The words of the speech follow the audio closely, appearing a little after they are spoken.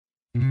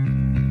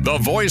The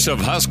voice of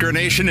Husker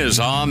Nation is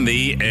on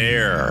the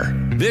air.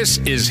 This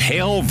is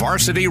Hail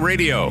Varsity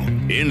Radio.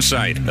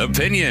 Insight,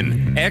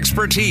 opinion,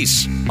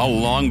 expertise,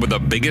 along with the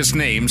biggest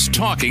names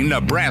talking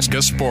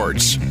Nebraska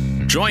sports.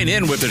 Join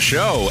in with the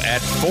show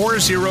at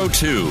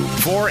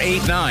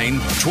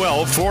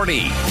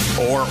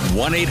 402-489-1240 or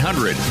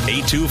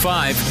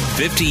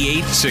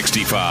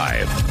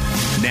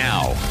 1-800-825-5865.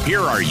 Now,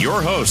 here are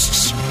your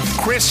hosts,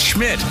 Chris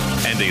Schmidt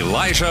and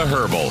Elijah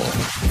Herbal.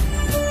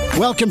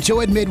 Welcome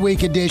to it,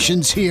 midweek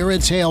editions here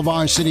at Hail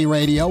Varsity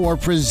Radio. We're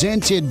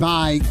presented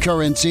by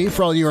Currency.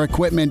 For all your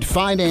equipment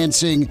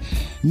financing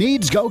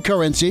needs, go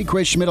Currency.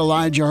 Chris Schmidt,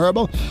 Elijah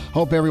Herbal.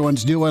 Hope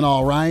everyone's doing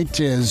all right.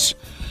 As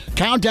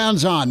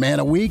countdown's on, man.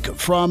 A week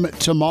from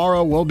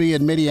tomorrow, we'll be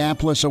in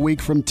Minneapolis. A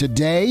week from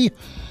today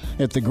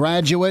at the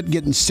Graduate,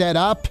 getting set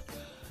up.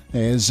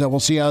 As we'll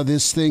see how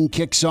this thing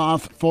kicks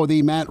off for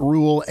the Matt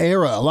Rule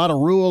era. A lot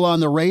of Rule on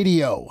the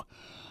radio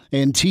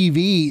and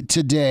TV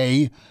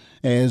today.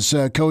 As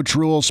Coach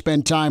Rule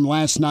spent time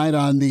last night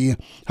on the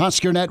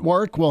Husker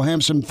Network. We'll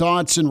have some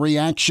thoughts and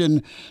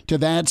reaction to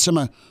that. Some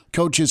of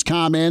Coach's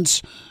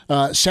comments.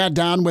 Sat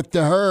down with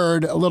the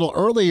herd a little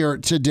earlier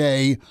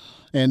today.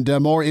 And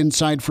more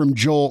insight from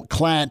Joel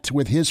Klatt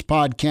with his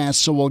podcast.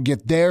 So we'll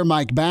get there.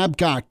 Mike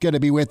Babcock going to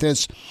be with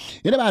us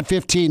in about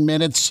 15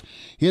 minutes.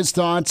 His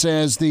thoughts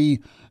as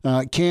the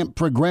camp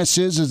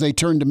progresses as they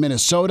turn to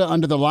Minnesota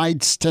under the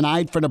lights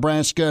tonight for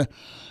Nebraska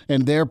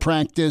and their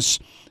practice.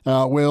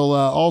 We'll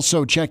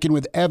also check in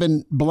with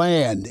Evan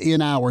Bland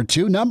in hour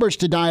two. Numbers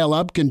to dial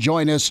up can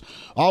join us.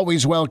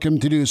 Always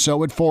welcome to do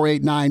so at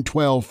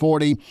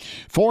 489-1240.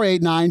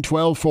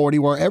 489-1240,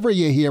 wherever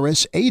you hear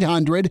us,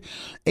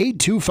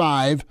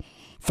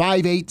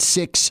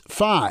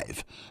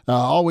 800-825-5865.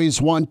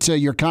 Always want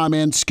your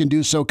comments. Can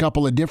do so a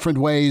couple of different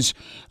ways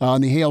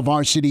on the Hail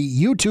Varsity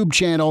YouTube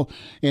channel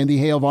and the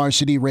Hail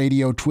Varsity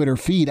Radio Twitter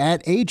feed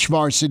at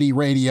HVarsity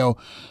Radio.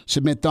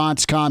 Submit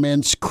thoughts,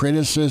 comments,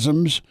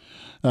 criticisms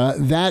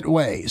that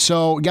way.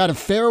 So got a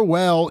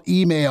farewell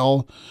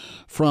email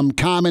from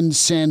Common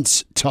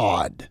Sense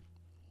Todd.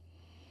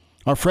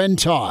 Our friend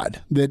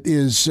Todd, that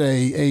is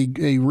a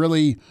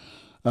really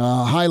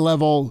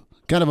high-level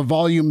kind of a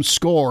volume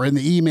score in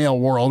the email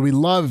world. We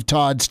love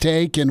Todd's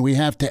take, and we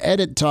have to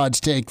edit Todd's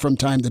take from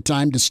time to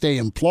time to stay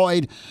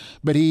employed.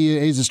 But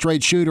he's a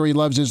straight shooter. He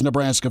loves his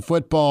Nebraska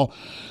football.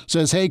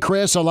 Says, hey,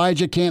 Chris,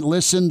 Elijah can't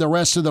listen the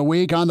rest of the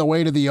week on the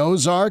way to the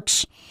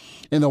Ozarks,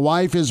 and the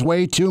wife is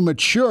way too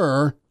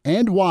mature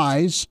and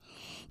wise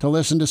to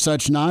listen to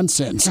such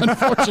nonsense,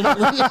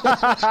 unfortunately.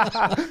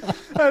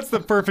 That's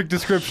the perfect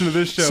description of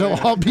this show. So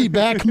I'll be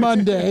back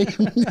Monday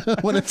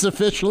when it's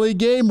officially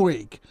game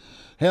week.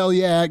 Hell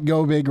yeah,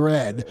 go Big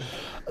Red.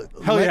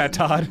 Hell yeah,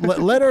 Todd.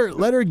 let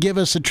her give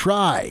us a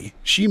try.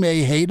 She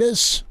may hate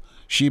us.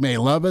 She may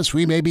love us.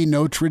 We may be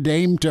Notre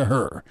Dame to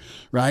her,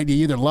 right? You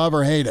either love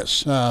or hate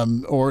us,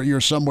 or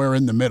you're somewhere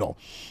in the middle.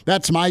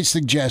 That's my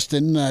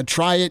suggestion.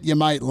 Try it. You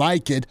might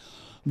like it.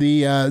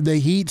 The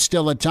heat's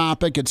still a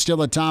topic. It's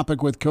still a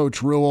topic with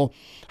Coach Rule.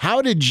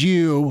 How did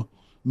you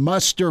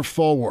muster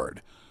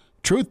forward?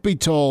 Truth be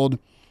told,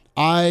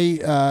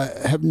 I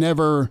have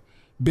never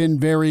been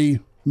very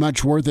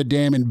much worth a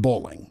damn in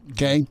bowling,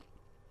 okay?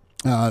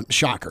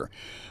 Shocker.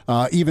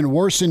 Even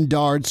worse in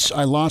darts.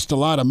 I lost a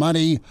lot of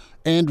money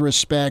and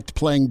respect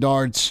playing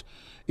darts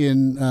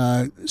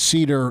in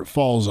Cedar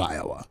Falls,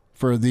 Iowa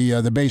for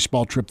the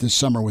baseball trip this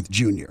summer with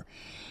Junior.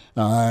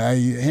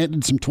 I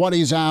handed some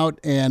 20s out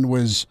and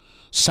was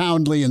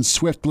soundly and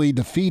swiftly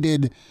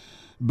defeated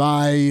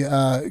by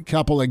a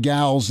couple of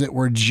gals that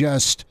were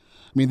just,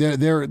 I mean,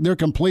 their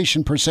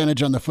completion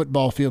percentage on the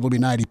football field will be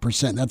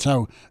 90%. That's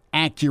how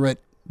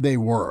accurate they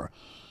were.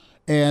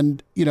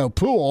 And, you know,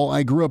 pool,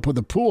 I grew up with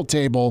a pool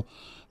table,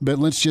 but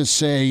let's just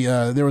say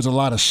there was a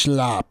lot of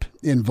slop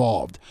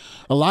involved.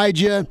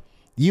 Elijah,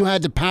 you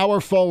had to power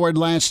forward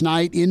last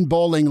night in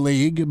bowling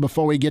league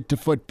before we get to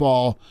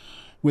football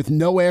with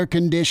no air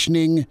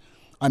conditioning.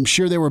 I'm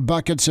sure there were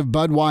buckets of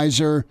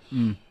Budweiser,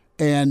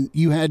 and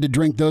you had to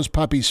drink those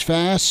puppies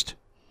fast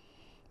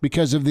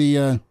because of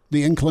the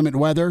inclement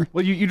weather.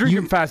 Well, you drink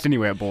them fast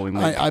anyway at bowling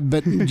league.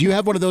 But do you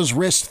have one of those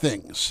wrist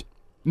things?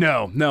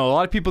 No. A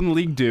lot of people in the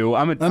league do.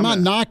 I'm not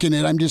knocking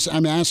it.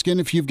 I'm asking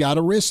if you've got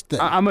a wrist thing.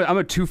 I'm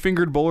a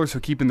two-fingered bowler,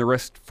 so keeping the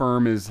wrist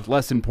firm is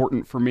less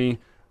important for me.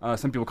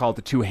 Some people call it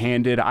the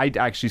two-handed. I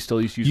actually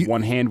still used to use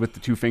one hand with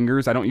the two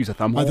fingers. I don't use a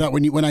thumb hole. I thought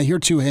when I hear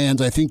two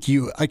hands, I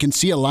can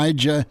see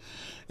Elijah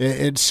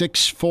at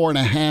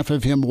 6'4.5"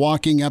 of him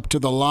walking up to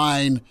the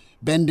line,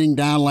 bending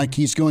down like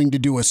he's going to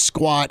do a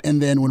squat,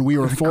 and then when we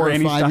were 4 or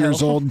 5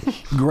 years old,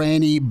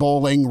 granny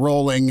bowling,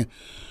 rolling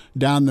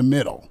down the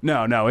middle.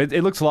 No,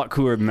 it looks a lot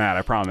cooler than that,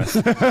 I promise.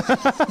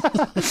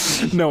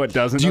 No, it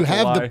doesn't. Do you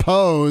have the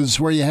pose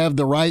where you have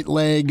the right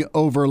leg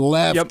over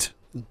left? Yep.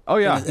 Oh,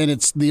 yeah. And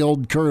it's the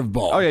old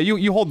curveball. Oh, yeah.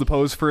 You hold the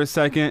pose for a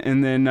second,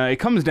 and then it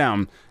comes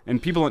down. And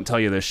people don't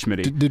tell you this,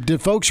 Schmitty.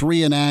 Did folks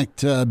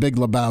reenact Big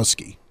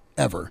Lebowski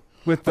ever?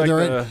 With Are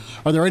like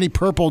there any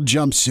purple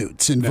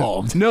jumpsuits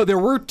involved? No, there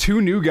were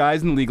 2 new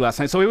guys in the league last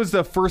night. So it was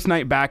the first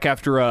night back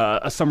after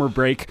a summer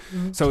break.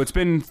 So it's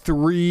been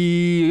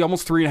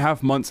almost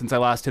 3.5 months since I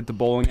last hit the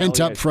bowling alley.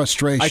 Pent-up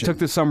frustration. I took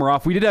the summer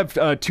off. We did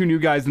have 2 new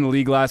guys in the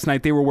league last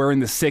night. They were wearing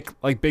the sick,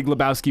 like, Big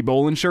Lebowski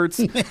bowling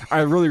shirts. I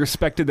really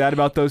respected that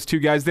about those 2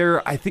 guys.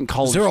 They're, I think,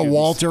 college Is there students. a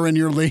Walter in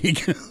your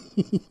league?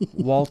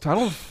 Walter? I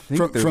don't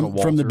think there's a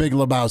Walter. From the Big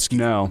Lebowski.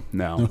 No.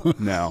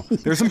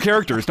 There's some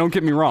characters. Don't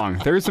get me wrong.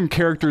 There's some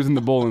characters in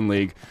the bowling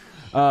league.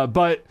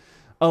 But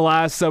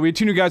alas, we had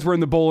 2 new guys wearing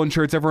the bowling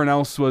shirts. Everyone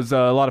else was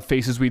a lot of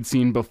faces we'd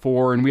seen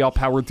before, and we all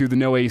powered through the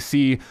no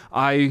AC.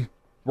 I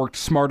worked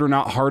smarter,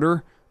 not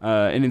harder.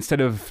 And instead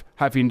of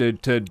having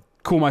to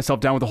cool myself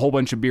down with a whole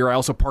bunch of beer, I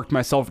also parked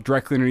myself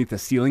directly underneath the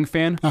ceiling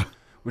fan.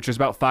 Which was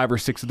about 5 or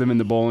 6 of them in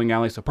the bowling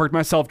alley. So parked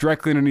myself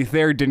directly underneath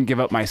there, didn't give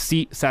up my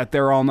seat, sat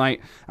there all night.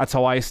 That's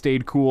how I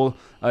stayed cool.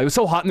 It was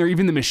so hot in there,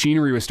 even the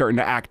machinery was starting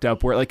to act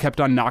up, where it like kept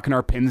on knocking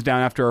our pins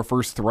down after our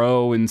first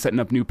throw and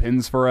setting up new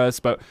pins for us.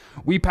 But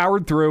we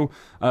powered through.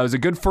 It was a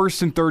good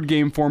first and third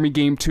game for me.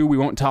 Game 2, we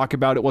won't talk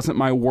about. It wasn't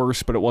my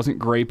worst, but it wasn't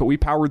great. But we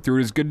powered through. It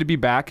was good to be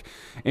back.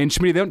 And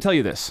Schmitty, they don't tell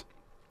you this,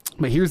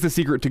 but here's the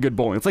secret to good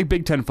bowling. It's like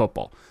Big Ten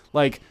football.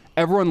 Like,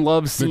 everyone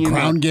loves seeing the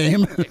ground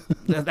game.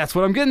 That's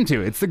what I'm getting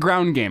to. It's the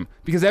ground game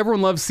because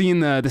everyone loves seeing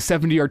the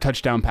 70-yard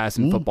touchdown pass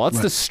in football.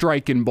 It's the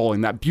strike in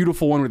bowling, that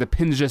beautiful one where the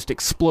pins just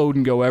explode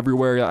and go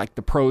everywhere like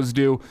the pros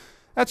do.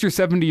 That's your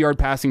 70-yard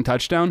passing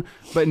touchdown.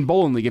 But in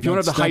bowling league, if you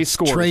want to have the high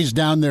score, Trey's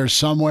down there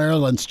somewhere.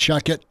 Let's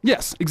chuck it.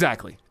 Yes,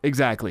 exactly.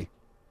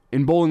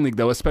 In bowling league,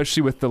 though,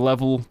 especially with the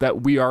level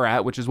that we are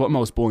at, which is what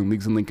most bowling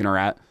leagues in Lincoln are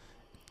at,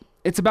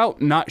 it's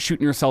about not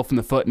shooting yourself in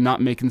the foot and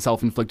not making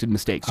self-inflicted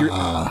mistakes. Your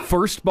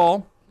first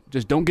ball,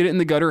 just don't get it in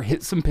the gutter,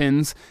 hit some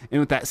pins, and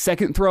with that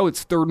second throw,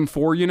 it's 3rd and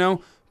 4,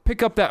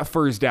 pick up that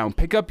first down,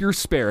 pick up your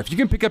spare. If you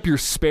can pick up your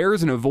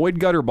spares and avoid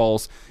gutter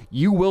balls,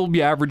 you will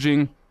be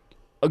averaging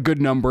a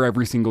good number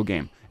every single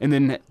game. And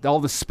then all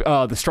the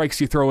strikes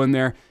you throw in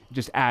there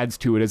just adds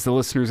to it as the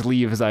listeners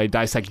leave as I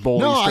dissect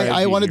bowling strategy.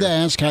 I wanted here. to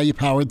ask how you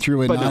powered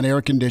through a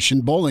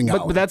non-air-conditioned bowling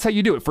alley. But that's how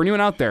you do it. For anyone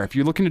out there, if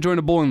you're looking to join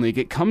a bowling league,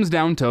 it comes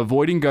down to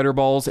avoiding gutter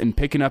balls and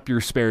picking up your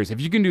spares. If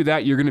you can do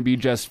that, you're going to be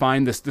just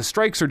fine. The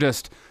strikes are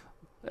just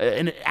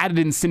an added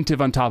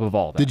incentive on top of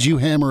all that. Did you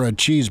hammer a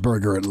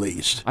cheeseburger at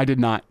least? I did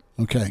not.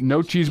 Okay. No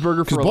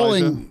cheeseburger for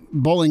Elijah.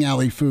 Bowling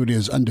alley food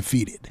is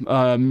undefeated.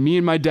 Me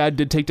and my dad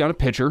did take down a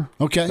pitcher.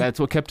 Okay. That's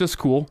what kept us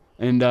cool.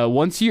 And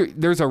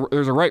there's a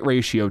right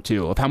ratio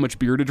too of how much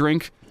beer to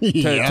drink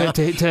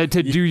to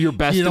do your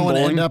best. You don't want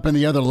to bowling. end up in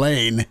the other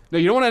lane. No,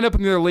 you don't want to end up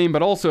in the other lane.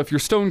 But also, if you're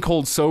stone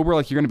cold sober,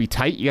 like you're going to be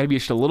tight, you got to be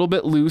just a little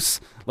bit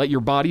loose. Let your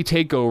body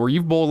take over.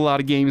 You've bowled a lot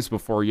of games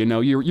before.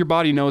 Your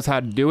body knows how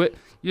to do it.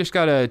 You just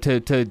got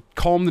to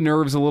calm the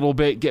nerves a little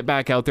bit, get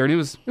back out there, and it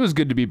was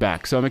good to be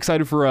back. So I'm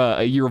excited for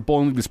a year of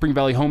bowling. The Spring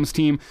Valley Homes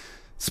team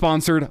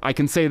sponsored. I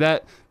can say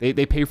that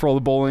they pay for all the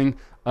bowling.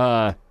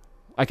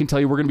 I can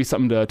tell you we're going to be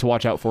something to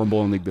watch out for in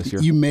bowling league this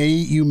year. You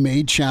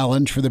may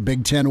challenge for the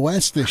Big Ten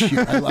West this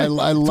year. I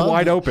love it's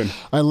wide open.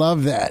 I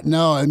love that.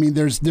 No, I mean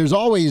there's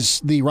always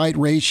the right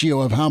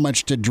ratio of how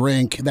much to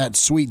drink, that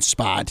sweet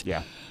spot.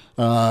 Yeah.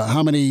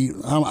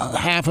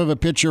 Half of a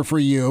pitcher for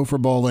you for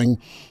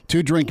bowling,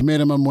 2 drink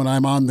minimum when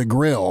I'm on the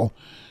grill,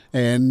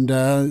 and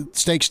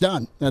steak's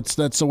done. That's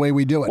the way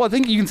we do it. Well, I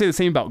think you can say the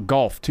same about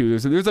golf too.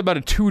 There's about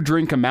a 2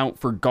 drink amount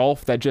for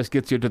golf that just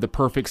gets you to the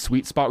perfect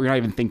sweet spot where you're not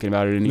even thinking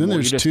about it anymore.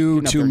 Then there's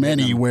too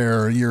many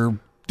where you're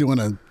doing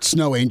a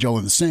snow angel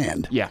in the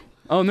sand. Yeah.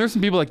 Oh, and there's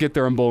some people that get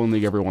there in bowling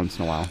league every once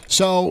in a while.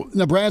 So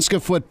Nebraska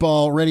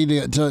football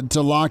ready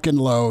to lock and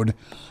load,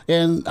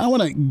 and I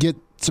want to get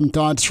some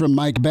thoughts from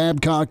Mike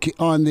Babcock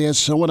on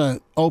this. I want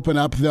to open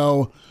up,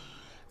 though,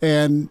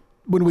 and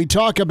when we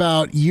talk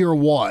about year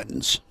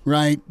ones,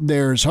 right,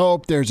 there's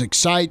hope, there's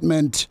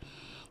excitement,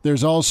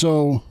 there's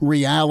also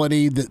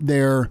reality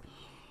that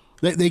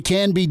they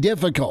can be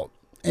difficult.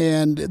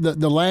 And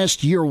the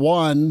last year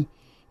one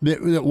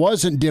that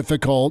wasn't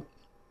difficult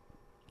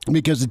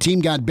because the team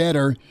got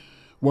better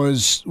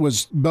was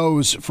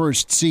Bo's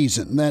first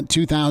season, that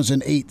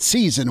 2008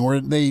 season,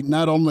 where they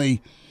not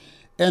only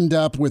end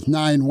up with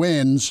 9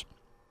 wins,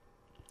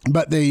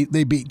 but they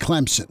beat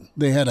Clemson.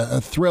 They had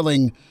a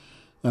thrilling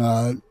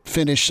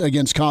finish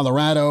against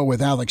Colorado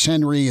with Alex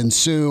Henry and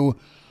Sue,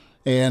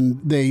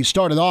 and they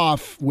started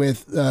off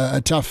with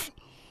a tough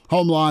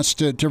home loss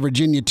to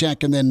Virginia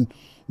Tech, and then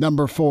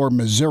number 4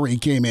 Missouri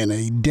came in,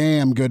 a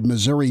damn good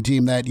Missouri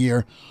team that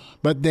year.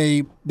 But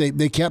they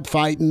kept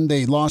fighting.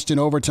 They lost in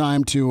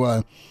overtime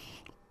to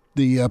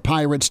the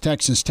Pirates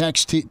Texas Tech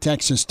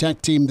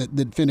team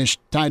that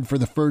finished tied for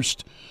the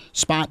first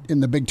spot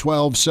in the Big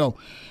 12. So,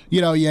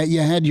 you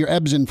had your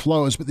ebbs and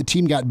flows, but the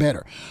team got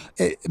better.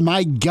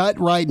 My gut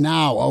right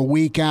now, a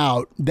week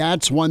out,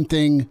 that's one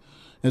thing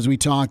as we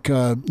talk,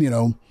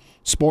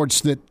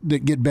 sports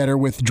that get better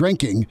with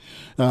drinking.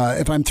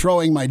 If I'm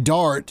throwing my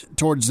dart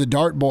towards the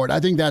dartboard, I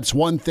think that's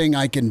one thing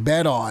I can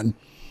bet on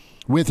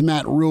with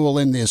Matt Rule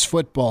in this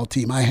football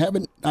team. I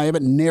haven't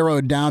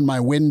narrowed down my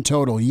win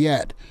total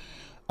yet.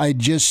 I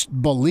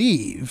just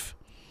believe,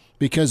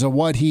 because of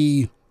what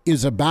he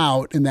is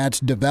about, and that's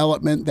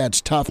development,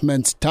 that's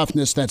toughness,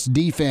 that's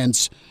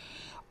defense,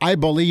 I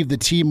believe the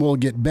team will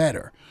get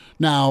better.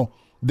 Now,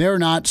 they're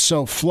not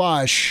so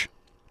flush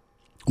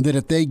that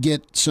if they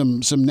get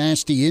some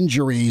nasty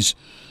injuries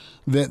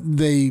that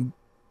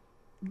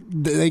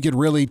they could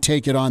really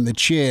take it on the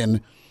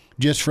chin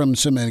just from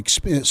some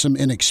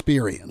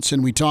inexperience.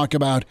 And we talk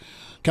about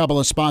a couple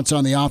of spots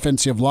on the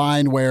offensive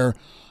line where,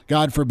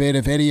 God forbid,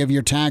 if any of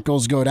your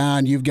tackles go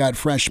down, you've got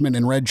freshmen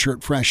and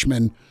redshirt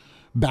freshmen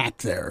back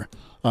there.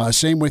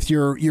 Same with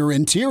your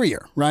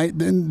interior, right?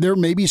 Then there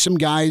may be some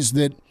guys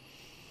that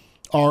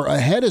are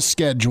ahead of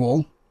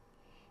schedule,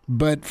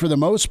 but for the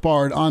most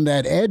part, on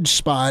that edge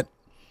spot,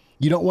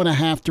 you don't want to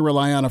have to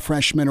rely on a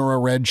freshman or a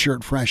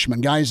redshirt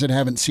freshman, guys that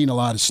haven't seen a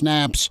lot of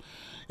snaps,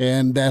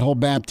 and that whole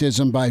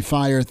baptism by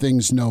fire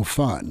thing's no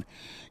fun.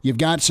 You've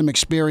got some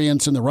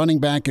experience in the running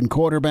back and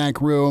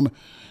quarterback room.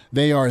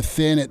 They are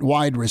thin at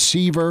wide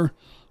receiver.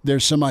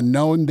 There's some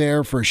unknown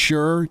there for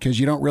sure because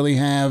you don't really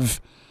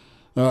have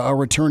a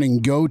returning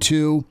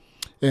go-to.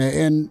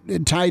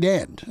 And tight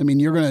end. I mean,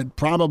 you're going to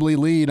probably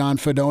lead on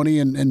Fedoni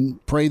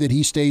and pray that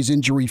he stays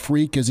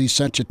injury-free because he's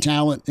such a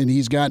talent and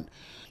he's got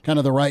kind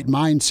of the right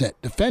mindset.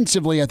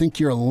 Defensively, I think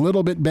you're a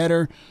little bit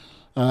better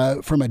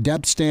from a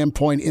depth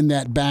standpoint in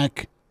that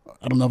back.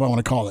 I don't know if I want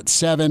to call it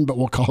 7, but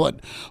we'll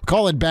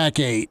call it back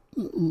 8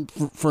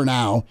 for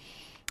now.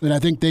 And I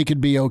think they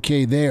could be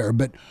okay there.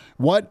 But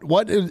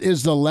what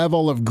is the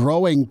level of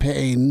growing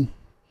pain?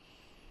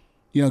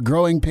 You know,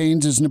 growing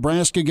pains, is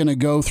Nebraska going to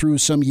go through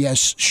some?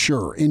 Yes,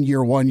 sure. In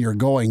year 1, you're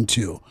going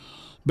to.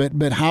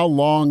 But how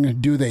long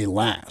do they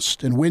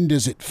last? And when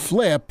does it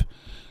flip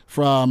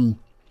from,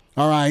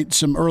 all right,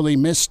 some early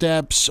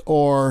missteps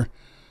or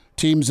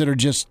teams that are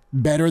just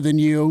better than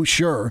you?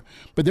 Sure.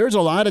 But there's a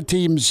lot of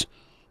teams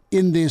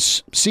in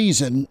this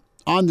season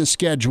on the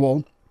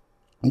schedule,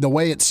 the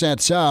way it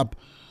sets up,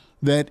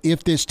 that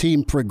if this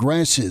team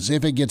progresses,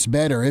 if it gets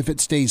better, if it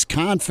stays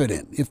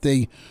confident, if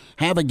they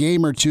have a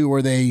game or two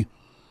where they,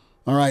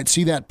 all right,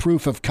 see that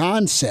proof of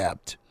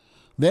concept,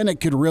 then it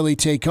could really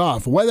take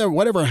off.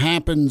 Whatever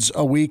happens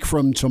a week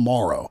from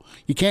tomorrow,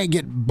 you can't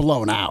get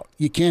blown out.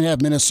 You can't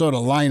have Minnesota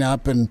line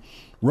up and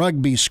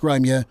rugby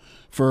scrum you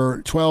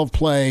for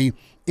 12-play,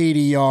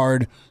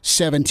 80-yard,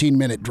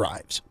 17-minute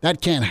drives.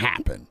 That can't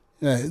happen.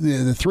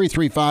 The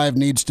 3-3-5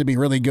 needs to be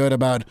really good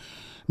about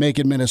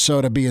making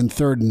Minnesota be in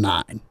 3rd and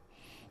 9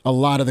 a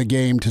lot of the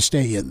game to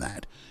stay in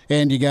that.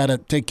 And you got to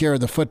take care of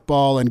the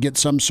football and get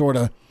some sort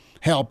of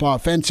help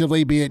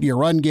offensively, be it your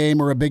run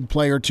game or a big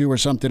play or two or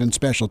something in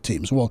special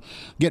teams. We'll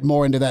get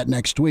more into that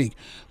next week.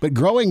 But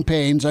growing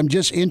pains, I'm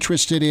just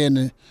interested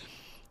in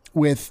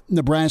with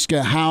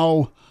Nebraska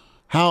how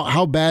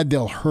bad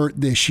they'll hurt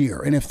this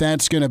year, and if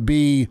that's going to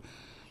be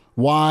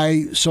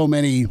why so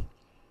many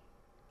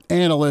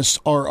analysts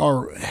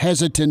are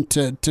hesitant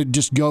to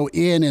just go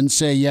in and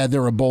say, yeah,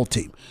 they're a bowl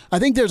team. I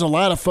think there's a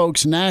lot of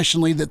folks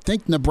nationally that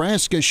think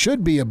Nebraska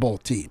should be a bowl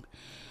team.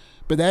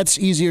 But that's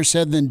easier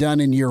said than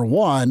done in year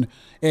 1,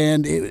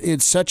 and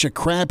it's such a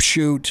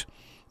crapshoot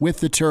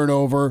with the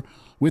turnover,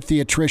 with the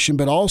attrition,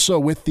 but also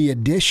with the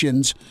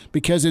additions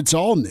because it's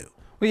all new.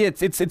 Well, yeah,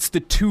 it's the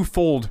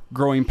twofold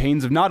growing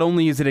pains of not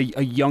only is it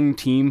a young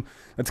team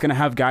that's going to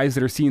have guys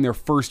that are seeing their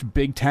first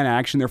Big Ten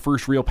action, their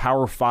first real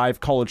Power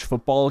 5 college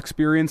football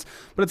experience,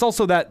 but it's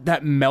also that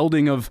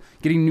melding of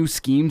getting new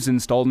schemes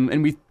installed.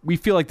 And we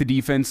feel like the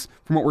defense,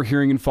 from what we're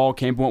hearing in fall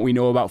camp and what we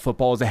know about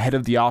football, is ahead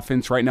of the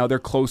offense right now. They're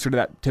closer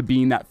to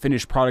being that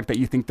finished product that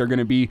you think they're going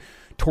to be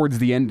towards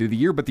the end of the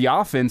year. But the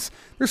offense,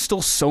 there's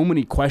still so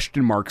many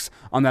question marks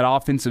on that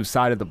offensive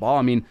side of the ball.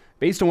 I mean,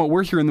 based on what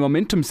we're hearing, the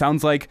momentum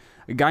sounds like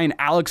a guy in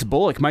Alex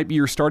Bullock might be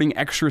your starting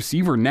X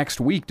receiver next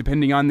week,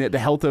 depending on the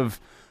health of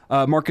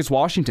Marcus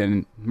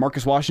Washington.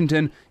 Marcus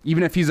Washington,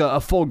 even if he's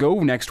a full go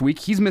next week,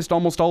 he's missed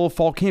almost all of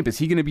fall camp. Is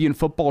he going to be in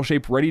football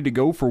shape, ready to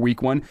go for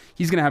week 1?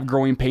 He's going to have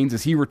growing pains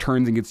as he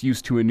returns and gets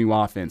used to a new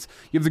offense.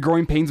 You have the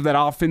growing pains of that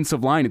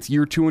offensive line. It's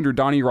year 2 under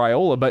Donnie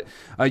Raiola, but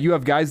you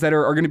have guys that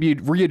are going to be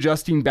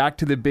readjusting back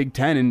to the Big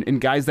Ten and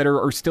guys that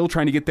are still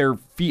trying to get their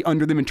feet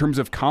under them in terms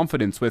of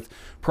confidence, with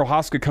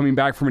Prohaska coming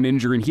back from an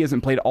injury and he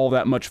hasn't played all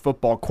that much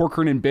football.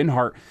 Corcoran and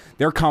Benhart,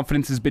 their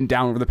confidence has been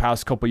down over the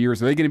past couple of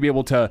years. Are they going to be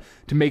able to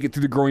make it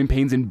through the growing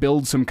pains and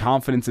build some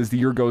confidence as the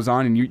year goes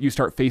on and you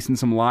start facing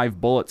some live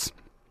bullets?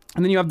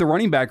 And then you have the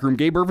running back room.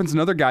 Gabe Irvin's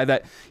another guy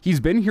that he's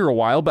been here a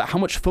while, but how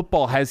much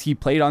football has he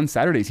played on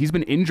Saturdays? He's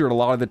been injured a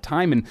lot of the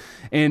time,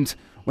 and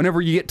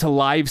whenever you get to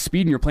live speed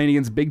and you're playing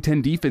against Big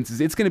Ten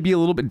defenses, it's going to be a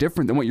little bit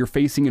different than what you're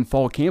facing in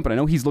fall camp. And I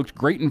know he's looked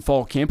great in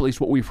fall camp, at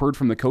least what we've heard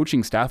from the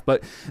coaching staff,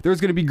 but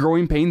there's going to be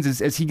growing pains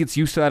as he gets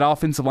used to that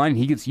offensive line and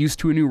he gets used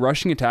to a new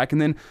rushing attack.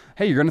 And then,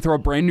 hey, you're going to throw a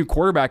brand new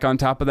quarterback on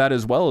top of that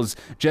as well, as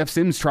Jeff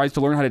Sims tries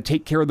to learn how to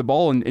take care of the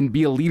ball and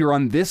be a leader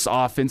on this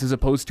offense as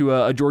opposed to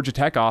a Georgia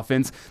Tech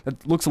offense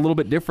that looks a little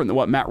bit different than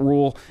what Matt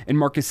Rule and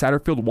Marcus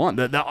Satterfield want.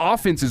 The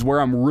offense is where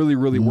I'm really,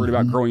 really worried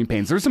about growing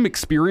pains. There's some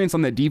experience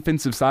on the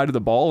defensive side of the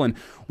ball, and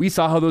We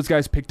saw how those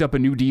guys picked up a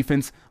new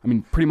defense,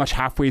 pretty much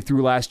halfway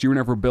through last year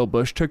whenever Bill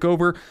Busch took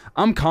over.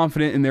 I'm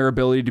confident in their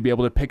ability to be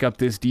able to pick up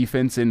this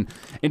defense and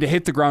to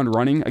hit the ground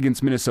running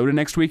against Minnesota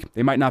next week.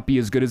 They might not be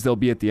as good as they'll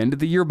be at the end of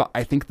the year, but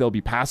I think they'll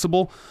be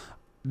passable.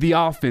 The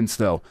offense,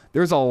 though,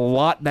 there's a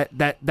lot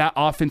that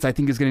offense I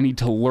think is going to need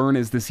to learn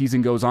as the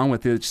season goes on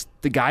with it. Just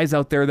the guys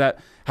out there that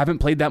haven't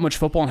played that much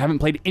football and haven't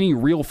played any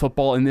real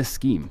football in this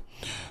scheme.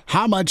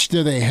 How much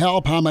do they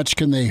help? How much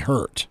can they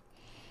hurt?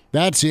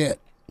 That's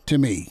it to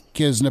me,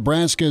 because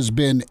Nebraska's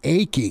been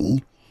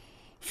aching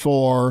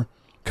for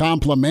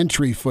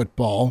complementary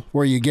football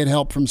where you get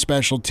help from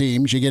special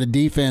teams, you get a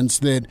defense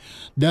that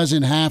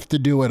doesn't have to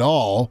do it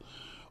all,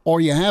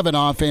 or you have an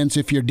offense,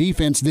 if your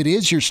defense that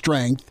is your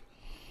strength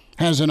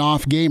has an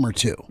off game or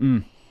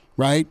two,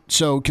 right?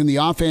 So can the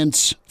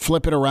offense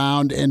flip it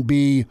around and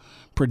be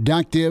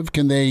productive?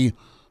 Can they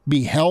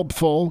be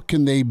helpful?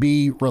 Can they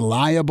be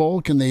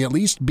reliable? Can they at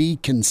least be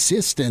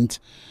consistent?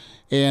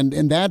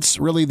 And that's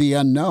really the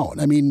unknown.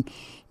 I mean,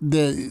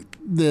 the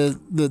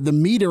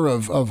meter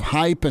of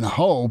hype and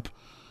hope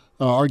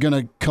are going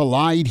to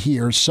collide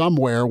here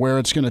somewhere where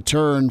it's going to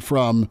turn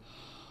from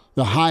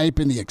the hype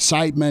and the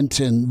excitement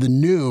and the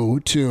new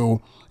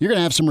to you're going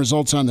to have some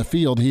results on the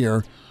field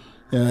here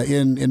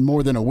in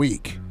more than a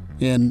week.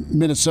 And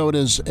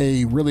Minnesota's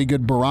a really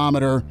good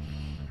barometer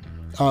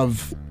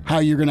of how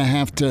you're going to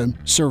have to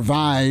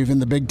survive in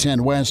the Big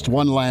Ten West,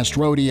 one last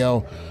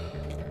rodeo,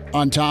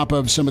 on top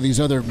of some of these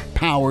other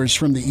powers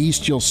from the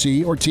East you'll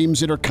see, or teams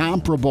that are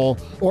comparable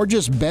or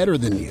just better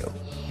than you.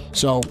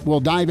 So we'll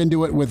dive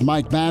into it with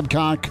Mike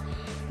Babcock,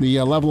 the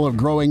level of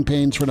growing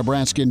pains for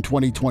Nebraska in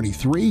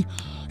 2023.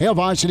 Hail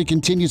Varsity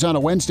continues on a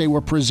Wednesday.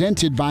 We're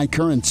presented by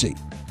Currency.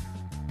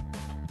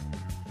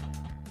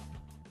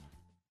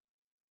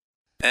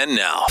 And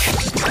now,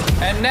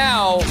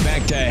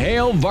 back to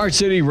Hail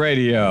Varsity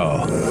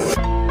Radio.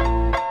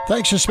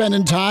 Thanks for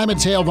spending time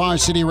at Hail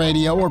Varsity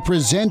Radio. We're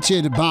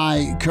presented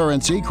by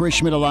Currency. Chris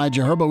Schmidt,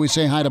 Elijah Herbo. We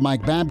say hi to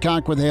Mike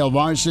Babcock with Hail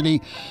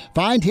Varsity.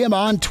 Find him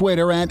on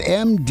Twitter at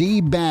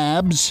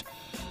MDBabs.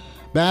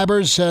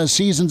 Babbers,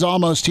 season's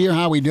almost here.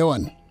 How we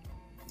doing?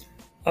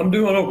 I'm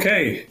doing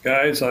okay,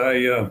 guys.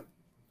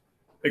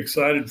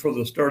 Excited for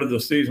the start of the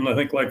season, I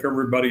think, like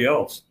everybody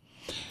else.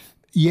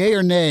 Yay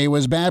or nay,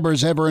 was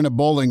Babbers ever in a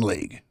bowling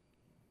league?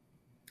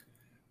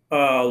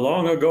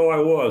 Long ago I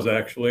was,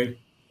 actually.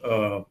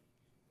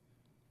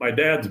 My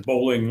dad's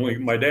bowling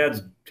league, my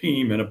dad's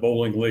team in a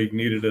bowling league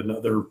needed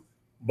another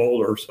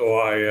bowler, so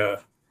I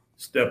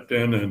stepped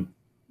in and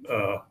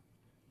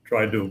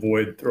tried to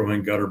avoid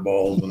throwing gutter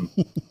balls, and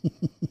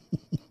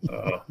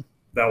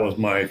that was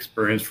my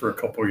experience for a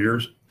couple of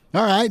years.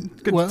 All right,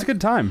 it's a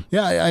good time.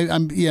 Yeah,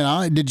 I'm.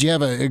 Did you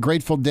have a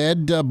Grateful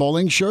Dead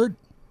bowling shirt?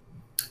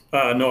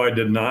 No, I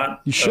did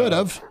not. You should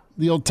have.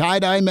 The old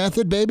tie-dye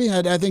method, baby.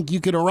 I think you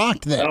could have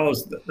rocked that.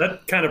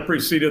 That kind of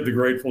preceded the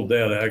Grateful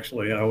Dead,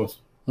 actually. I was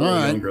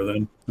younger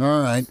then.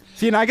 All right.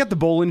 See, and I got the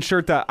bowling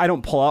shirt that I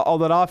don't pull out all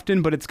that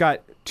often, but it's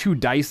got two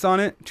die,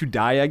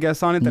 I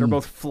guess, on it that are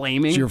both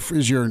flaming.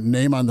 Is your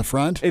name on the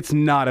front? It's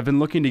not. I've been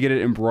looking to get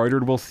it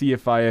embroidered. We'll see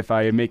if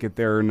I make it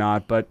there or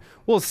not, but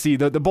we'll see.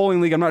 The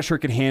bowling league, I'm not sure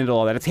it can handle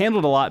all that. It's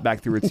handled a lot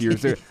back through its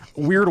years.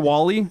 Weird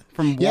Wally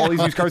from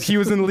Wally's Used Cars, he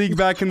was in the league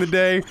back in the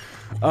day.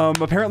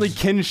 Apparently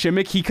Ken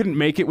Shimmick, he couldn't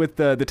make it with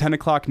the 10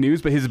 o'clock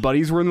news, but his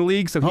buddies were in the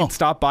league, so he'd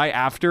stop by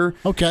after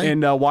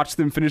and watch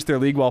them finish their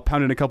league while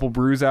pounding a couple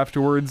brews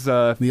afterwards.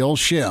 The old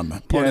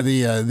Shim, part of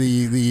the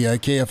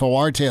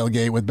KFOR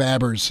tailgate with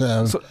Babbers.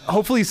 So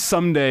hopefully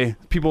someday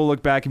people will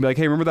look back and be like,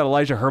 hey, remember that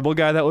Elijah Herbal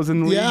guy that was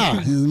in the league? Yeah,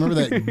 remember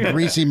that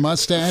greasy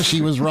mustache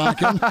he was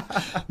rocking?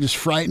 Just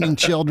frightening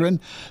children.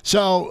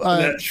 So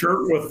that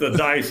shirt with the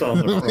dice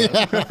on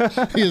the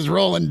front. He was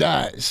rolling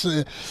dice.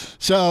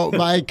 So,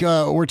 Mike,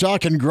 we're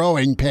talking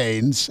growing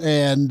pains,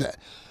 and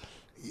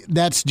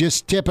that's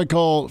just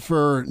typical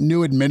for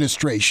new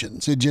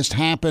administrations. It just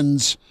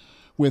happens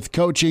with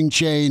coaching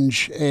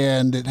change,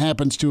 and it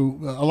happens to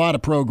a lot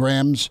of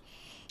programs.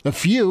 A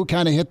few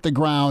kind of hit the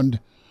ground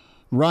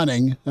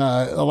running.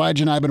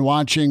 Elijah and I have been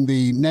watching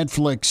the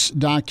Netflix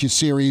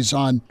docuseries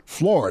on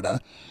Florida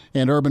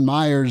and Urban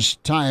Meyer's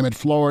time at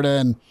Florida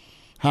and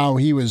how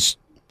he was,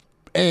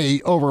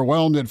 A,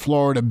 overwhelmed at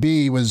Florida,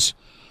 B, was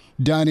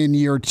done in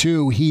year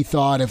two, he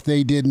thought, if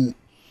they didn't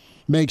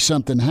make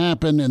something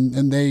happen,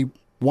 and they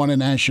won a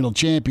national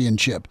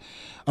championship.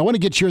 I want to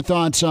get your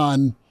thoughts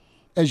on,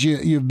 as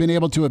you've been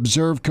able to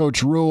observe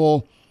Coach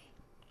Rule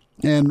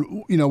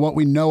and what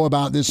we know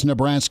about this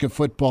Nebraska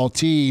football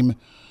team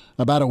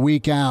about a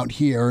week out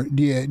here.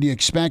 Do you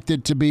expect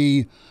it to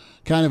be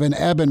kind of an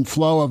ebb and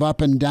flow of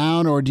up and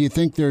down, or do you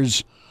think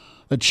there's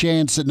a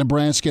chance that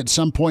Nebraska at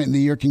some point in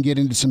the year can get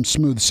into some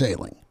smooth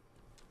sailing?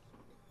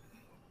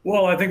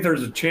 Well, I think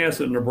there's a chance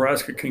that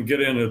Nebraska can get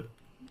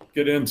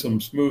in some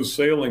smooth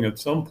sailing at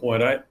some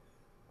point.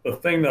 The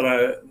thing that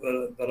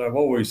I've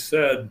always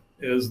said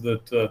is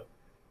that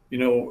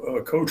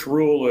Coach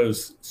Rule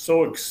is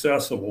so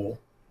accessible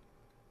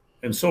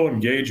and so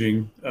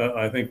engaging,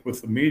 I think,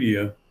 with the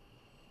media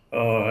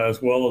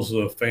as well as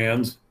the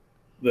fans,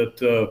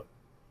 that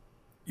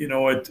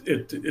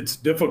it's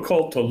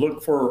difficult to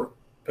look for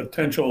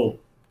potential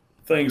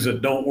things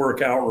that don't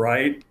work out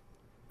right.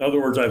 In other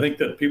words, I think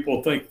that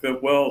people think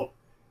that, well,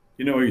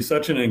 he's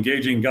such an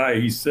engaging guy.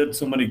 He said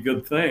so many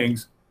good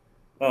things.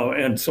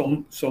 And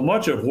so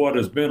much of what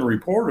has been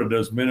reported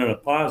has been in a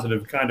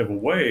positive kind of a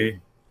way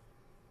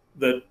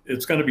that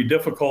it's going to be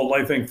difficult,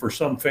 I think, for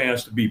some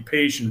fans to be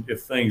patient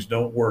if things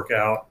don't work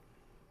out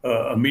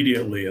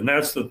immediately. And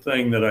that's the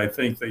thing that I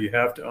think that you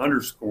have to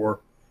underscore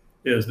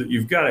is that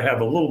you've got to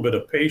have a little bit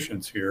of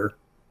patience here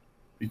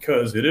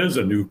because it is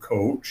a new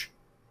coach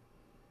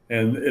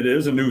and it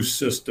is a new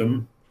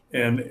system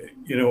and,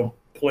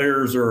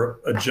 players are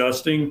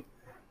adjusting.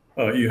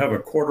 You have a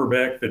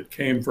quarterback that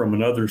came from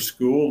another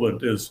school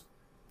that is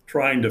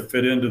trying to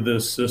fit into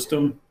this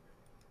system.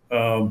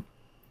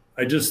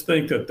 I just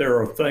think that there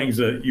are things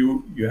that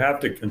you have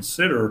to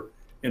consider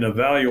in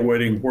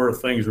evaluating where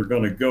things are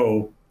going to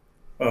go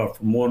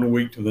from 1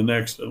 week to the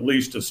next, at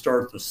least to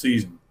start the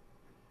season.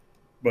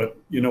 But,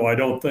 I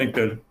don't think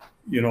that,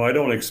 I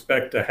don't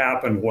expect to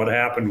happen what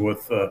happened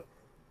with,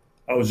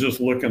 I was just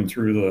looking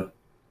through the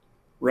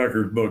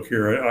record book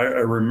here. I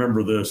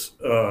remember this.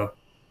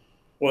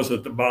 Was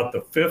it about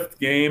the fifth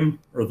game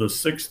or the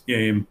sixth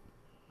game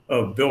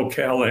of Bill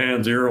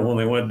Callahan's era when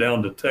they went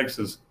down to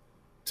Texas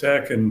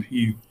Tech and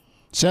he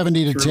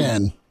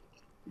 70-10.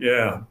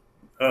 Yeah.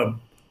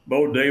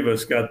 Bo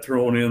Davis got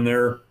thrown in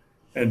there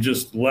and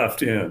just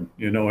left in.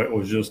 It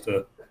was just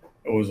it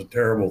was a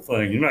terrible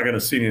thing. You're not going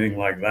to see anything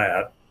like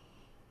that.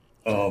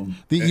 I'm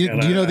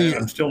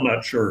still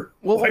not sure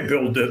why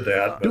Bill did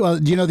that. Well,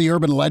 do you know the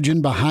urban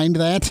legend behind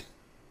that?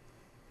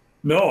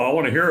 No, I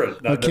want to hear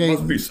it. Okay. There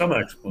must be some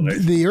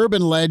explanation. The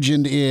urban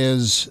legend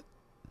is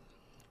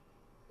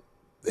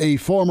a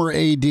former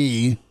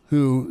AD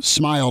who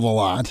smiled a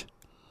lot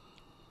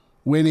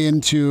went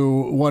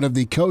into one of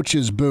the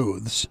coaches'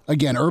 booths.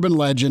 Again, urban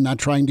legend, not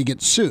trying to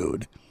get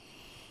sued.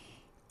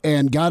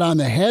 And got on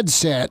the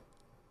headset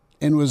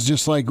and was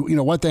just like,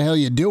 what the hell are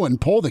you doing?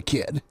 Pull the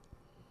kid.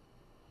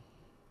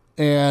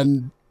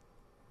 And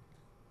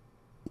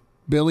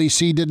Billy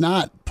C. did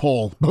not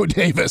pull Bo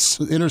Davis.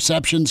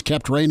 Interceptions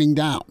kept raining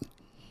down.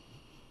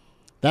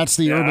 That's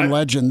the urban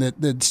legend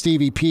that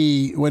Stevie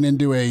P went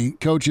into a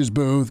coach's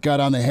booth,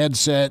 got on the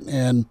headset,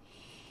 and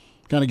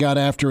kind of got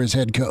after his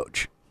head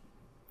coach.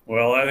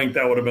 Well, I think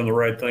that would have been the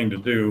right thing to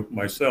do.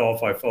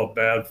 Myself, I felt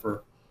bad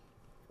for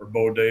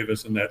Bo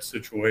Davis in that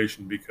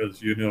situation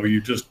because,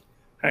 you just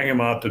hang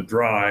him out to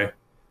dry,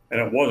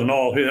 and it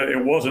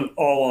wasn't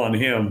all on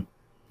him,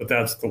 but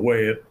that's the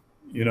way it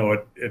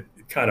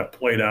kind of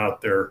played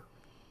out there,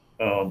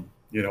 that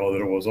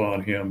it was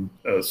on him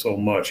so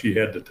much. He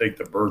had to take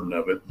the burden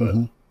of it, but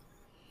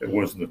it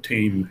was a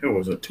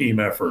team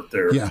effort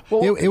there. Yeah,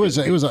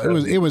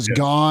 it was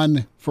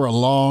gone for a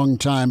long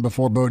time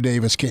before Bo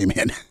Davis came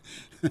in.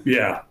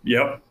 Yeah,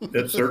 yep,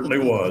 it certainly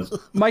was.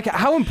 Mike,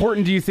 how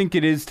important do you think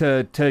it is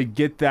to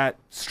get that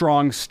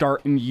strong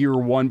start in year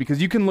one?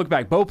 Because you can look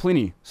back, Bo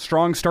Pelini,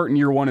 strong start in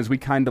year one as we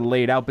kind of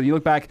laid out, but you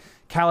look back,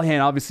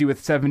 Callahan obviously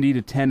with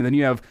 70-10, and then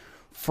you have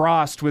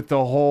Frost with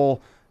the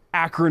whole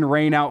Akron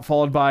rain out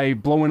followed by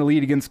blowing a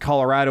lead against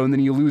Colorado, and then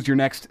you lose your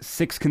next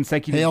 6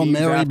 consecutive Hail games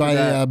Mary after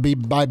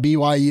by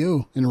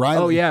BYU and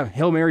Riley. Oh, yeah,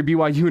 Hail Mary,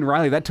 BYU, and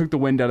Riley. That took the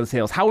wind out of the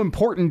sails. How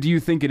important do you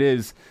think it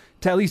is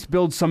to at least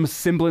build some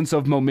semblance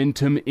of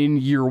momentum in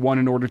year one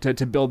in order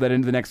to build that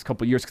into the next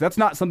couple of years? Because that's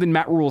not something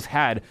Matt Rule's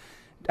had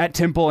at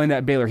Temple and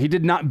at Baylor. He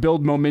did not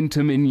build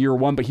momentum in year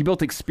one, but he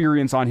built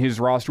experience on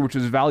his roster, which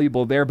was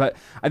valuable there. But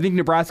I think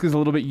Nebraska is a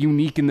little bit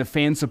unique in the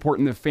fan support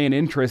and the fan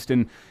interest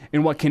in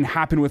what can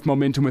happen with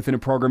momentum within a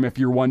program if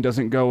year one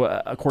doesn't go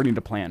according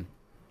to plan.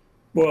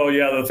 Well,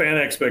 yeah, the fan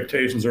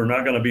expectations are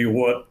not going to be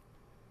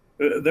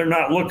they're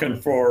not looking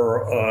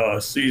for a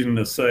season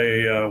to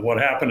say what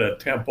happened at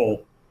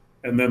Temple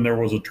and then there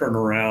was a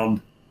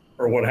turnaround,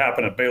 or what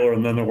happened at Baylor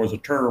and then there was a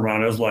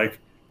turnaround. It's like,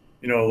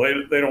 they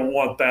don't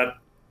want that.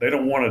 They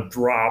don't want to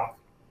drop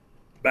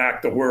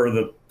back to where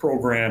the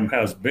program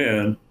has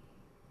been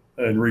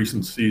in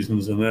recent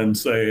seasons and then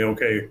say,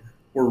 okay,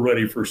 we're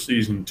ready for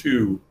season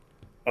 2.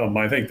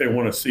 I think they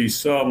want to see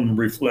some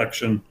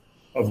reflection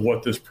of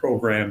what this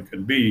program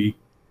can be.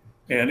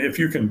 And if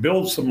you can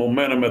build some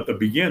momentum at the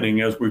beginning,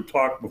 as we've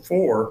talked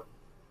before,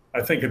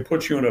 I think it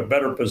puts you in a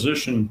better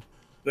position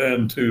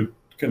than to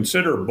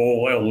consider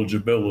bowl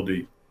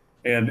eligibility.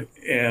 And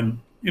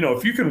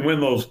if you can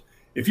win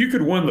if you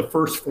could win the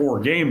first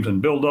 4 games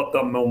and build up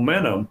the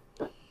momentum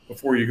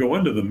before you go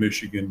into the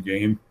Michigan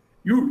game,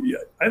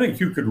 I think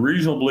you could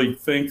reasonably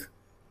think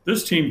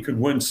this team could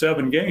win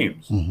 7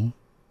 games. Mm-hmm.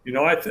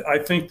 I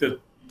think that,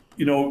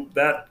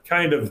 that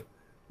kind of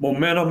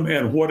momentum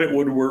and what it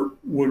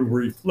would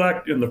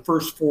reflect in the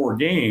first 4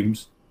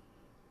 games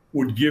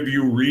would give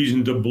you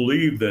reason to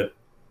believe that,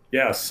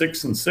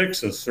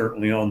 6-6 is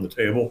certainly on the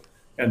table,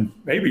 and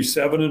maybe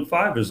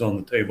 7-5 is on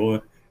the table.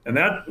 And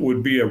that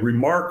would be a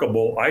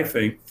remarkable, I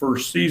think,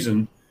 first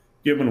season,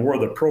 given where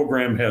the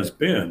program has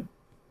been.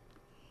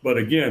 But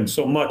again,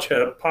 so much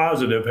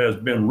positive has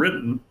been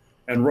written,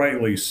 and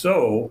rightly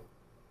so,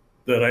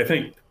 that I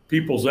think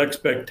people's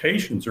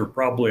expectations are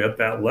probably at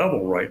that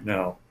level right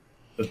now,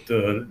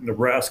 that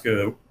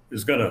Nebraska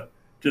is going to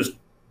just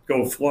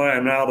go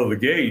flying out of the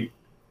gate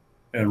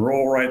and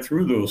roll right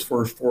through those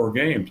first 4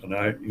 games. And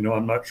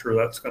I'm not sure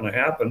that's going to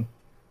happen.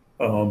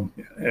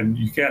 And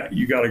you got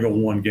to go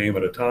one game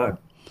at a time.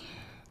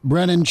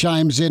 Brennan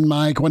chimes in,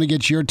 Mike. Want to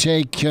get your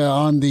take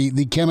on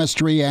the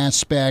chemistry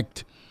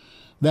aspect.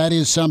 That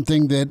is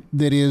something that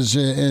is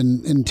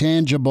an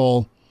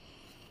intangible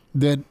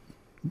that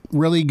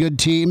really good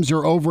teams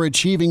or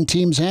overachieving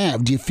teams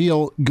have. Do you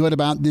feel good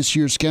about this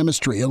year's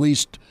chemistry, at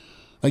least,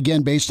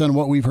 again, based on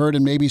what we've heard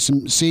and maybe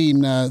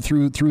seen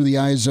through the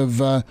eyes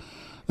of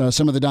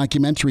some of the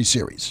documentary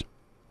series?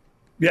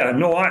 Yeah,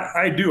 no,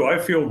 I do. I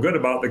feel good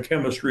about the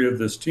chemistry of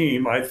this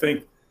team. I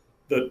think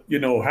that,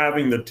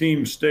 having the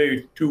team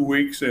stay 2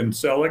 weeks in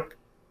Selleck,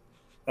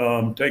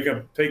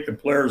 take the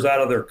players out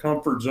of their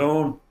comfort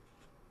zone,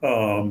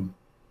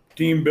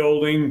 team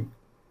building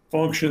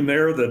function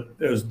there that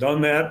has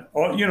done that.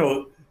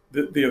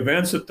 The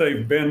events that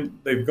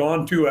they've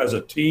gone to as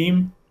a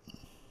team,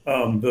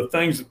 the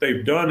things that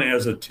they've done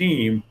as a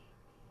team,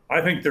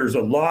 I think there's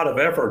a lot of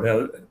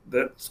effort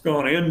that's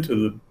gone into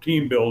the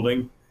team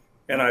building,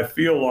 and I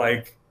feel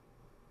like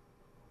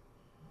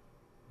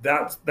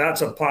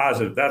that's a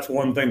positive. That's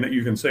one thing that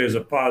you can say is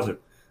a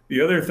positive.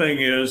 The other thing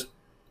is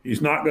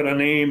he's not going to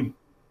name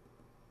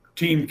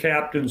team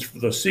captains for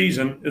the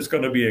season. It's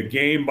going to be a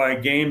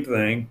game-by-game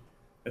thing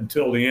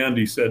until the end,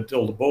 he said,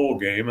 till the bowl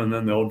game, and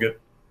then they'll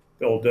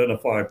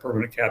identify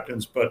permanent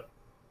captains. But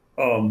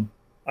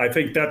I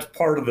think that's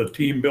part of the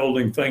team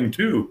building thing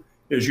too,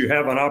 is you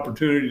have an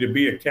opportunity to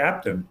be a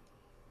captain,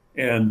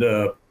 and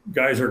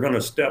guys are going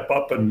to step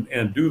up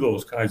and do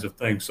those kinds of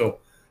things. So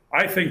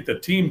I think the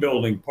team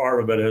building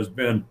part of it has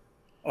been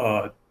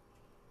at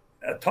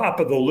top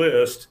of the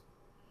list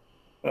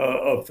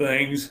of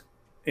things,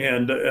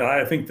 and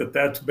I think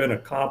that's been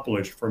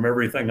accomplished from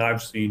everything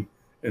I've seen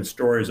and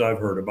stories I've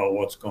heard about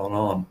what's gone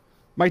on.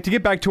 Mike, to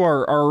get back to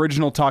our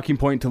original talking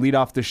point to lead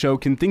off the show,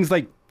 can things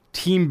like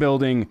team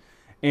building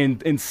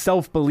and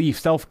self-belief,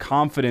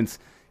 self-confidence,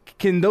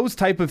 can those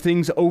type of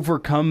things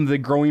overcome the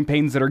growing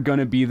pains that are going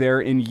to be there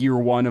in year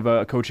one of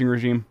a coaching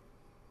regime?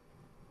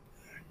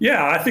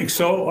 Yeah, I think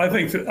so. I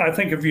think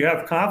if you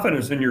have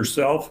confidence in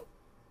yourself,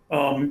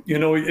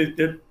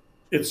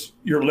 it's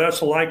you're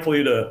less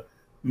likely to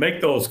make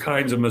those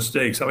kinds of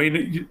mistakes. I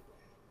mean,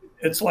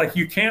 it's like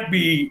you can't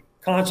be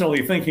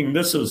constantly thinking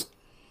this is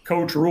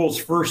Coach Rule's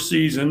first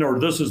season or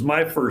this is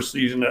my first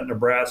season at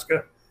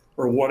Nebraska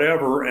or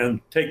whatever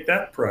and take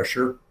that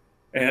pressure.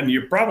 And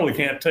you probably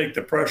can't take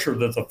the pressure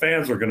that the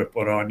fans are going to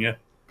put on you.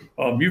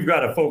 You've got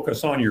to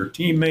focus on your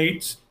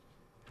teammates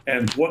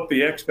and what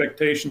the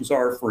expectations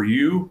are for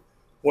you,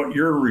 what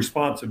your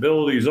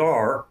responsibilities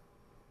are,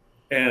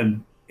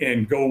 and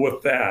go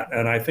with that.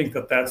 And I think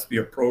that's the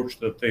approach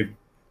that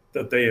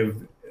they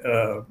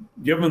have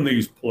given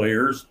these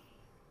players.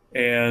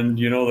 And,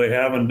 they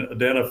haven't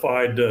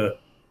identified a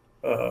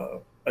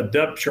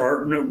depth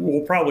chart. And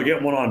we'll probably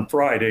get one on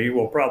Friday.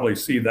 We'll probably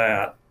see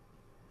that.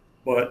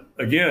 But,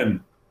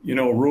 again,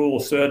 Rule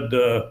said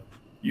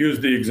use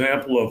the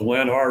example of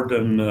Lenhart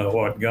and,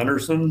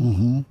 Gunnarsson.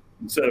 Mm-hmm.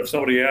 Instead, if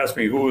somebody asked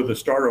me who the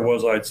starter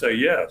was, I'd say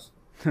yes.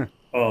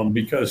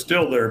 Because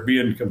still they're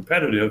being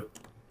competitive.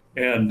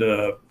 And,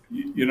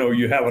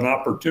 you have an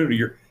opportunity.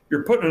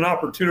 You're putting an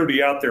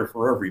opportunity out there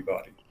for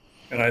everybody.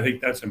 And I think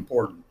that's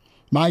important.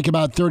 Mike,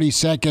 about 30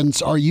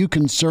 seconds. Are you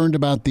concerned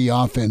about the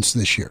offense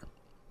this year?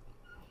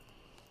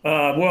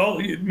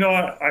 Well,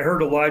 I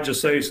heard Elijah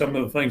say some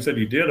of the things that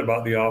he did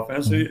about the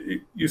offense.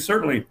 Mm-hmm. You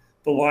certainly,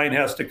 the line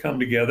has to come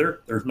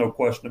together. There's no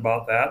question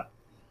about that.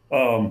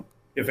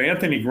 If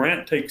Anthony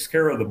Grant takes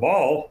care of the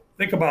ball,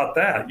 think about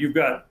that. You've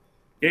got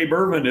Gabe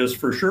Ervin is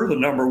for sure the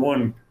number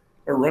one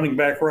running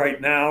back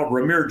right now.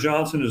 Ramir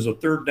Johnson is a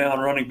third down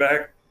running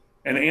back.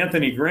 And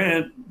Anthony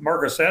Grant,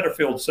 Marcus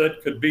Satterfield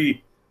said, could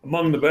be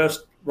among the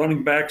best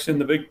running backs in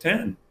the Big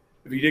Ten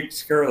if he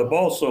takes care of the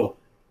ball. So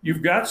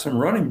you've got some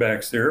running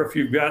backs there. If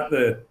you've got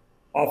the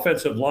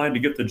offensive line to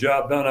get the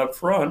job done up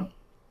front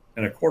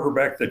and a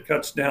quarterback that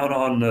cuts down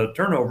on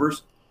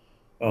turnovers,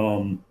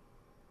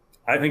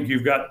 I think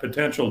you've got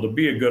potential to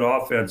be a good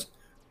offense,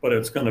 but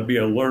it's going to be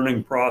a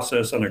learning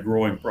process and a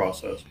growing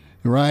process.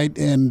 Right,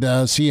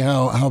 and see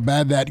how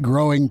bad that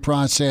growing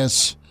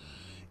process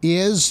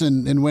is,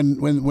 and when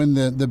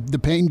the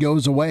pain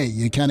goes away,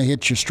 you kind of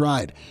hit your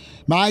stride.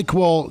 Mike,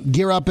 we'll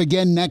gear up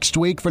again next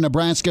week for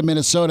Nebraska,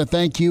 Minnesota.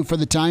 Thank you for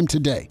the time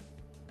today.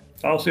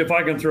 I'll see if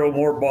I can throw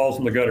more balls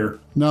in the gutter.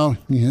 No,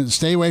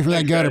 stay away from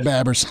that gutter,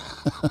 Babbers.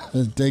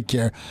 Take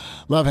care.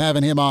 Love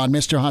having him on.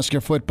 Mr. Husker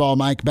Football,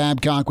 Mike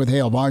Babcock with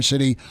Hail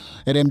Varsity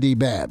at MD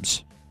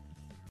Babs.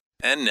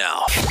 And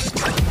now,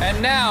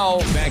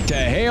 back to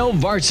Hail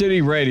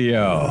Varsity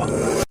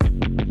Radio.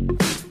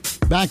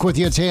 Back with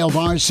you at Hail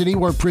Varsity.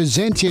 We're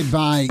presented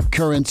by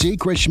Currency.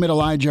 Chris Schmidt,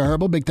 Elijah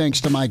Herbal. Big thanks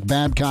to Mike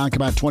Babcock,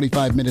 about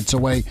 25 minutes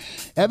away.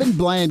 Evan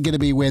Bland going to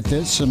be with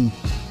us. Some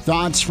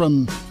thoughts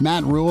from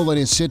Matt Rule at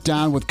his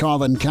sit-down with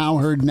Colin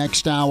Cowherd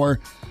next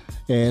hour.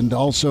 and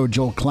also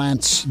Joel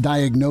Klant's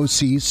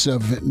diagnosis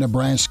of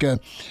Nebraska.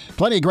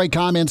 Plenty of great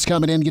comments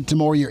coming in. Get to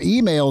more of your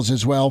emails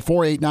as well.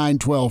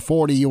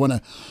 489-1240. You want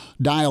to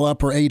dial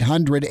up or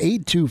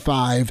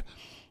 800-825-5865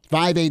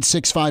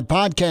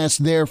 podcast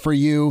there for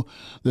you.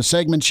 The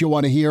segments you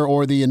want to hear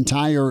or the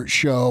entire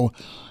show.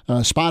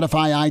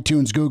 Spotify,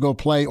 iTunes, Google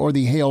Play, or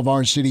the Hail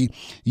Varsity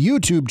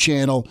YouTube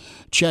channel.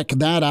 Check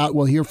that out.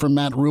 We'll hear from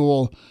Matt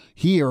Rule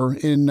here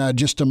in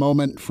just a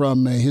moment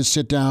from his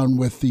sit-down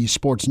with the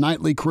Sports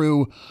Nightly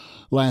crew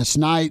last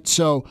night.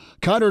 So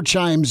Cutter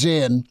chimes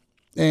in,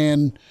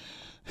 and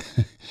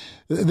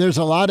there's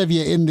a lot of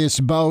you in this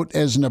boat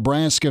as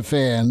Nebraska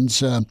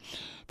fans.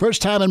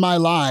 First time in my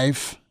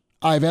life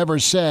I've ever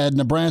said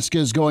Nebraska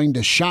is going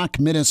to shock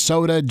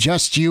Minnesota.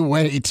 Just you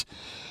wait.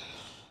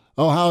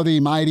 Oh, how the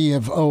mighty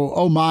have,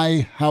 oh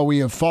my, how we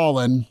have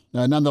fallen.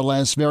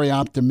 Nonetheless, very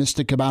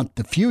optimistic about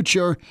the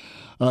future.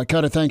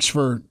 Cutter, thanks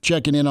for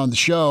checking in on the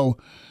show.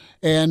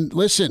 And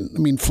listen, I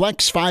mean,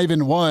 Fleck's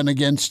 5-1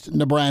 against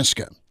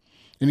Nebraska.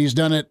 And he's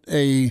done it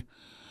a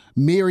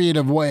myriad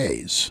of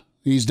ways.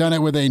 He's done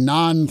it with a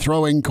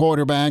non-throwing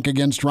quarterback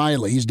against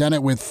Riley. He's done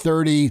it with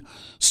 30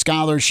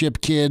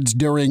 scholarship kids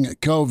during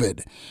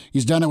COVID.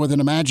 He's done it with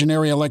an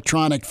imaginary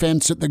electronic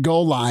fence at the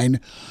goal line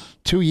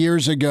 2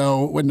 years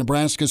ago when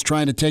Nebraska's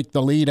trying to take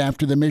the lead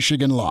after the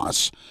Michigan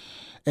loss.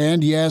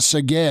 And yes,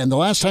 again, the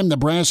last time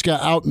Nebraska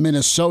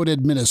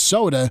out-Minnesoted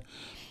Minnesota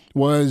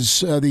was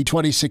the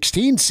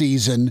 2016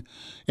 season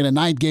in a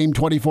night game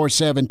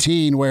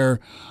 24-17 where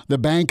the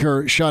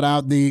banker shut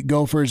out the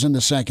Gophers in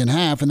the second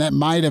half, and that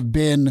might have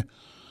been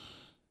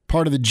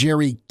part of the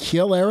Jerry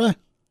Kill era,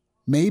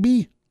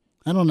 maybe?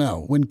 I don't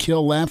know. When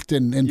Kill left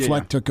and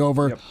Fleck took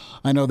over, yep.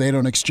 I know they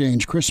don't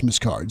exchange Christmas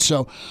cards.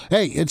 So,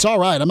 hey, it's all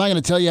right. I'm not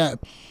going to tell you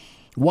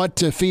what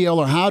to feel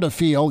or how to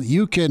feel.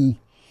 You can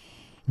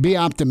be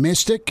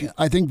optimistic.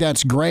 I think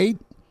that's great.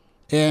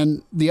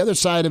 And the other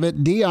side of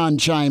it, Dion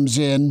chimes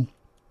in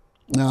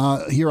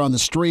here on the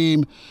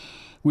stream.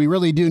 We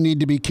really do need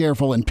to be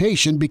careful and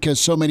patient because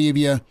so many of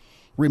you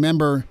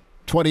remember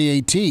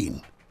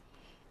 2018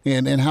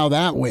 and how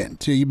that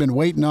went. You've been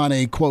waiting on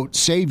a, quote,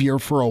 savior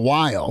for a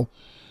while.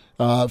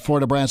 For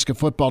Nebraska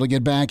football to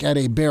get back at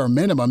a bare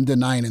minimum to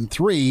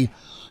 9-3.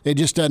 It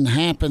just doesn't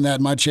happen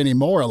that much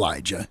anymore,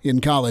 Elijah,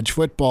 in college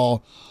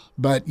football.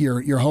 But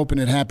you're hoping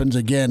it happens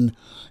again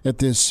at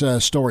this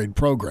storied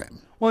program.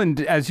 Well, and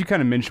as you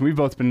kind of mentioned, we've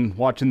both been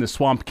watching the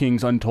Swamp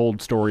Kings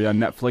Untold story on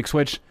Netflix,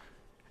 which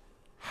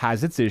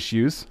has its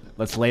issues.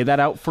 Let's lay that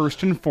out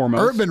first and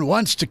foremost. Urban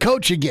wants to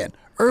coach again.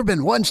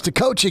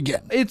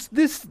 It's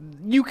this,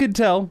 you could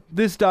tell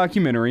this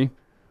documentary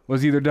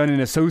was either done in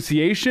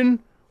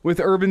association with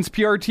Urban's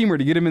PR team or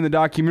to get him in the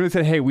documentary and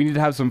said, hey, we need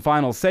to have some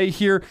final say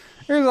here.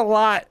 There's a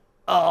lot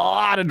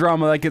of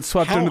drama that gets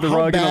swept under the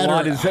rug, and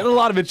a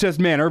lot of it's just,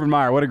 man, Urban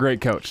Meyer, what a great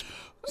coach.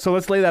 So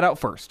let's lay that out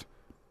first.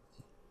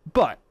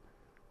 But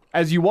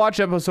as you watch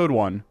episode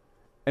 1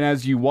 and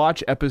as you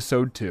watch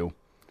episode 2,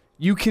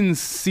 you can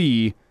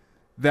see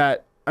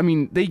that, I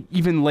mean, they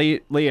even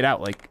lay it out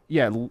like,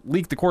 yeah,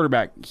 Leak the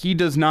quarterback, he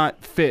does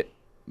not fit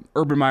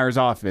Urban Meyer's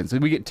offense.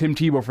 And we get Tim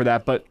Tebow for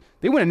that, but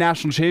they win a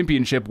national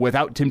championship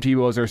without Tim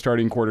Tebow as their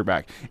starting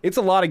quarterback. It's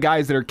a lot of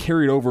guys that are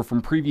carried over from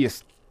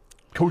previous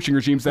coaching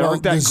regimes that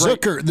aren't that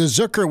great. The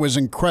Zucker was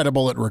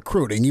incredible at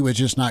recruiting. He was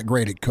just not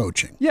great at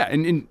coaching. Yeah,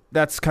 and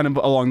that's kind of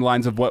along the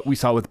lines of what we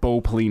saw with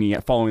Bo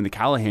Pelini following the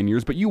Callahan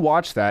years. But you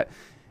watch that,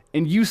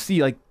 and you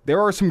see like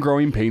there are some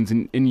growing pains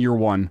in year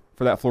one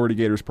for that Florida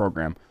Gators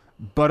program.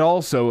 But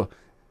also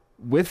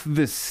with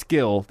the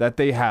skill that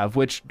they have,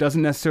 which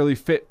doesn't necessarily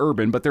fit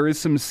Urban, but there is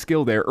some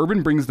skill there.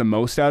 Urban brings the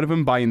most out of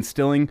him by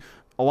instilling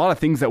a lot of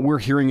things that we're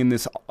hearing in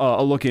this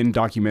A Look In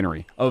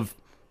documentary of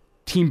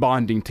team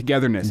bonding,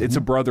 togetherness. Mm-hmm. It's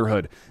a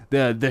brotherhood.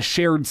 The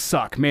shared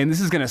suck. Man,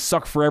 this is going to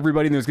suck for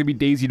everybody, and there's going to be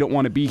days you don't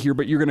want to be here,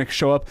 but you're going to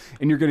show up,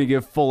 and you're going to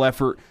give full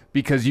effort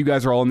because you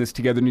guys are all in this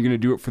together, and you're going to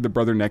do it for the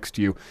brother next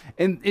to you.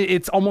 And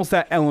it's almost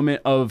that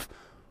element of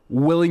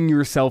willing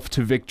yourself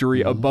to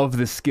victory above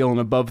the skill and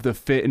above the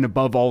fit and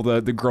above all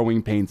the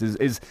growing pains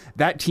is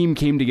that team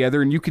came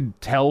together, and you could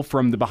tell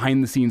from the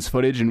behind the scenes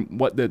footage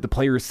and what the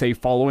players say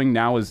following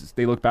now as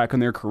they look back on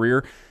their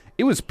career.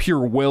 It was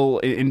pure will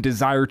and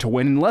desire to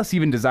win, and less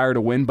even desire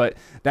to win, but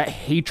that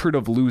hatred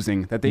of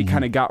losing that they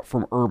kind of got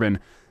from Urban,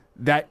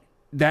 that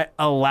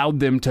allowed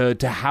them to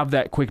have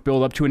that quick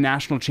build up to a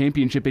national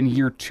championship in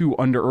year 2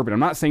 under Urban. I'm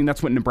not saying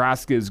that's what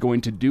Nebraska is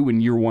going to do in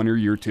year 1 or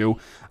year 2.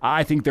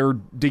 I think they're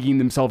digging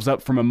themselves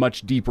up from a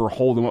much deeper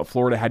hole than what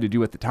Florida had to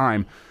do at the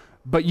time.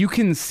 But you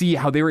can see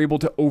how they were able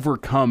to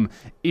overcome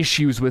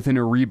issues within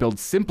a rebuild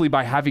simply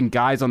by having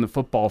guys on the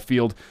football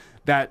field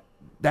that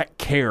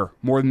care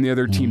more than the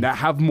other team, that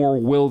have more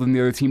will than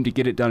the other team to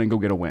get it done and go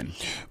get a win.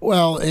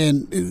 Well,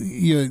 and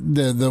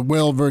the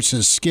will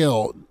versus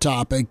skill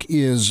topic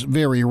is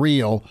very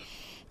real,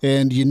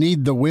 and you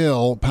need the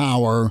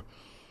willpower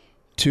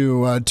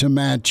to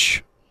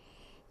match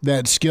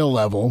that skill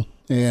level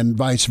and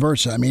vice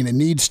versa. I mean, it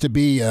needs to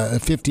be a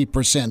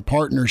 50%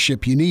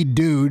 partnership. You need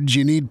dudes,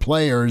 you need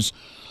players,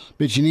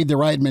 but you need the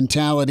right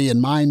mentality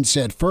and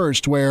mindset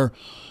first, where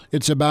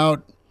it's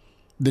about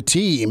the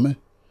team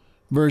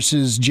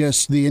versus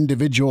just the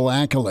individual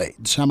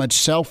accolades, how much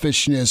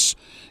selfishness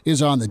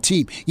is on the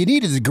team. You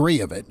need a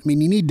degree of it. I mean,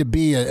 you need to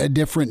be a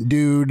different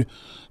dude,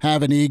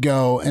 have an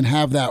ego, and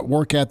have that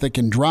work ethic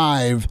and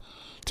drive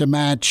to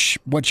match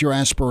what your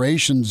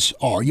aspirations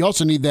are. You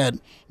also need that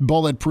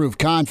bulletproof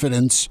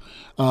confidence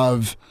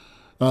of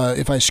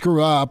if I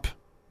screw up,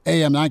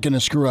 A, I'm not going to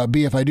screw up.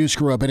 B, if I do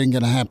screw up, it ain't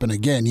going to happen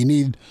again. You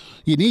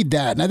need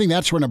that. And I think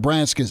that's where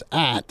Nebraska's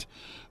at,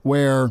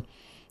 where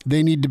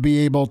they need to be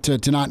able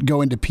to not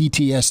go into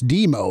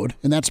PTSD mode,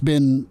 and that's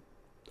been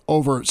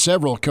over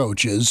several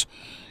coaches.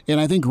 And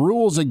I think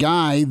Rule's a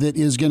guy that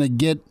is going to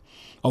get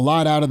a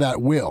lot out of that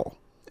will.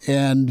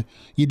 And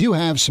you do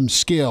have some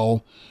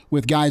skill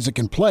with guys that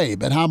can play,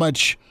 but how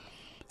much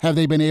have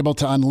they been able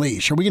to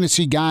unleash? Are we going to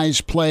see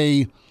guys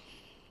play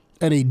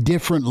at a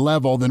different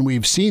level than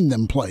we've seen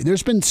them play?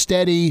 There's been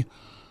steady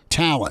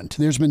talent.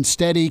 There's been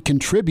steady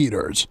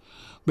contributors.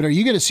 But are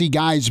you going to see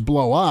guys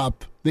blow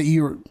up that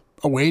you're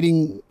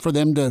waiting for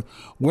them to,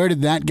 where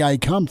did that guy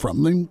come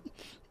from? I mean,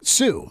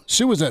 Sue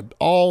was an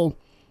all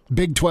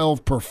Big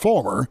 12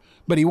 performer,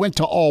 but he went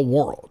to all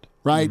world,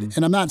 right? Mm-hmm.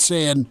 And I'm not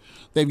saying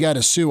they've got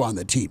a Sue on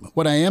the team.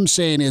 What I am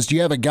saying is, do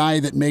you have a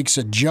guy that makes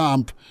a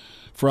jump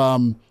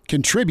from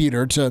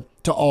contributor to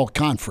all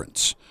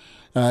conference?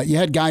 You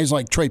had guys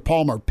like Trey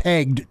Palmer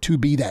pegged to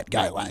be that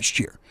guy last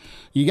year.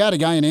 You got a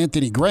guy in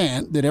Anthony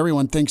Grant that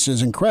everyone thinks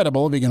is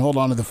incredible if he can hold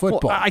on to the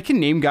football. Well, I can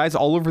name guys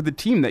all over the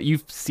team that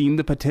you've seen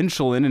the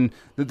potential in, and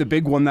the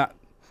big one that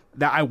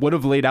I would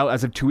have laid out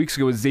as of 2 weeks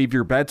ago is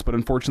Xavier Betts, but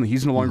unfortunately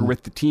he's no longer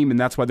with the team, and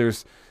that's why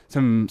there's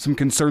some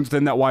concerns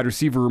within that wide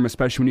receiver room,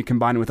 especially when you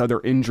combine it with other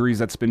injuries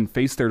that's been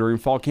faced there during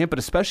fall camp, but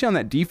especially on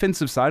that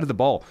defensive side of the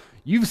ball.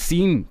 You've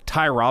seen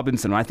Ty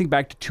Robinson. When I think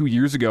back to 2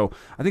 years ago,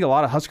 I think a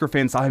lot of Husker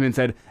fans saw him and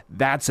said,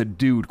 that's a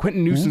dude.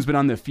 Quentin Newsom's been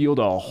on the field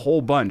a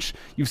whole bunch.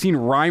 You've seen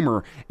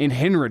Reimer and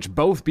Henrich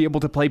both be able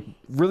to play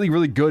really,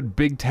 really good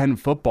Big Ten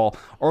football.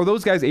 Are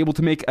those guys able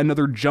to make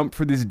another jump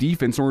for this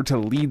defense in order to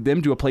lead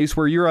them to a place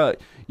where you're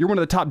one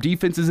of the top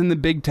defenses in the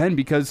Big Ten?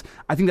 Because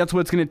I think that's what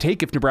it's going to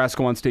take if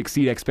Nebraska wants to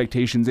exceed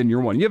expectations in year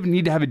one. You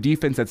need to have a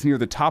defense that's near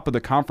the top of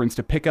the conference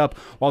to pick up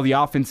while the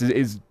offense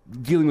is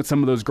dealing with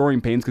some of those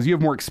growing pains, because you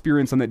have more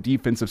experience on that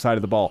defensive side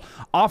of the ball.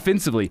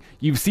 Offensively,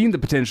 you've seen the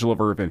potential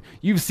of Irvin.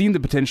 You've seen the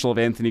potential of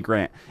Anthony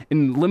Grant.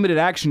 In limited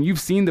action,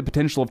 you've seen the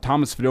potential of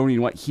Thomas Fidone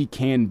and what he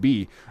can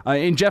be.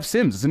 And Jeff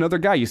Sims is another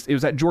guy. It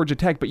was at Georgia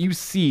Tech, but you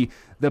see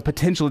the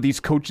potential of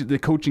the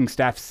coaching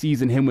staff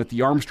sees in him with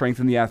the arm strength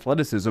and the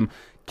athleticism.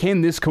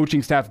 Can this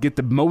coaching staff get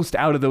the most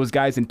out of those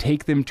guys and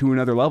take them to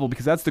another level?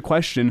 Because that's the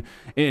question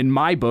in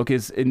my book,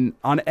 is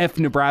on if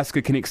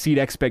Nebraska can exceed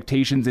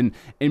expectations and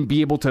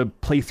be able to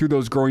play through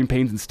those growing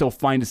pains and still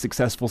find a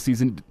successful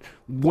season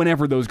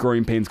whenever those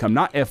growing pains come.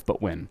 Not if,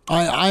 but when.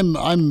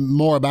 I'm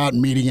more about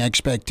meeting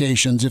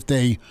expectations. If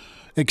they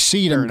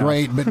exceed them,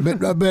 great.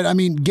 But I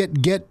mean,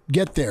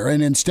 get there.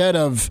 And instead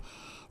of,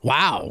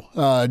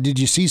 wow, did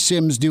you see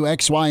Sims do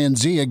X, Y, and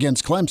Z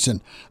against Clemson?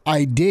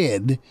 I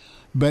did.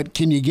 But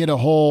can you get a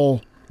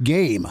whole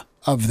game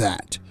of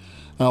that?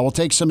 We'll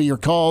take some of your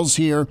calls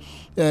here.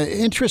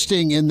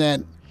 Interesting in that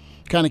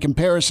kind of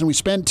comparison. We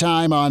spent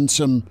time on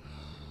some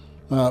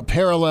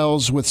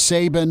parallels with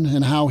Saban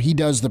and how he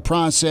does the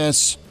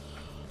process,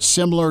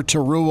 similar to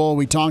Rule.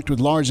 We talked with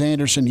Lars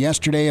Anderson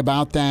yesterday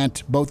about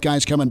that, both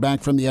guys coming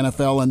back from the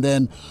NFL, and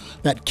then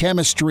that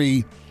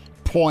chemistry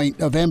point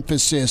of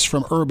emphasis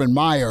from Urban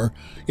Meyer.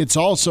 It's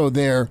also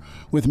there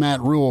with Matt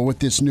Rule with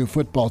this new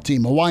football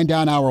team. We'll wind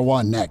down hour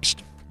one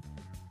next.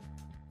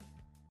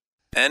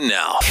 And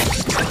now,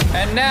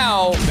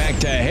 back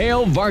to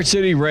Hail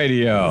Varsity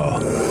Radio.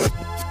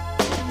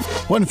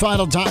 One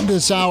final time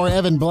this hour,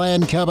 Evan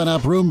Bland coming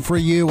up. Room for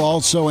you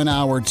also in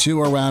hour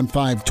two around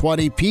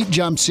 5:20. Pete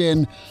jumps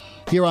in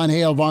here on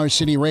Hail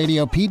Varsity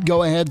Radio. Pete,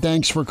 go ahead.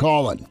 Thanks for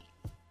calling.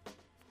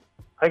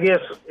 I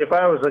guess if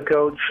I was a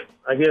coach,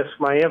 I guess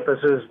my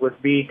emphasis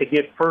would be to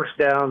get first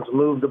downs,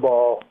 move the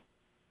ball,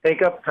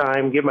 take up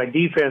time, give my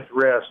defense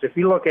rest. If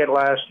you look at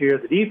last year,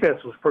 the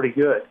defense was pretty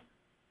good.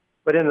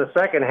 But in the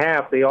second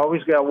half, they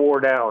always got wore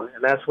down,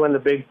 and that's when the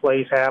big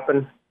plays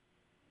happened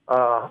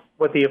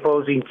with the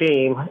opposing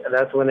team, and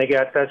that's when they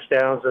got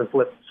touchdowns and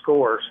flipped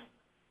scores.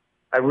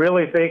 I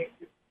really think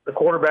the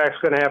quarterback's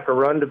going to have to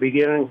run to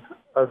begin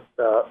of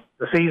the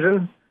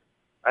season.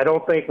 I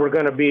don't think we're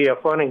going to be a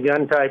fun and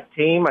gun type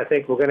team. I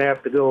think we're going to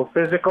have to go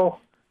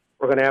physical.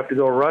 We're going to have to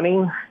go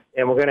running,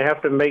 and we're going to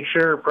have to make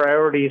sure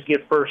priorities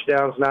get first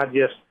downs, not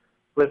just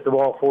flip the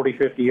ball 40,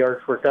 50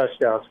 yards for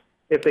touchdowns.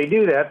 If they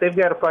do that, they've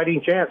got a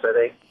fighting chance, I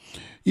think.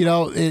 You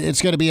know,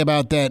 it's going to be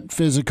about that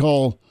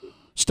physical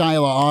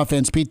style of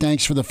offense. Pete,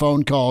 thanks for the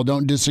phone call.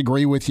 Don't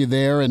disagree with you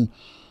there. And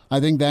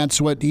I think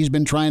that's what he's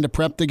been trying to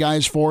prep the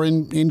guys for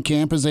in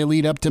camp as they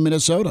lead up to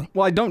Minnesota.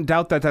 Well, I don't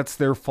doubt that that's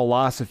their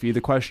philosophy.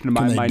 The question in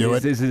my mind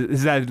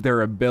is that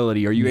their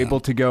ability? Are you able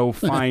to go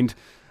find,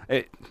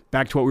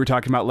 back to what we were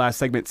talking about last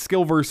segment,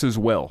 skill versus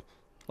will?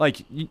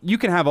 Like, you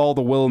can have all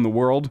the will in the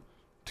world,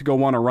 to go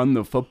want to run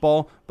the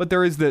football, but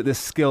there is the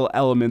skill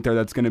element there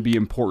that's going to be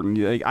important.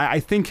 Like, I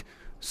think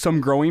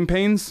some growing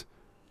pains,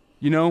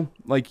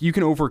 like you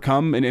can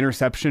overcome an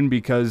interception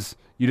because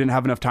you didn't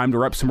have enough time to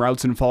rep some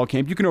routes in fall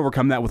camp. You can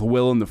overcome that with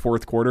will in the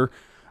fourth quarter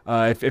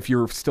if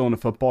you're still in a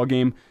football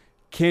game.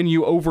 Can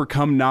you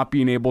overcome not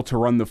being able to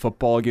run the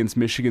football against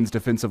Michigan's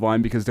defensive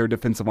line because their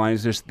defensive line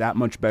is just that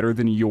much better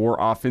than your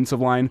offensive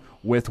line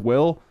with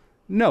will?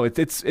 No,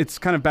 it's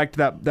kind of back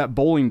to that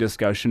bowling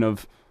discussion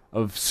of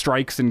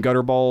strikes and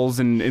gutter balls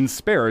and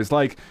spares.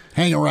 Like,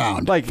 hang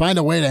around. Like, find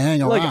a way to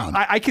hang around.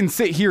 I can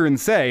sit here and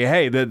say,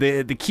 hey,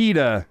 the key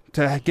to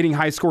getting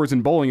high scores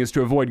in bowling is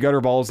to avoid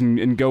gutter balls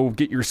and go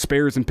get your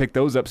spares and pick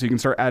those up so you can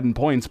start adding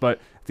points. But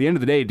at the end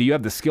of the day, do you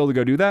have the skill to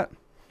go do that?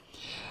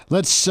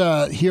 Let's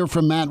hear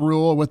from Matt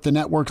Rule with the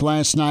network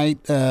last night.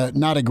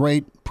 Not a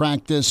great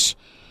practice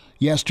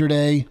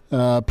yesterday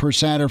per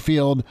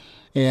Satterfield.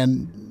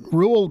 And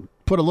Rule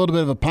put a little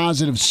bit of a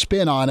positive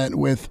spin on it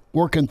with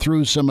working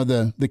through some of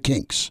the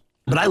kinks.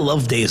 But I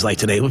love days like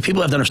today. What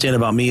people have to understand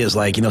about me is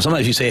like,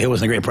 sometimes you say, hey, it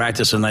wasn't a great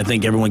practice, and I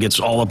think everyone gets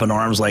all up in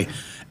arms like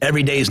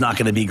every day is not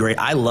going to be great.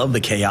 I love the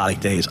chaotic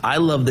days. I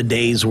love the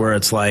days where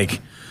it's like,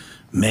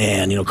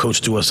 man, coach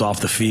threw us off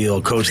the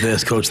field, coach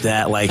this, coach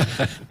that. Like,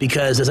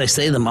 because as I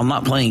say to them, I'm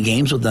not playing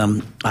games with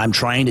them. I'm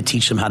trying to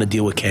teach them how to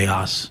deal with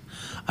chaos.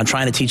 I'm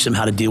trying to teach them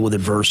how to deal with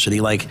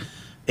adversity. Like,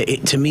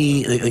 to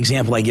me, the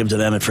example I give to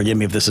them, and forgive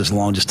me if this is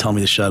long, just tell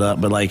me to shut up,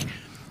 but like,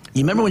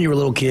 you remember when you were a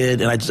little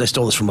kid, and I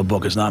stole this from a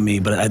book, it's not me,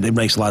 but it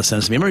makes a lot of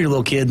sense to me. Remember you were a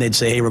little kid, and they'd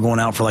say, hey, we're going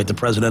out for like the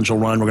presidential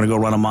run, we're going to go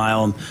run a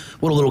mile, and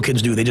what do little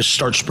kids do? They just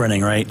start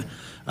sprinting, right?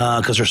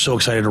 Because they're so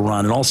excited to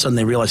run, and all of a sudden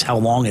they realize how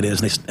long it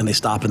is, and they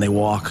stop and they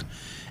walk.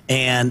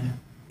 And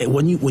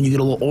when you get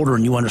a little older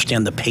and you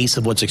understand the pace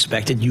of what's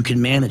expected, you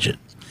can manage it.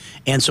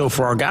 And so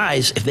for our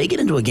guys, if they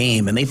get into a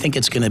game and they think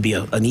it's going to be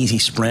an easy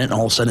sprint, and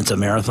all of a sudden it's a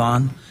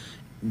marathon,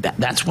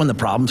 that's when the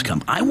problems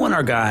come. I want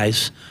our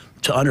guys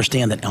to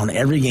understand that on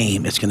every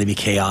game, it's going to be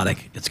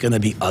chaotic. It's going to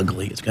be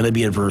ugly. It's going to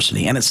be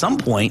adversity. And at some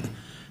point,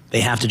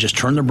 they have to just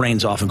turn their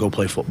brains off and go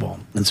play football.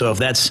 And so if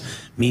that's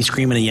me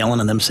screaming and yelling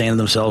and them saying to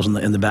themselves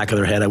in the back of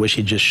their head, I wish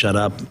he'd just shut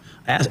up.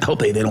 I hope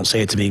they don't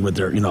say it to me with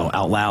their,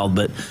 out loud.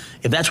 But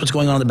if that's what's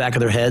going on in the back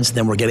of their heads,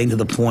 then we're getting to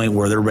the point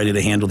where they're ready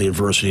to handle the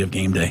adversity of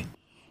game day.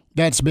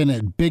 That's been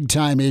a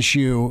big-time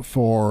issue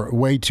for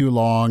way too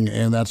long,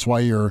 and that's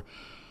why you're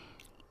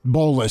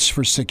bowlless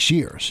for 6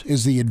 years,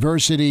 is the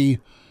adversity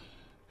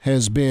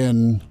has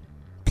been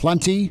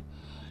plenty,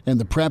 and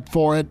the prep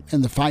for it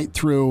and the fight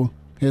through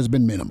has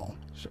been minimal.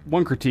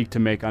 One critique to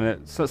make on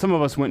it. So some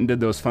of us went and did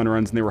those fun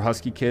runs, and they were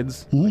husky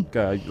kids,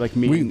 like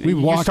me.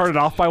 You started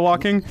off by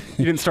walking.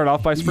 You didn't start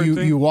off by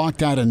sprinting. You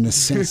walked out of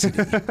necessity,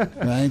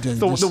 right?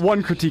 The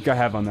one critique I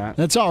have on that.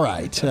 That's all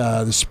right.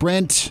 The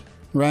sprint,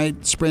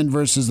 right? Sprint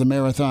versus the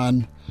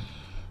marathon.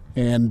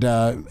 And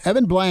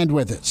Evan Bland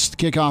with us.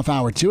 Kickoff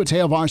hour 2. It's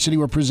Hail Varsity.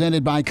 We're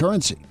presented by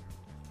Currency.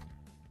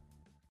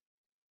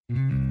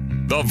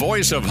 The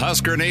voice of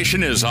Husker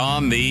Nation is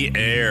on the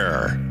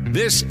air.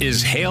 This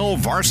is Hail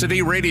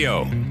Varsity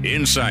Radio.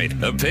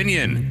 Insight,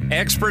 opinion,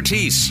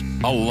 expertise,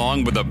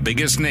 along with the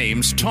biggest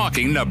names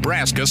talking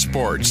Nebraska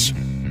sports.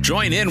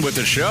 Join in with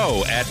the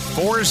show at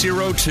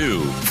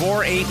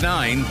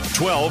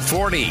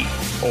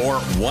 402-489-1240 or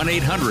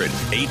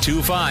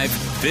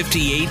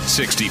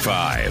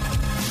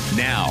 1-800-825-5865.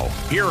 Now,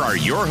 here are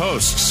your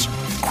hosts,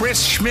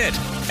 Chris Schmidt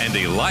and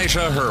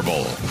Elijah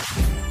Herbal.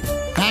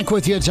 Back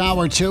with you, it's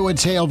hour 2.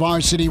 It's Hail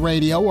Varsity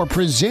Radio. We're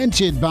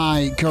presented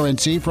by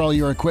Currency. For all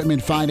your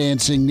equipment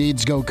financing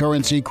needs, go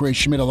Currency. Chris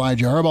Schmidt,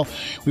 Elijah Herbal.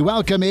 We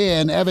welcome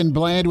in Evan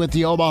Bland with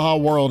the Omaha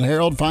World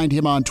Herald. Find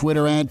him on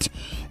Twitter at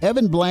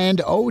Evan Bland,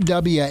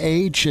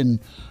 OWH, and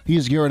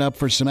he's gearing up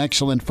for some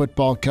excellent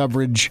football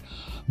coverage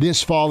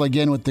this fall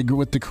again with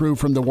the crew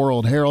from the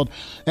World Herald.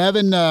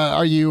 Evan,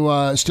 are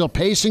you still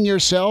pacing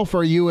yourself? Or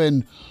are you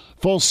in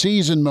full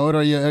season mode?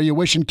 Are you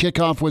wishing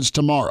kickoff was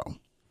tomorrow?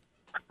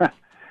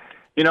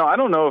 I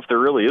don't know if there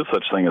really is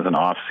such thing as an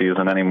off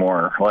season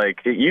anymore. Like,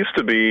 it used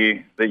to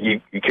be that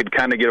you could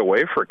kind of get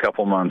away for a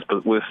couple months,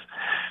 but with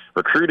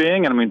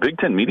recruiting, and Big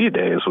Ten Media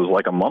Days was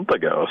like a month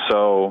ago.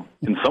 So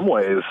in some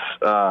ways,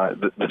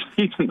 the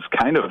season's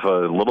kind of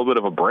a little bit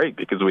of a break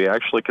because we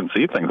actually can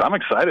see things. I'm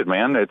excited,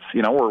 man. It's,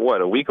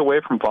 we're a week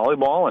away from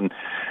volleyball and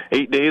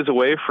 8 days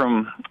away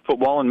from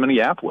football in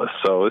Minneapolis.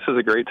 So this is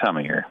a great time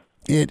of year.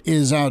 It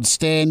is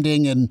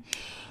outstanding, and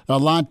a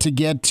lot to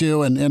get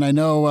to, and I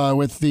know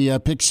with the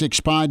Pick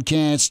Six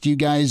podcast, you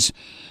guys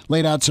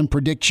laid out some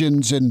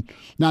predictions, and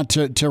not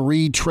to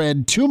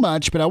retread too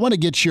much, but I want to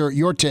get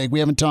your take. We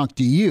haven't talked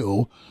to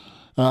you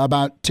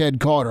about Ted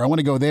Carter. I want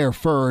to go there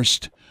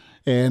first,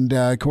 and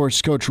of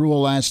course, Coach Rule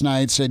last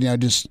night said,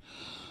 just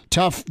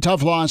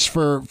tough loss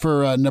for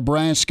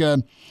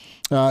Nebraska.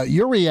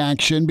 Your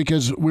reaction,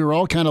 because we were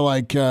all kind of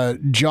like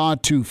jaw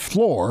to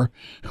floor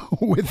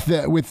with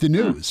the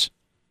news.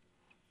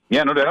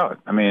 Yeah, no doubt.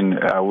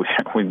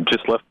 We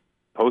just left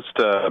post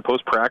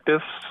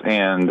practice,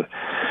 and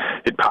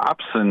it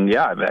pops. And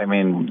yeah,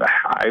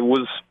 I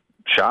was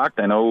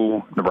shocked. I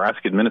know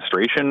Nebraska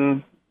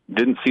administration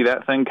didn't see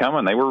that thing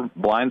coming. They were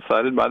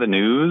blindsided by the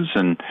news,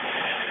 and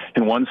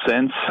in one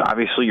sense,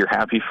 obviously, you're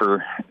happy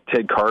for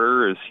Ted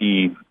Carter as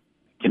he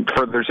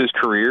furthers his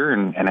career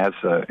and has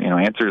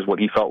answers what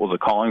he felt was a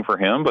calling for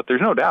him. But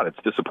there's no doubt it's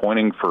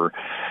disappointing for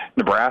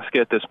Nebraska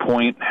at this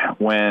point,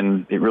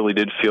 when it really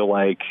did feel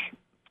like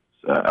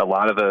a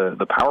lot of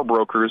the power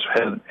brokers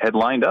had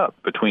lined up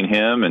between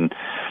him and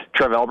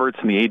Trev Alberts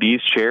in the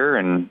AD's chair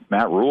and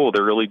Matt Rule.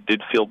 There really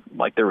did feel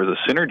like there was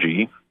a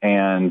synergy.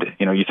 And,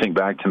 you think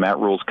back to Matt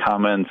Rule's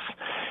comments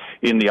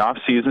in the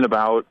offseason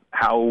about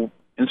how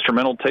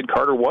instrumental Ted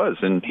Carter was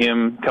in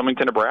him coming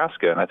to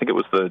Nebraska. And I think it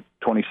was the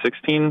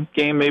 2016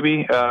 game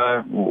maybe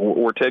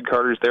where Ted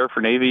Carter's there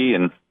for Navy,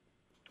 and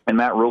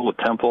Matt Rule with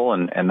Temple,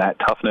 and that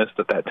toughness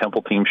that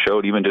Temple team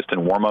showed even just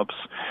in warm-ups,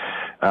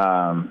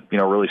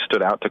 really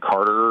stood out to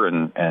Carter,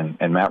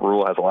 and Matt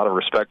Rule has a lot of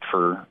respect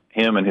for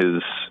him and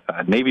his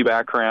Navy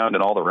background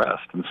and all the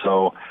rest. And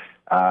so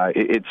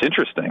it's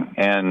interesting.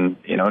 And,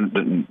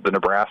 the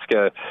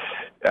Nebraska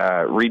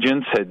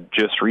regents had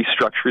just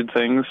restructured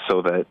things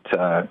so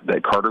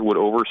that Carter would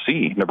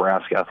oversee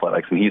Nebraska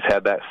athletics, and he's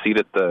had that seat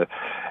at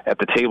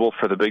the table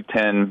for the Big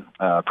Ten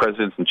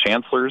presidents and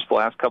chancellors the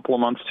last couple of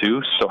months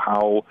too. So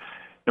how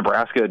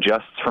Nebraska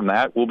adjusts from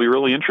that will be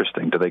really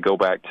interesting. Do they go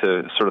back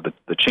to sort of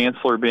the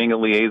chancellor being a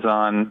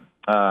liaison,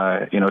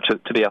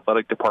 to the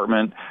athletic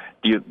department?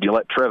 Do you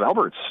let Trev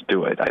Alberts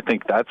do it? I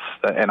think that's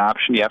an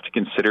option you have to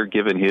consider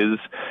given his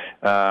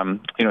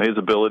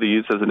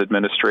abilities as an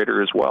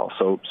administrator as well.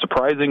 So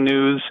surprising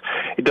news.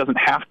 It doesn't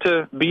have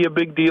to be a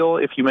big deal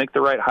if you make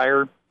the right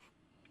hire,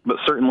 but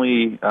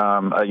certainly,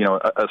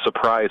 a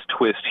surprise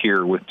twist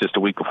here with just a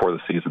week before the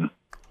season.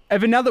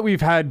 Evan, now that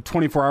we've had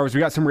 24 hours, we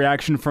got some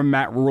reaction from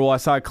Matt Rule. I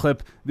saw a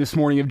clip this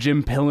morning of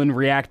Jim Pillen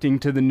reacting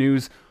to the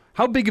news.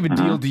 How big of a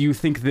deal do you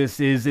think this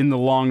is in the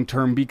long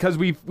term? Because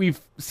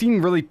we've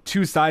seen really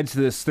two sides to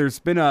this. There's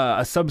been a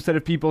subset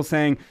of people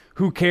saying,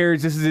 who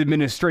cares? This is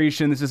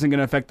administration. This isn't going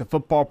to affect the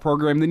football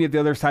program. Then you have the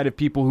other side of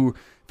people who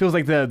feels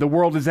like the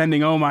world is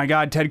ending. Oh, my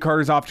God, Ted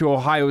Carter's off to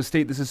Ohio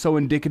State. This is so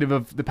indicative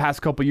of the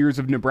past couple years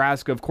of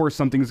Nebraska. Of course,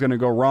 something's going to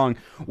go wrong.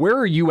 Where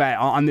are you at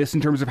on this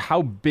in terms of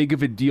how big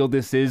of a deal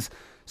this is,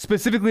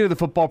 specifically to the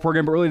football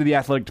program, but really to the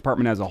athletic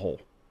department as a whole?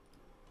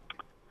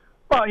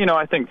 Well,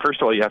 I think,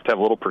 first of all, you have to have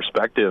a little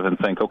perspective and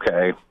think,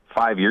 okay,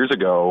 5 years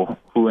ago,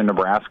 who in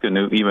Nebraska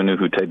knew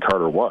who Ted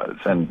Carter was?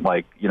 And,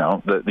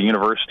 the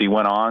university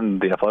went on,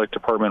 the athletic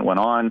department went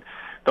on.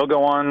 They'll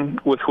go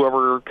on with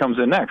whoever comes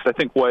in next. I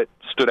think what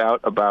stood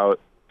out about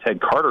Ted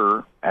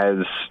Carter as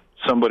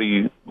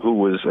somebody who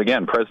was,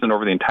 again, president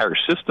over the entire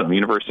system,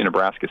 University of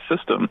Nebraska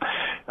system,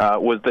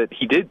 was that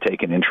he did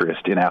take an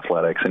interest in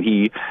athletics, and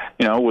he,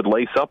 would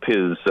lace up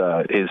his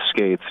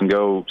skates and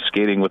go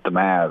skating with the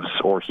Mavs,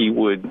 or he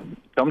would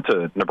come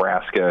to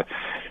Nebraska,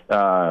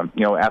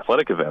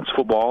 athletic events,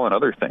 football and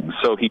other things.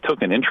 So he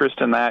took an interest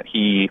in that.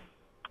 He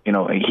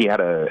had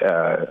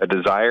a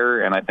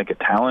desire and I think a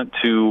talent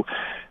to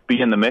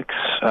be in the mix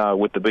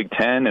with the Big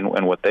Ten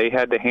and what they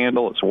had to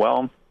handle as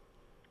well.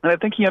 And I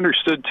think he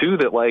understood, too,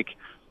 that,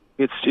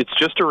 it's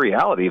just a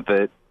reality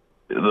that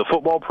the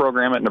football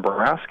program at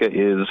Nebraska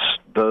is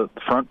the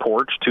front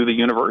porch to the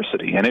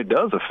university, and it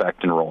does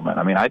affect enrollment.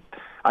 I mean,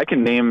 I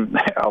can name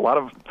a lot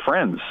of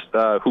friends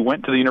who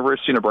went to the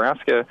University of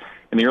Nebraska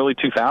in the early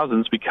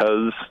 2000s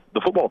because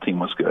the football team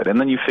was good. And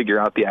then you figure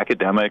out the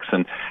academics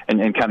and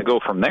kind of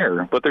go from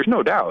there. But there's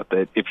no doubt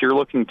that if you're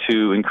looking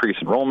to increase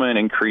enrollment,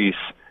 increase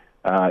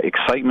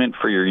excitement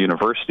for your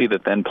university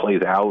that then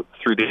plays out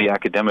through the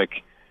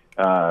academic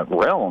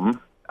realm,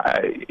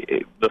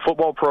 the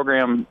football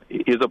program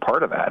is a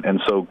part of that. And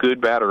so good,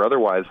 bad, or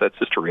otherwise, that's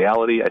just a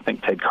reality. I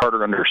think Ted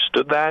Carter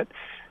understood that.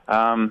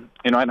 And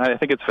I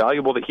think it's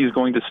valuable that he's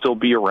going to still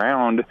be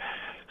around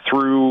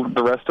through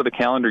the rest of the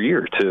calendar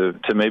year to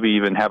maybe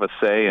even have a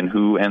say in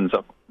who ends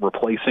up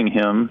replacing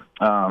him.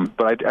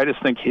 But I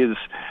just think his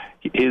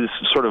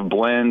sort of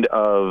blend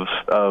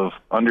of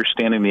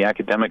understanding the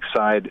academic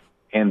side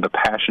and the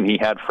passion he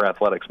had for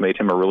athletics made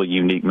him a really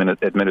unique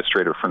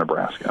administrator for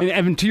Nebraska. And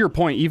Evan, to your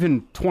point,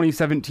 even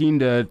 2017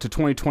 to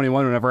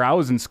 2021, whenever I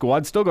was in school,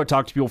 I'd still go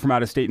talk to people from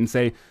out of state and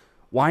say,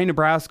 why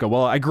Nebraska?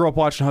 Well, I grew up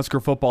watching Husker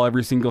football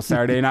every single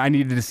Saturday, and I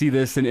needed to see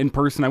this in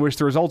person. I wish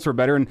the results were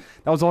better, and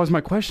that was always my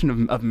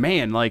question of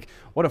man,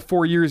 what a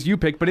 4 years you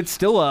picked, but it's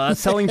still a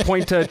selling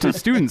point to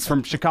students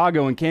from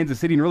Chicago and Kansas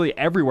City and really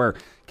everywhere.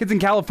 Kids in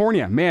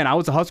California, man, I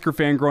was a Husker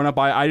fan growing up.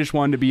 I just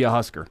wanted to be a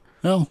Husker.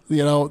 Well,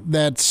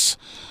 that's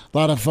a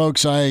lot of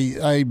folks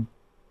I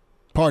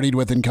partied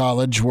with in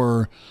college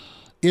were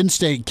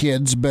in-state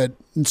kids, but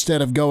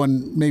instead of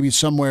going maybe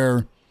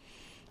somewhere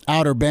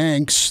Outer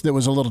Banks that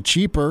was a little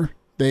cheaper,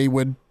 they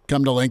would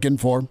come to Lincoln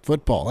for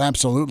football.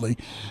 Absolutely.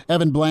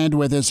 Evan Bland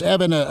with us.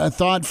 Evan, a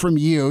thought from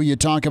you. You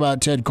talk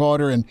about Ted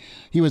Carter, and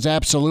he was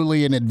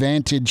absolutely an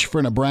advantage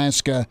for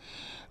Nebraska.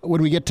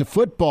 When we get to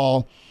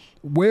football,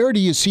 where do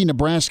you see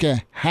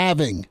Nebraska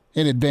having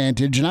an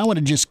advantage? And I want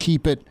to just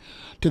keep it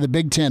to the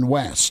Big Ten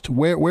West.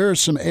 Where are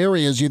some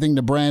areas you think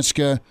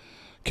Nebraska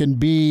can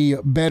be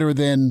better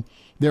than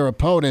their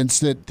opponents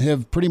that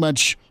have pretty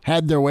much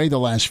had their way the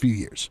last few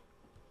years?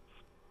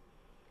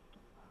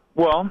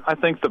 Well, I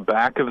think the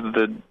back of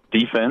the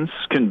defense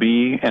can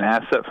be an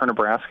asset for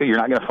Nebraska. You're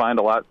not going to find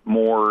a lot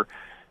more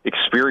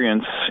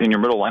experience in your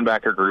middle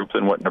linebacker group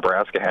than what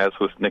Nebraska has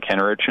with Nick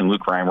Henrich and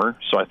Luke Reimer.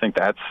 So I think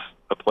that's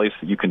a place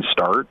that you can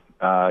start.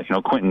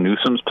 Quentin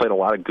Newsome's played a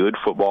lot of good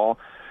football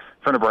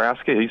for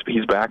Nebraska.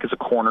 He's back as a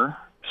corner.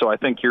 So I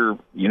think you're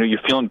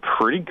feeling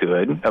pretty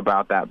good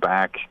about that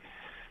back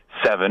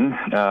 7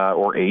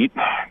 or 8,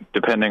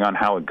 depending on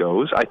how it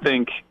goes. I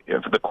think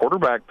if the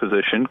quarterback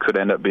position could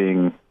end up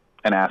being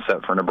an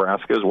asset for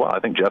Nebraska as well.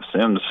 I think Jeff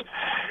Sims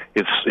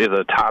is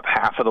a top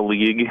half of the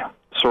league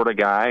sort of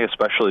guy,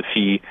 especially if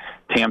he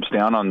tamps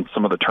down on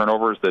some of the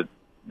turnovers that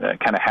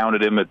kind of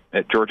hounded him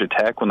at Georgia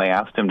Tech when they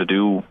asked him to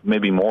do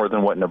maybe more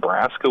than what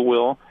Nebraska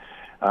will.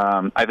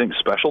 I think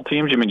special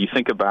teams, you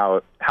think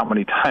about how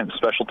many times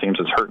special teams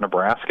has hurt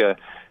Nebraska.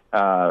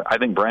 I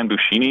think Brian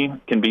Buschini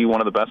can be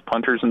one of the best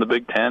punters in the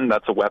Big Ten.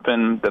 That's a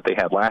weapon that they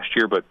had last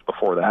year, but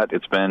before that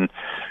it's been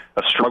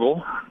a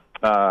struggle.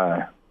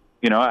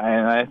 And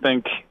I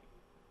think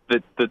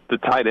that the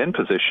tight end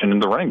position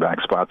and the running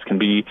back spots can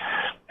be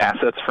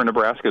assets for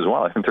Nebraska as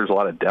well. I think there's a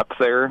lot of depth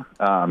there.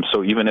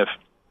 So even if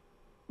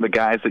the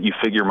guys that you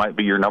figure might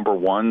be your number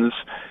ones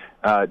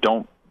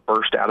don't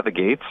burst out of the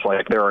gates,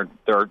 like there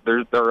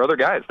are other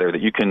guys there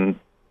that you can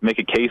make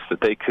a case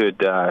that they could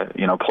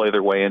play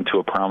their way into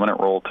a prominent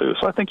role too.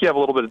 So I think you have a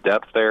little bit of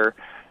depth there.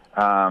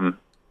 And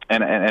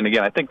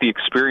again, I think the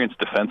experience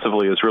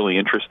defensively is really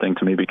interesting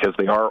to me because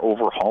they are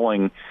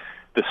overhauling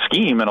the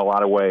scheme in a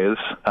lot of ways.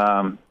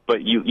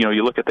 But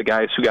you look at the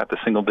guys who got the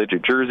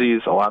single-digit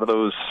jerseys. A lot of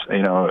those,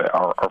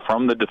 are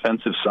from the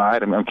defensive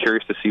side. I'm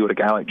curious to see what a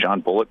guy like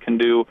John Bullock can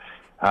do.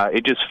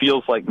 It just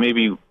feels like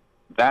maybe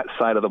that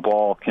side of the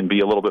ball can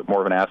be a little bit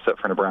more of an asset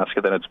for Nebraska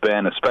than it's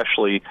been,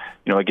 especially,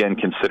 again,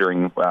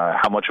 considering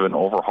how much of an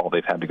overhaul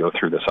they've had to go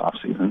through this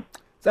offseason.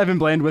 It's Evan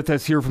Bland with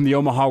us here from the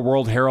Omaha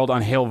World Herald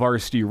on Hail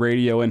Varsity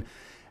Radio. And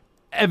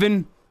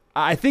Evan,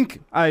 I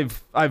think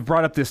I've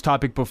brought up this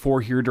topic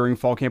before here during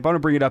fall camp. I want to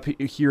bring it up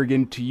here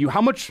again to you.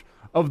 How much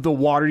of the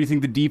water do you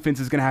think the defense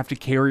is going to have to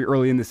carry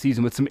early in the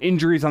season? With some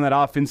injuries on that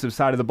offensive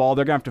side of the ball,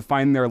 they're going to have to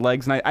find their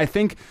legs. And I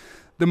think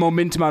the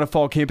momentum out of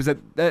fall camp is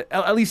that,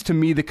 at least to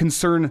me, the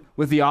concern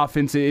with the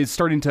offense is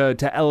starting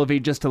to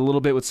elevate just a little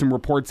bit with some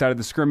reports out of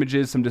the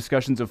scrimmages, some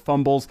discussions of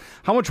fumbles.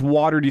 How much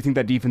water do you think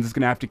that defense is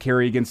going to have to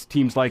carry against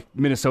teams like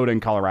Minnesota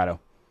and Colorado?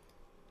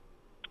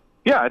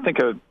 Yeah, I think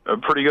a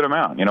pretty good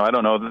amount. I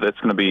don't know that it's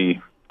going to be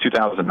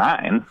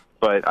 2009,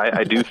 but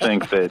I do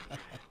think that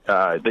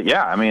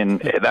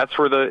that's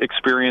where the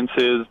experience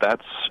is.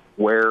 That's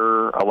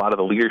where a lot of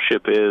the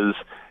leadership is.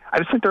 I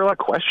just think there are a lot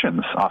of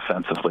questions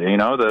offensively.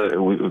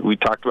 We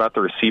talked about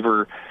the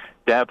receiver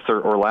depth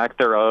or lack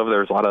thereof.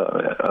 There's a lot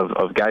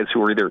of guys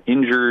who are either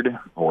injured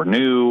or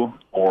new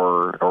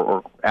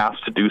or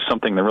asked to do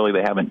something that really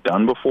they haven't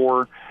done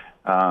before.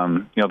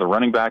 The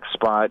running back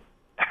spot,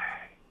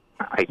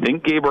 I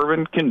think Gabe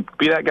Ervin can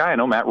be that guy. I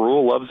know Matt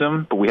Rule loves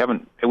him, but we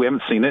haven't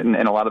seen it, and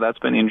a lot of that's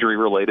been injury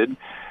related.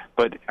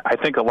 But I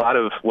think a lot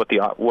of what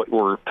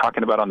we're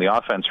talking about on the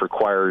offense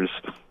requires,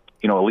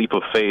 a leap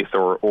of faith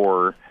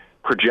or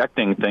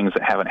projecting things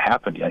that haven't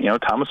happened yet.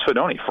 Thomas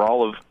Fidone, for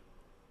all of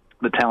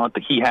the talent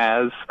that he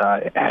has,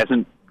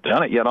 hasn't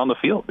done it yet on the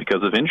field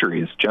because of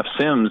injuries. Jeff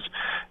Sims,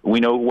 we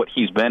know what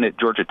he's been at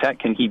Georgia Tech.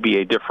 Can he be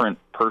a different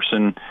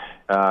person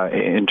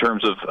in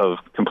terms of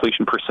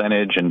completion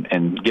percentage and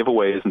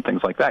giveaways and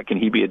things like that? Can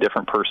he be a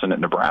different person at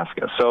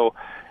Nebraska? So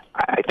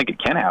I think it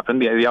can happen.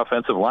 The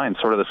offensive line,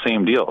 sort of the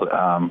same deal.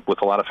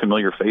 With a lot of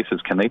familiar faces,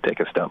 can they take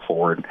a step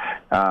forward?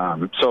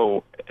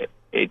 So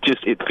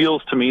it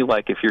feels to me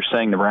like if you're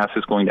saying Nebraska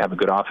is going to have a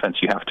good offense,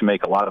 you have to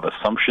make a lot of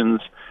assumptions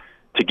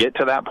to get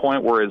to that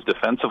point, whereas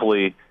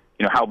defensively,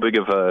 how big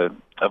of a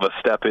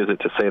step is it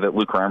to say that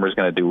Luke Reimer is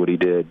going to do what he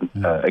did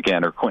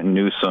again, or Quentin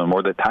Newsome,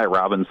 or that Ty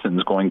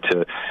Robinson's going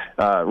to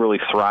really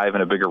thrive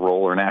in a bigger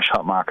role, or Nash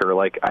Hutmacher?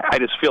 Like, I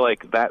just feel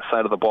like that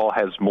side of the ball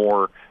has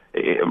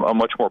a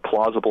much more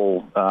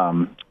plausible,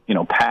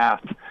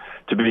 path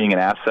to being an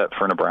asset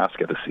for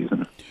Nebraska this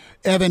season.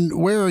 Evan,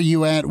 where are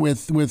you at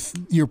with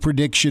your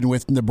prediction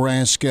with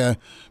Nebraska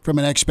from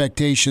an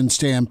expectation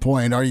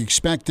standpoint? Are you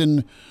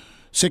expecting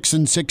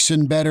 6-6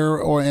 and better,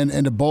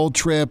 and a bowl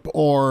trip,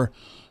 or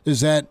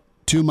is that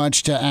too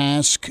much to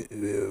ask?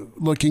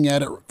 Looking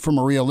at it from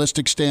a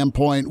realistic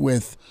standpoint,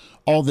 with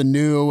all the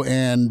new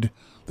and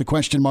the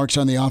question marks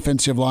on the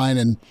offensive line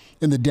and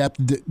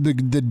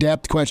the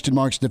depth question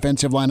marks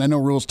defensive line. I know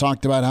Rule's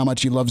talked about how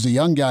much he loves the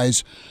young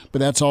guys, but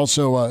that's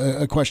also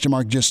a question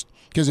mark just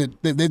because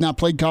they've not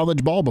played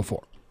college ball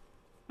before.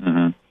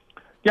 Mm-hmm.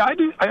 Yeah, I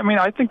do. I mean,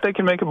 I think they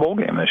can make a bowl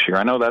game this year.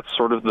 I know that's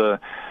sort of the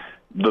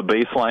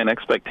baseline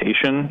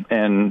expectation.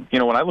 And,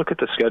 when I look at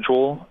the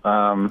schedule,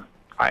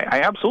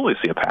 I absolutely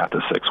see a path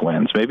to 6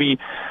 wins,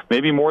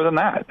 maybe more than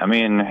that. I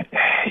mean,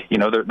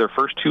 their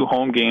first 2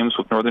 home games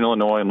with Northern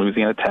Illinois and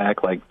Louisiana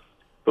Tech, like,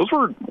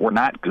 those were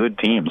not good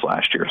teams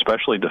last year,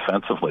 especially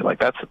defensively. Like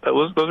those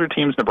are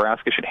teams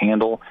Nebraska should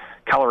handle.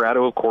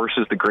 Colorado, of course,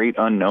 is the great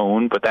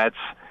unknown, but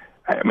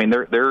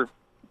their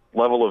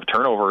level of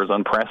turnover is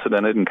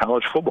unprecedented in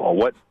college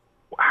football.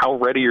 How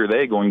ready are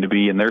they going to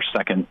be in their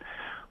second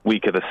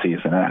week of the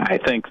season? And I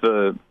think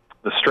the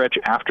stretch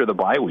after the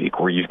bye week,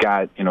 where you've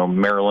got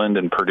Maryland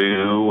and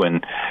Purdue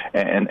and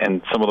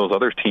some of those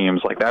other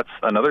teams, like that's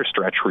another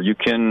stretch where you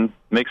can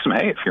make some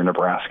hay if you're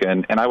Nebraska.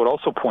 And I would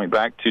also point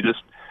back to just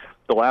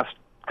the last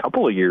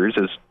couple of years,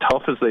 as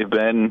tough as they've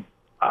been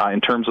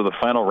in terms of the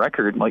final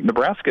record. Like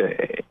Nebraska,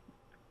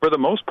 for the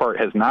most part,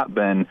 has not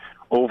been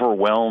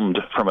overwhelmed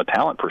from a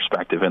talent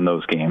perspective in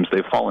those games.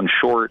 They've fallen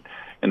short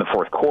in the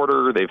fourth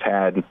quarter. They've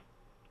had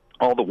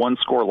all the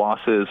one-score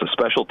losses, a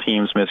special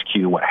teams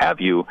miscue, what have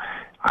you.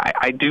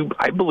 I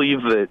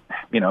believe that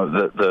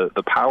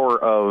the power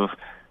of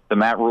the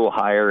Matt Rule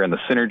hire and the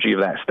synergy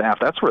of that staff,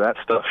 that's where that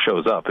stuff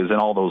shows up, is in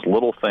all those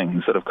little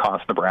things that have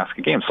cost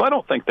Nebraska games. So I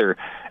don't think they're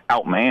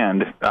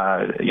outmanned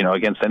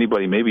against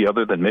anybody maybe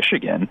other than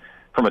Michigan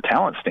from a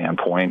talent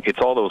standpoint. It's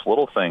all those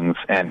little things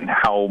and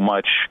how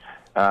much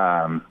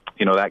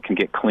that can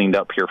get cleaned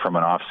up here from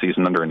an off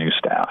season under a new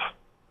staff.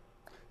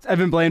 It's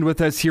Evan Bland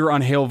with us here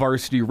on Hail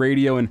Varsity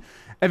Radio. And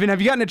Evan,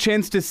 have you gotten a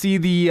chance to see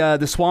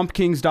the Swamp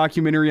Kings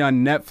documentary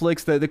on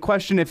Netflix? The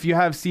question, if you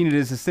have seen it,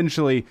 is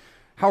essentially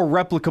how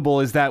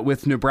replicable is that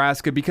with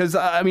Nebraska? Because,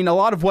 a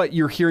lot of what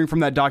you're hearing from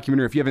that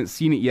documentary, if you haven't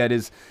seen it yet,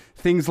 is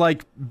things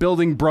like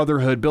building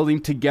brotherhood, building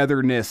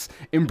togetherness,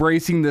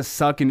 embracing the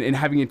suck, and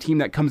having a team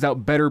that comes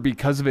out better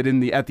because of it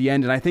at the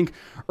end. And I think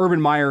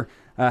Urban Meyer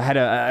had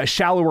a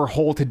shallower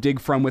hole to dig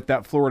from with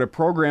that Florida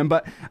program.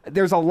 But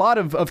there's a lot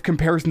of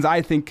comparisons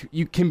I think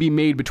you can be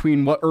made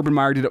between what Urban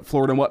Meyer did at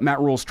Florida and what Matt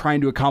Rule's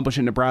trying to accomplish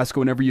in Nebraska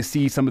whenever you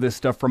see some of this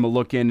stuff from a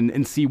look in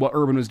and see what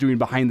Urban was doing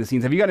behind the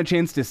scenes. Have you got a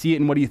chance to see it,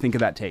 and what do you think of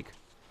that take?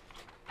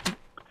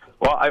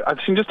 Well, I've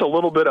seen just a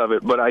little bit of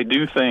it, but I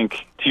do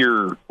think, to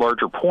your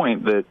larger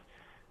point, that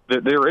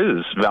there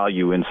is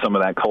value in some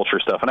of that culture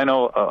stuff. And I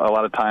know a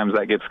lot of times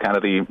that gets kind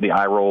of the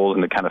eye rolls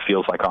and it kind of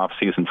feels like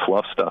off-season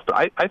fluff stuff.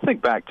 But I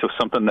think back to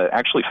something that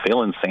actually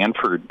Phelan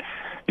Sanford,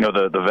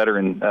 the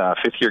veteran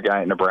fifth-year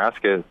guy at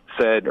Nebraska,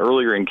 said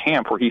earlier in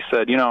camp, where he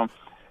said,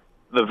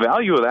 the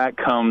value of that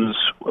comes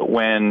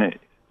when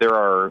there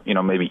are,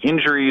 maybe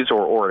injuries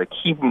or at a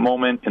key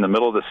moment in the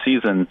middle of the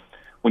season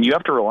when you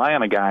have to rely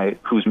on a guy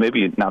who's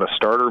maybe not a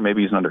starter,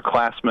 maybe he's an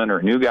underclassman or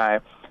a new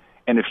guy.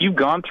 And if you've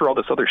gone through all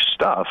this other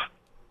stuff,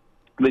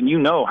 then you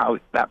know how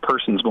that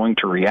person's going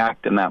to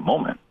react in that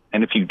moment.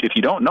 And if you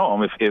don't know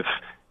him, if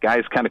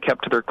guys kind of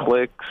kept to their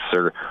clicks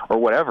or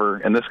whatever,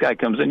 and this guy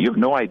comes in, you have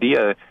no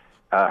idea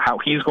how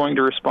he's going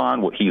to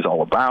respond, what he's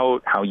all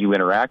about, how you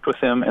interact with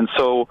him. And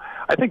so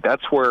I think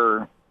that's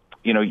where,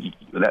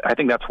 I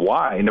think that's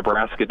why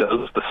Nebraska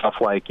does the stuff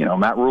like,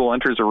 Matt Rule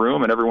enters a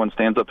room and everyone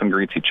stands up and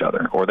greets each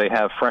other, or they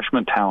have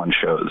freshman talent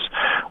shows,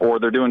 or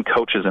they're doing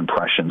coaches'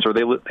 impressions, or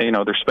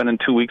they're spending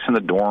 2 weeks in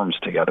the dorms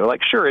together. Like,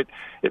 sure,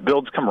 it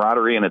builds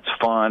camaraderie and it's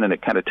fun and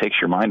it kind of takes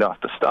your mind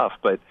off the stuff,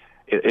 but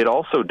it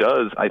also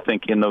does, I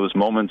think, in those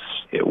moments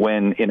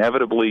when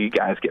inevitably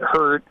guys get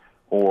hurt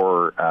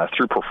or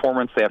through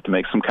performance they have to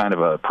make some kind of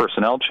a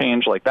personnel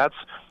change. Like, that's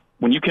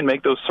when you can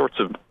make those sorts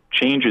of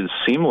changes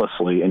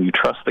seamlessly and you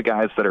trust the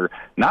guys that are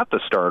not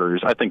the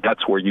starters. I think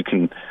that's where you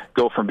can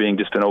go from being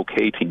just an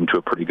okay team to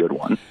a pretty good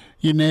one.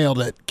 You nailed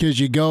it, because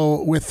you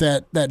go with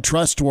that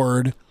trust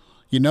word.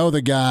 You know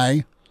the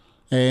guy,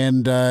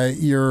 and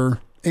you're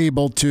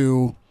able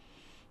to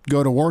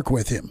go to work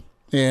with him.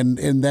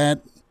 And that,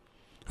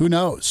 who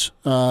knows?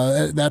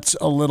 That's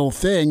a little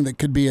thing that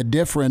could be a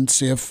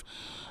difference if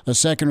a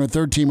second or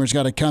third teamer's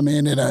got to come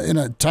in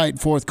a tight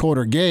fourth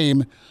quarter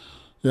game.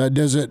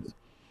 Does it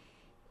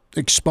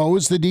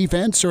expose the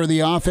defense or the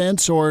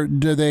offense, or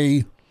do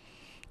they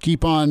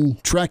keep on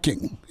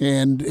trekking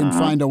and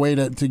find a way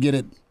to get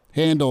it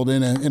handled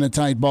in a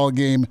tight ball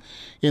game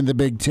in the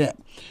Big Ten?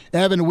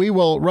 Evan, we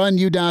will run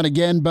you down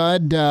again,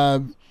 bud.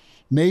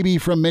 Maybe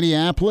from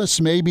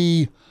Minneapolis,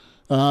 maybe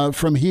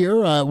from here.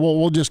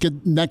 We'll just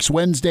get next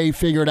Wednesday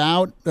figured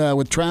out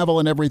with travel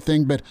and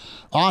everything. But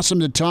awesome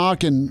to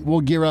talk, and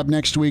we'll gear up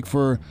next week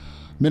for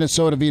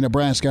Minnesota v.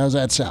 Nebraska. How's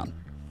that sound?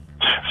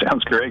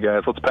 Sounds great,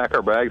 guys. Let's pack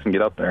our bags and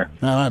get up there.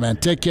 All right, man.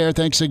 Take care.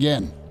 Thanks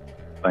again.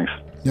 Thanks.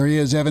 There he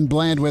is, Evan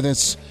Bland with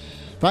us.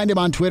 Find him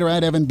on Twitter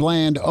at Evan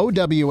Bland,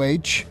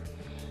 OWH.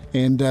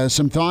 And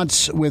some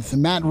thoughts with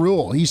Matt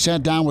Rule. He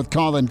sat down with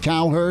Colin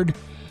Cowherd.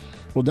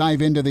 We'll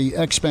dive into the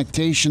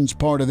expectations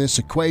part of this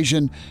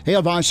equation.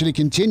 Hail Varsity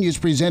continues,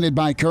 presented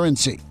by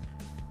Currency.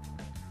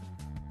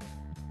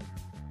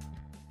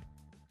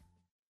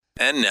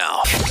 And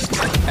now,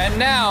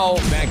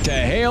 back to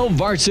Hail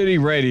Varsity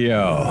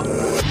Radio.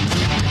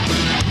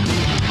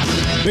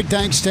 Big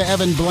thanks to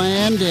Evan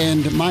Bland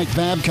and Mike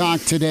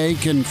Babcock today.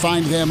 Can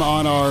find them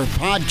on our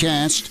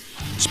podcast,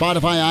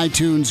 Spotify,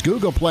 iTunes,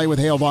 Google Play with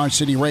Hail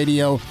Varsity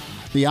Radio.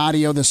 The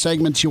audio, the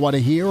segments you want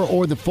to hear,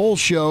 or the full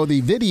show,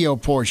 the video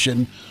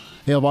portion,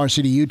 Hail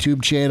Varsity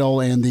YouTube channel,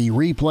 and the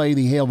replay,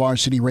 the Hail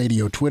Varsity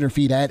Radio Twitter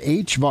feed at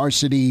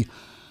HVarsity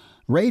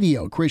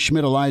Radio. Chris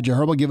Schmidt, Elijah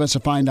Herbal. Give us a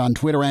find on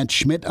Twitter at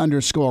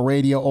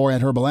Schmidt_radio or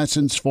at Herbal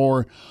Essence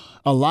for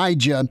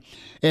Elijah.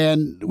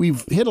 And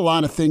we've hit a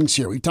lot of things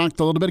here. We've talked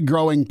a little bit of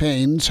growing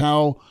pains,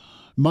 how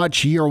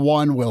much year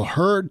one will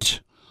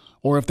hurt,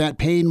 or if that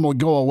pain will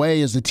go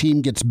away as the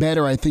team gets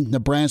better. I think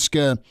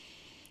Nebraska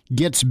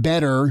gets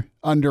better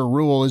under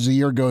Rule as the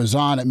year goes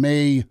on. It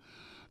may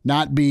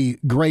not be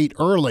great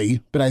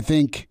early, but I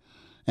think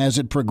as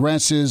it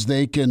progresses,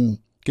 they can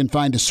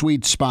find a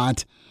sweet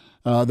spot.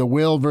 The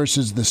will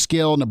versus the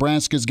skill.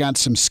 Nebraska's got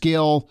some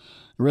skill.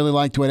 I really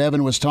liked what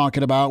Evan was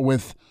talking about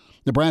with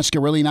Nebraska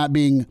really not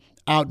being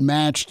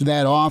outmatched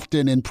that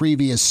often in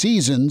previous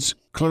seasons.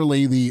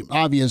 Clearly the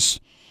obvious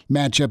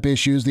matchup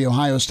issues, the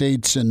Ohio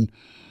States and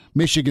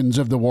Michigans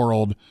of the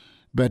world,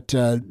 but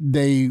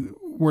they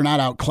were not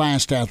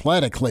outclassed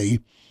athletically.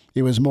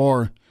 It was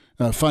more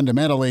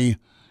fundamentally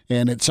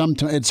and at some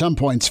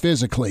points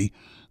physically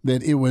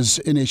that it was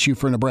an issue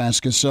for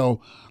Nebraska.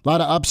 So a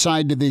lot of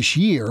upside to this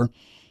year,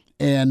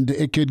 and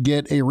it could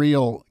get a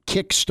real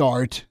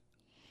kickstart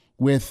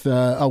with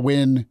a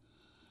win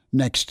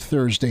next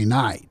Thursday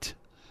night.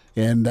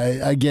 And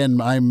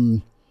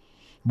I'm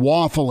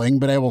waffling,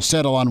 but I will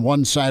settle on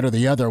one side or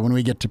the other when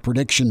we get to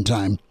prediction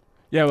time.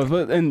 Yeah,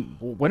 and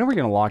when are we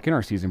going to lock in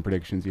our season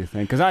predictions, do you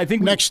think? Because I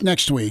think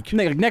next week.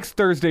 Next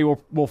Thursday,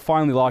 we'll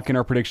finally lock in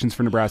our predictions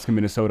for Nebraska and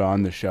Minnesota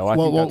on the show.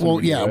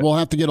 We'll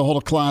have to get a hold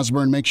of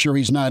Clausburn, make sure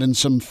he's not in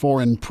some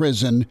foreign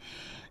prison,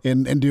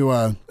 and do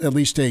at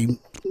least a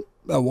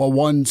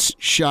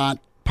one-shot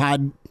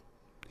pod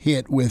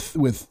hit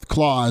with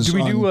Claus.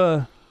 Do we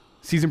do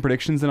season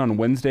predictions then on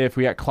Wednesday if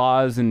we got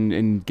Claus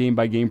and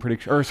game-by-game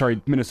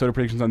prediction, Minnesota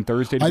predictions on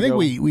Thursday? I think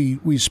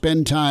we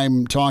spend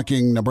time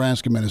talking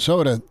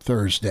Nebraska-Minnesota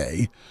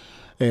Thursday,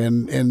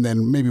 and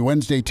then maybe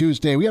Wednesday,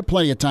 Tuesday. We have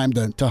plenty of time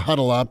to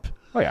huddle up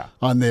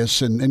on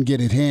this and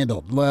get it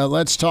handled.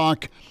 Let's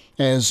talk,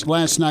 as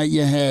last night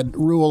you had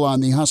Rule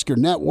on the Husker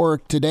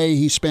Network. Today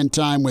he spent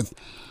time with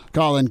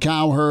Colin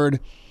Cowherd,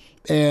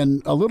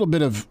 and a little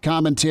bit of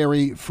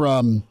commentary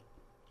from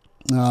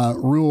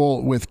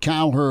Rule with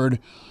Cowherd.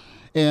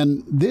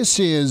 And this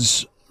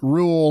is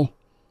Rule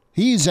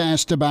he's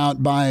asked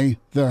about by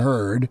the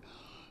Herd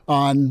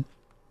on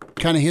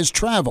kind of his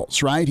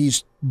travels, right?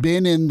 He's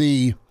been in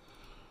the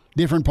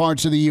different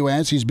parts of the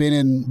U.S. He's been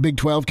in Big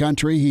 12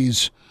 country.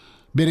 He's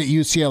been at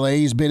UCLA.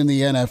 He's been in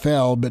the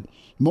NFL. But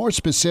more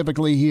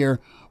specifically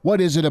here,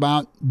 what is it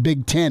about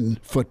Big 10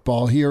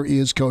 football? Here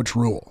is Coach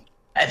Rule.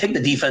 I think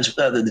the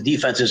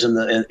defenses in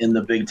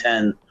the Big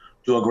 10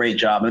 do a great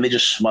job, and they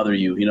just smother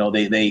you. You know,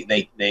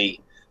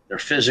 they're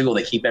physical.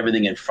 They keep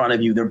everything in front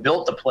of you. They're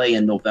built to play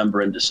in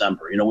November and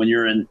December. You know, when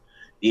you're in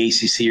the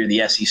ACC or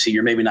the SEC,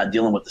 you're maybe not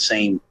dealing with the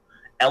same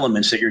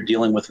elements that you're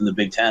dealing with in the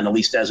Big 10, at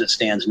least as it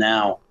stands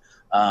now.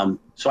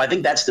 So I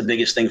think that's the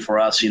biggest thing for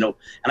us, you know.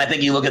 And I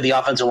think you look at the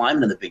offensive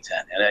linemen in the Big 10.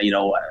 And, I think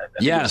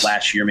it was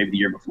last year, maybe the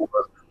year before,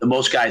 the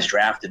most guys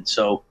drafted.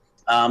 So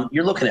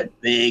you're looking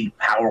at big,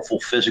 powerful,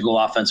 physical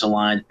offensive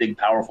lines, big,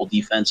 powerful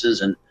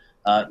defenses, and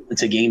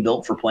it's a game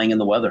built for playing in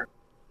the weather.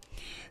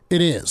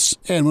 It is.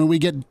 And when we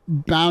get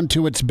down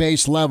to its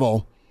base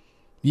level,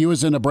 you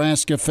as a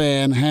Nebraska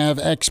fan have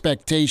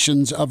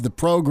expectations of the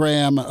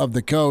program, of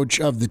the coach,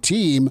 of the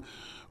team,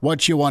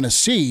 what you want to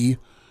see.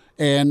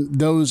 And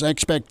those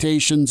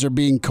expectations are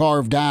being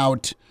carved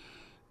out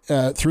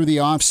through the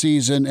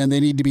offseason, and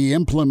they need to be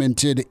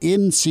implemented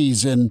in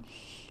season.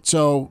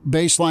 So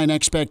baseline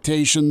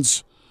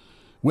expectations,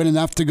 win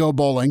enough to go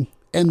bowling,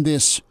 end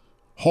this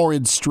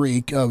horrid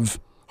streak of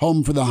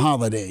home for the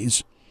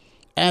holidays.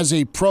 As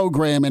a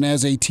program and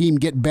as a team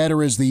get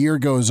better as the year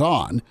goes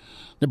on.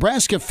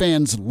 Nebraska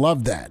fans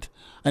love that.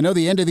 I know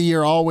the end of the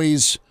year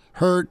always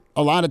hurt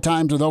a lot of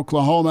times with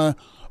Oklahoma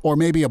or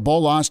maybe a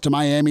bowl loss to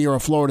Miami or a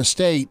Florida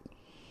State.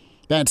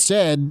 That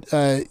said,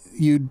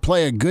 you'd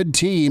play a good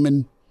team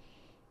in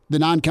the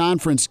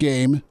non-conference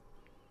game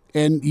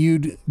and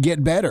you'd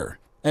get better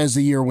as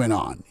the year went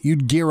on.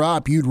 You'd gear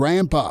up, you'd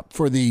ramp up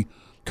for the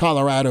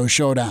Colorado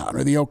showdown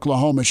or the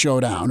Oklahoma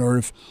showdown, or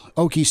if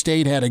Okie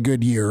State had a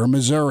good year, or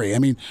Missouri. I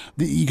mean,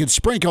 you could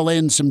sprinkle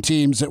in some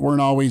teams that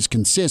weren't always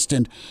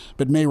consistent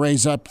but may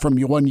raise up from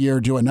one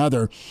year to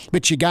another.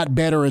 But you got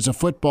better as a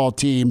football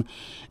team.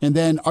 And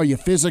then are you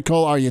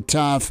physical? Are you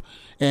tough?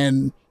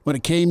 And when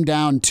it came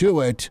down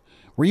to it,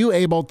 were you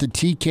able to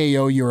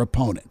TKO your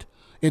opponent?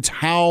 It's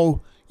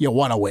how you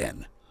want to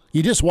win.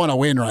 You just want to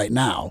win right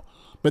now.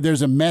 But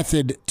there's a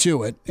method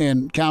to it.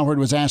 And Cowherd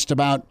was asked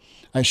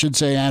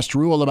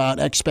Rule about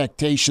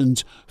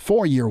expectations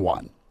for year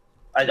one.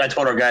 I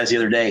told our guys the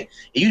other day,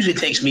 it usually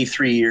takes me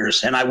 3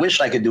 years, and I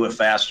wish I could do it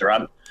faster.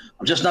 I'm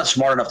just not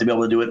smart enough to be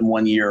able to do it in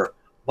 1 year.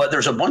 But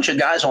there's a bunch of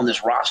guys on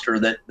this roster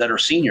that are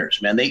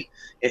seniors, man.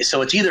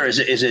 So it's either is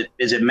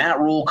it Matt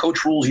Rule,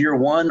 Coach Rule's year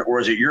one, or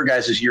is it your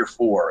guys' year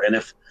four? And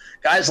if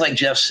guys like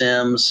Jeff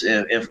Sims,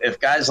 if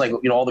guys like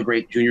all the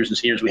great juniors and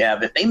seniors we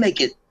have, if they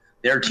make it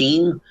their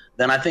team,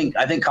 then I think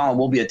Colin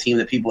will be a team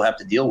that people have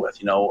to deal with.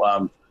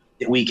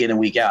 Week in and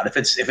week out. If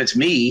it's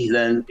me,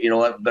 then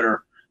I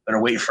better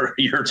better wait for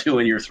a year 2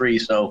 and year 3.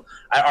 So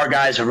our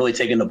guys have really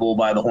taken the bull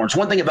by the horns.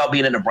 One thing about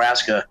being in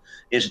Nebraska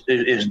is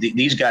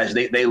these guys,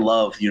 they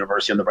love the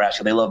University of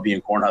Nebraska. They love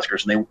being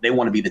Cornhuskers, and they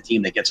want to be the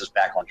team that gets us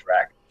back on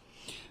track.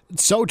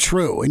 It's so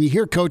true. And you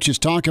hear coaches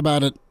talk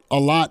about it a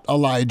lot,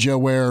 Elijah,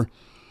 where,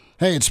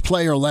 hey, it's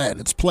player-led.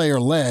 It's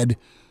player-led.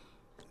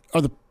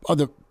 Are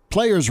the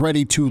players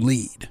ready to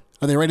lead?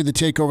 Are they ready to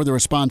take over the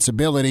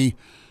responsibility?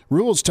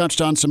 Rules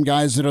touched on some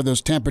guys that are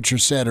those temperature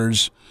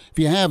setters. If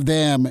you have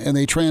them and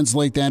they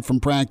translate that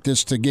from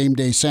practice to game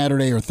day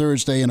Saturday or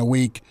Thursday in a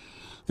week,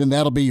 then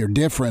that'll be your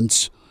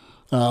difference.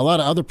 A lot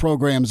of other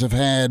programs have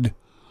had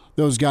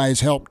those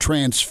guys help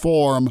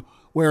transform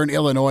where an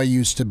Illinois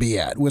used to be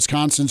at.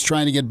 Wisconsin's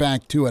trying to get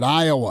back to it.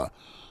 Iowa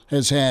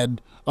has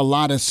had a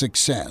lot of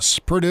success.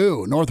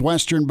 Purdue,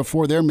 Northwestern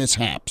before their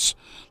mishaps.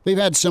 They've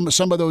had some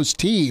of those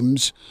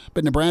teams,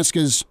 but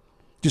Nebraska's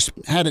just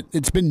had it.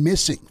 It's been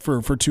missing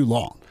for too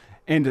long.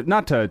 And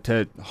not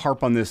to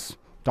harp on this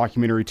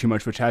documentary too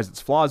much, which has its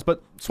flaws,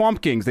 but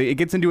Swamp Kings, it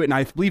gets into it in,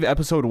 I believe,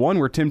 episode 1,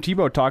 where Tim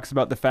Tebow talks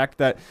about the fact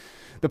that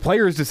the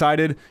players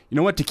decided, you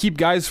know what, to keep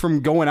guys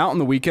from going out on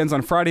the weekends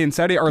on Friday and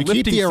Saturday, lifting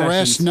keep the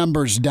arrest sessions,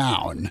 numbers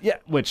down. Yeah,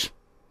 which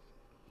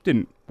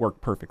didn't work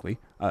perfectly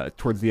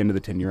towards the end of the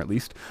tenure, at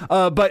least.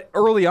 But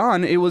early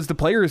on, it was the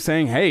players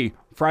saying, hey,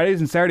 Fridays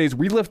and Saturdays,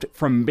 we lift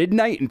from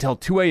midnight until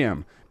 2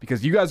 a.m.,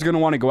 because you guys are going to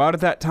want to go out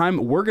at that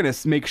time. We're going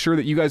to make sure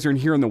that you guys are in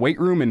here in the weight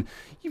room. And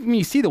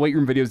you see the weight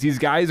room videos, these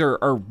guys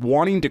are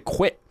wanting to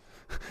quit.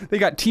 They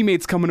got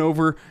teammates coming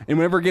over, and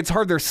whenever it gets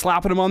hard, they're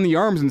slapping them on the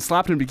arms and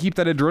slapping them to keep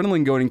that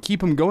adrenaline going and keep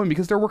them going,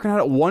 because they're working out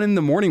at 1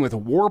 a.m. with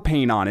war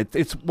paint on.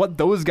 It's what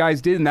those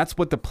guys did, and that's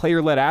what the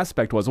player-led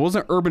aspect was. It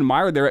wasn't Urban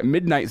Meyer there at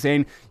midnight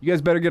saying, you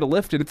guys better get a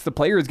lift, and it's the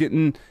players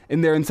getting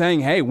in there and saying,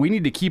 hey, we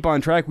need to keep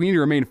on track, we need to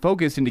remain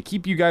focused, and to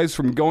keep you guys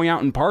from going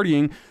out and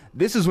partying,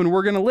 this is when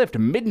we're going to lift,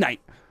 midnight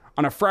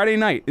on a Friday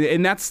night.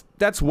 And that's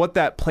what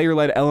that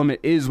player-led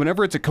element is.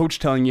 Whenever it's a coach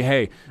telling you,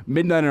 hey,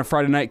 midnight on a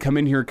Friday night, come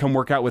in here, come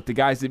work out with the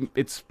guys,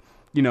 it's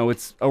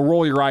a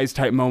roll your eyes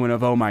type moment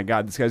of, oh my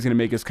God, this guy's going to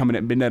make us come in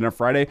at midnight on a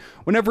Friday.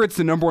 Whenever it's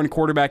the number one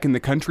quarterback in the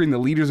country and the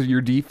leaders of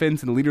your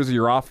defense and the leaders of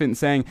your offense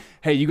saying,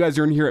 hey, you guys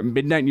are in here at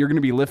midnight and you're going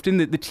to be lifting,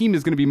 the team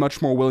is going to be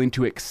much more willing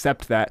to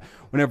accept that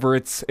whenever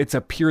it's a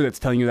peer that's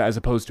telling you that as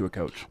opposed to a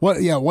coach. What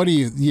are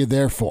you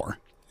there for?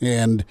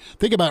 And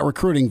think about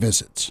recruiting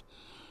visits.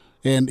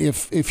 And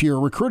if your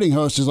recruiting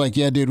host is like,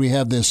 yeah, dude, we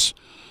have this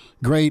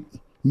great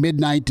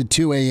midnight to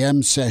 2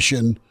 a.m.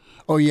 session.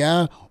 Oh,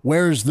 yeah?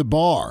 Where's the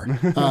bar?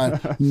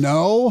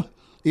 No,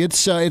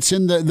 it's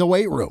in the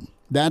weight room.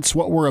 That's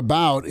what we're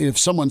about. If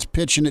someone's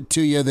pitching it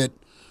to you that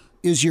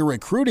is your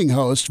recruiting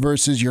host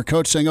versus your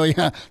coach saying, oh,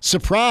 yeah,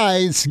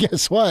 surprise,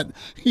 guess what?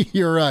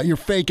 Your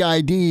fake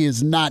ID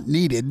is not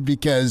needed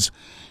because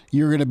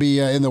you're going to be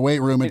in the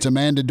weight room. It's a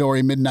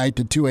mandatory midnight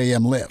to 2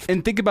 a.m. lift.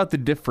 And think about the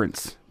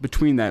difference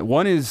between that.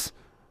 One is,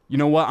 you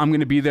know what, I'm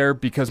going to be there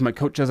because my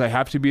coach says I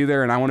have to be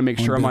there and I want to make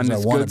sure I'm on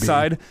this good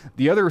side.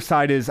 The other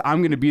side is I'm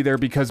going to be there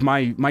because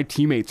my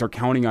teammates are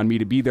counting on me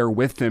to be there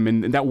with them,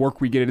 and that work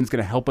we get in is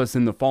going to help us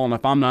in the fall. And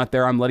if I'm not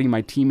there, I'm letting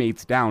my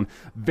teammates down.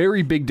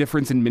 Very big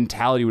difference in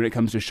mentality when it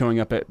comes to showing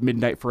up at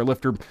midnight for a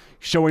lift, or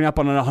showing up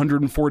on an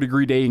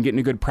 104-degree day and getting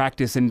a good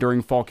practice in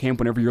during fall camp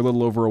whenever you're a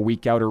little over a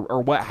week out,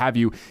 or what have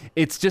you.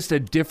 It's just a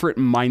different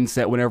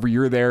mindset whenever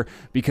you're there,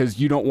 because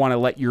you don't want to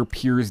let your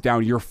peers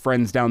down, your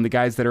friends down, the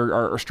guys that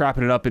are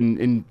strapping it up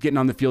and getting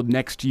on the field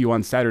next to you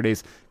on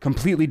Saturdays.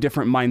 Completely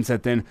different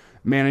mindset than,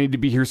 man, I need to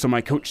be here so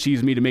my coach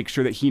sees me to make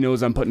sure that he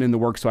knows I'm putting in the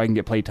work so I can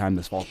get play time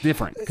this fall.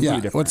 Completely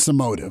different. What's the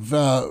motive?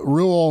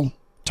 Rule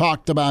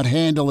talked about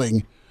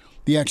handling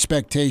the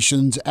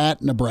expectations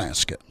at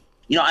Nebraska.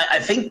 I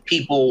think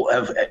people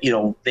have,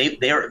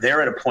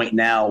 they're at a point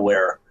now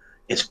where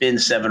it's been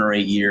 7 or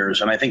 8 years,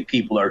 and I think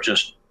people are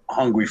just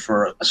hungry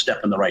for a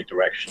step in the right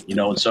direction,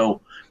 and so,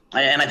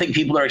 and I think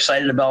people are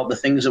excited about the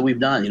things that we've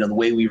done, the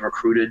way we've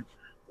recruited,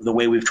 the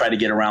way we've tried to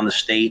get around the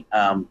state.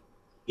 I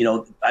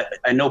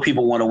know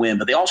people want to win,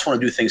 but they also want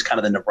to do things kind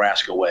of the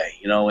Nebraska way,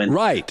 and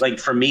right. Like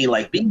for me,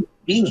 like being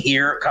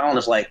here, Colin,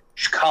 is like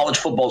college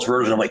football's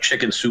version of like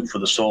chicken soup for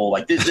the soul.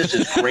 Like this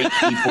is great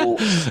people.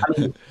 I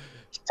mean,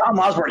 Tom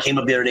Osborne came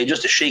up the other day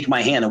just to shake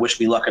my hand and wish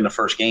me luck in the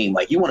first game.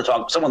 Like, you want to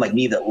talk to someone like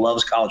me that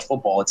loves college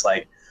football, it's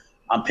like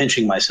I'm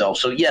pinching myself.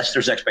 So yes,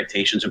 there's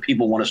expectations and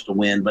people want us to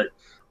win, but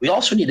we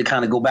also need to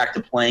kind of go back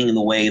to playing in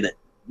the way that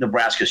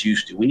Nebraska's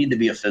used to. We need to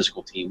be a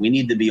physical team. We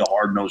need to be a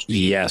hard-nosed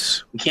team.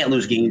 Yes. We can't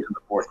lose games in the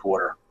fourth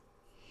quarter.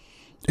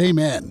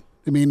 Amen.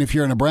 I mean, if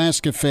you're a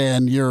Nebraska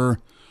fan, you're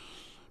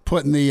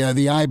putting the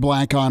eye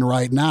black on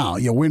right now.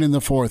 You win in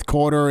the fourth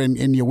quarter,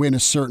 and you win a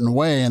certain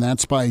way, and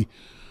that's by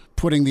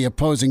putting the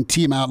opposing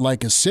team out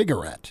like a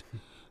cigarette. I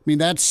mean,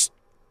 that's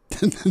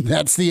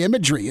the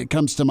imagery that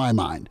comes to my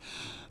mind.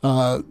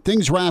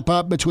 Things wrap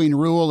up between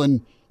Rule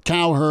and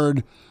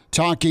Cowherd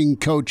talking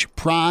Coach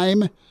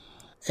Prime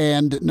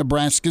and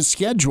Nebraska's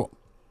schedule.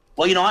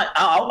 Well,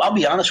 I'll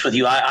be honest with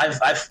you.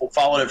 I've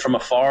followed it from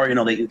afar,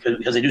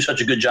 because they do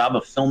such a good job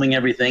of filming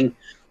everything.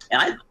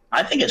 And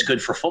I think it's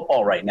good for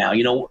football right now.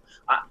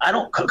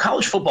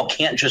 college football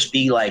can't just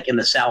be like in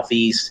the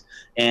Southeast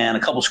and a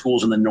couple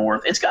schools in the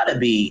North. It's got to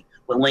be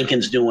what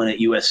Lincoln's doing at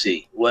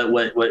USC, what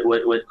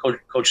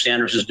Coach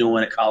Sanders is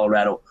doing at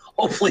Colorado.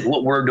 Hopefully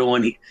what we're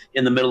doing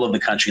in the middle of the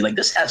country. Like,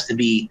 this has to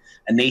be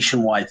a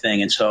nationwide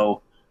thing. And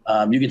so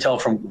you can tell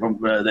from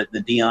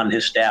the Dion and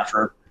his staff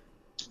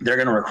they're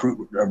going to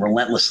recruit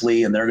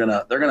relentlessly, and they're going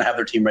to have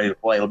their team ready to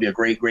play. It'll be a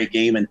great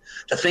game. And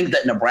to think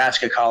that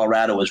Nebraska,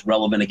 Colorado is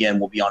relevant again,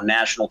 will be on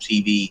national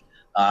TV.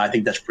 I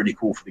think that's pretty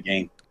cool for the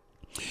game.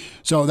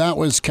 So that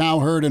was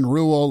Cowherd and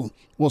Rule.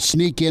 We'll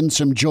sneak in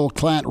some Joel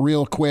Klatt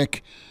real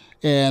quick,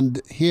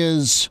 and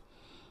his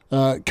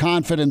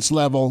confidence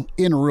level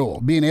in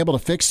Rule, being able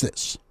to fix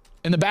this.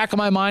 In the back of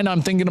my mind,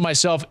 I'm thinking to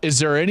myself, is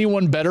there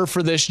anyone better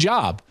for this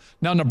job?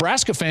 Now,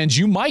 Nebraska fans,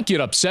 you might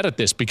get upset at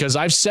this because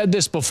I've said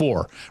this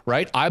before,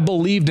 right? I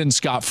believed in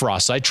Scott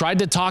Frost. I tried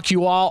to talk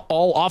you all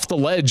off the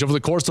ledge over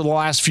the course of the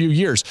last few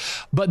years.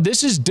 But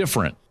this is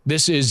different.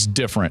 This is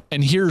different.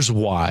 And here's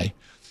why.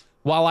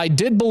 While I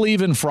did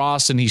believe in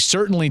Frost, and he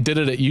certainly did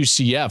it at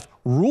UCF,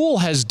 Rule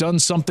has done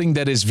something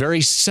that is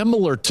very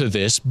similar to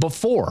this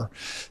before.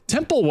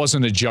 Temple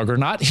wasn't a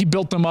juggernaut. He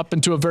built them up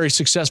into a very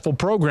successful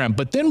program.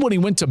 But then when he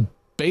went to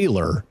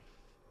Baylor,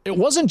 it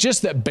wasn't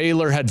just that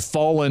Baylor had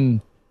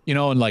fallen,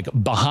 and like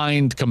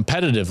behind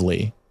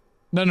competitively.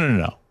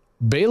 No.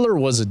 Baylor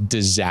was a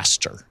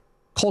disaster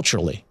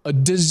culturally, a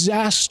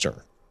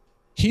disaster.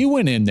 He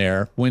went in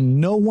there when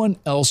no one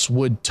else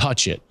would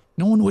touch it.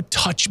 No one would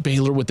touch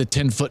Baylor with a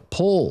 10-foot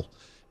pole.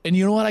 And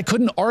you know what? I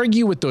couldn't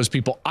argue with those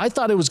people. I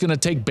thought it was going to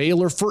take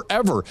Baylor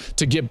forever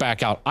to get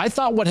back out. I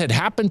thought what had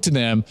happened to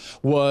them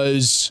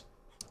was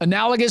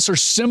analogous or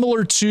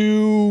similar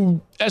to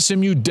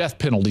SMU death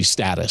penalty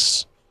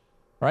status,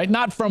 right?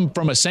 Not from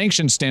a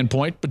sanction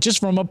standpoint, but just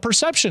from a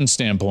perception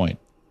standpoint.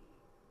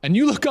 And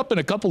you look up in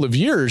a couple of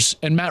years,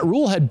 and Matt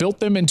Rule had built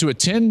them into a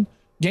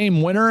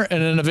 10-game winner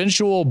and an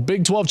eventual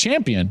Big 12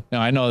 champion.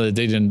 Now, I know that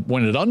they didn't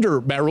win it under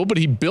Matt Rule, but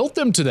he built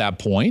them to that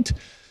point.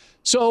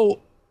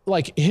 So,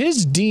 like,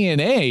 his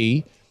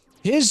DNA,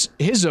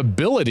 his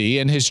ability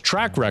and his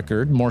track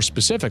record, more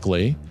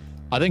specifically,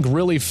 I think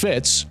really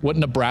fits what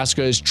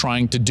Nebraska is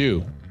trying to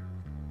do.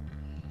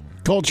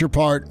 Culture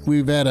part,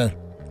 we've had a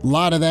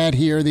lot of that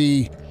here,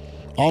 the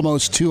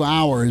almost 2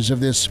 hours of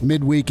this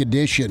midweek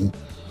edition.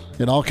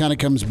 It all kind of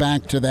comes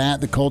back to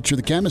that, the culture,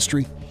 the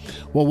chemistry.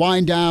 We'll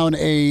wind down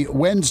a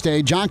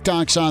Wednesday. Jock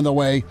Doc's on the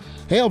way.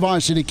 Hail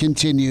Varsity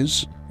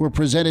continues. We're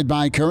presented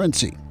by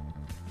Currency.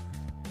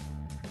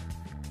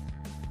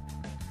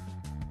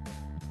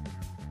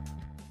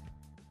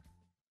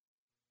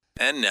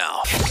 And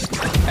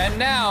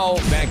now,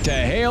 back to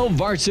Hail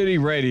Varsity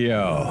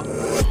Radio.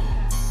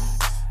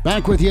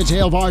 Back with you at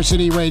Hail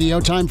Varsity Radio.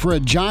 Time for a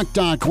Jock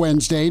Doc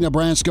Wednesday.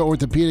 Nebraska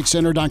Orthopedic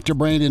Center, Dr.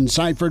 Brandon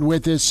Seifert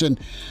with us. And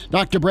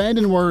Dr.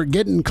 Brandon, we're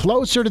getting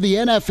closer to the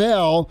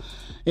NFL.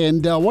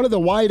 And one of the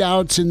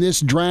wideouts in this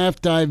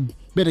draft I've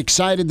been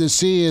excited to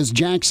see is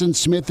Jackson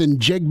Smith and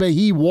Jigba.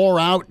 He wore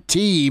out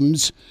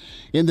teams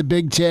in the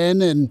Big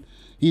Ten, and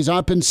he's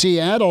up in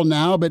Seattle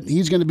now, but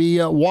he's going to be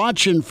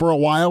watching for a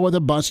while with a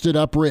busted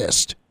up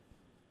wrist.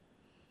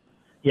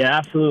 Yeah,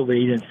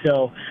 absolutely. And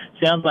so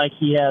sounds like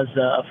he has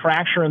a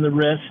fracture in the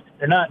wrist.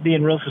 They're not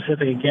being real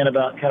specific again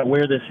about kind of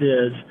where this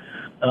is,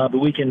 but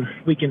we can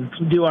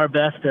do our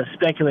best to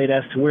speculate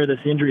as to where this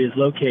injury is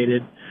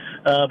located.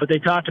 But they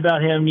talked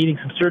about him needing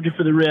some surgery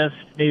for the wrist,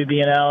 maybe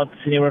being out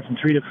anywhere from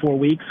 3 to 4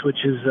 weeks, which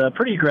is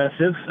pretty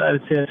aggressive. I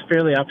would say it's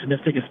fairly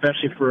optimistic,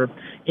 especially for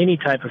any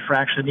type of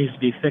fracture that needs to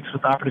be fixed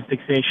with operative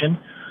fixation.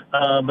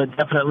 But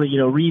definitely,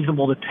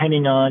 reasonable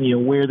depending on,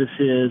 where this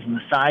is and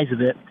the size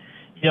of it.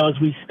 As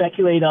we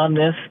speculate on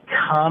this,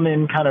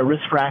 common kind of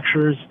wrist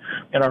fractures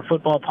in our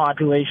football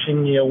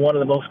population, one of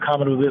the most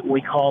common of it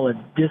we call a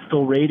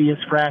distal radius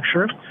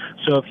fracture.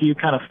 So if you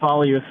kind of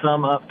follow your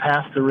thumb up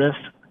past the wrist,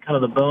 kind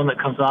of the bone that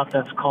comes off,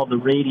 that's called the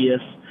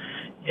radius.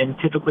 And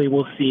typically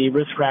we'll see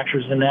wrist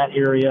fractures in that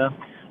area.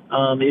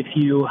 If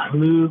you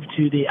move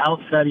to the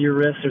outside of your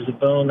wrist, there's a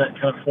bone that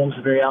kind of forms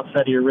the very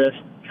outside of your wrist,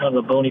 kind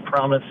of a bony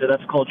prominence. So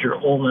that's called your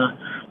ulna.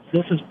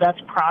 So that's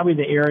probably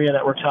the area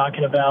that we're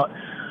talking about.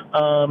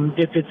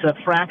 If it's a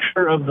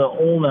fracture of the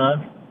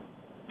ulna,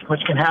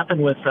 which can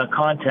happen with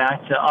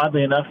contact,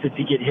 oddly enough, if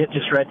you get hit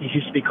just right, these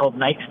used to be called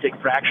nightstick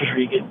fractures,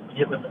 where you get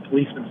hit with a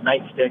policeman's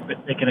nightstick, but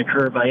they can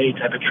occur by any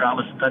type of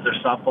trauma. Sometimes our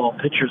softball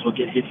pitchers will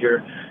get hit here.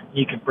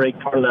 You can break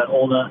part of that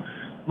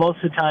ulna.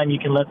 Most of the time, you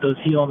can let those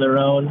heal on their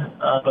own,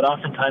 but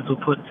oftentimes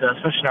we'll put,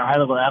 especially in our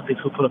high-level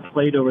athletes, we'll put a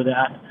plate over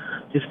that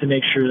just to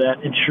make sure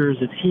that ensures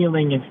its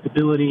healing and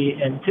stability.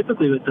 And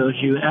typically with those,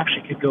 you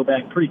actually could go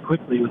back pretty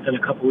quickly within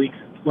a couple weeks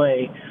of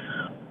play.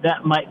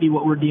 That might be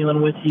what we're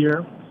dealing with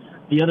here.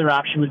 The other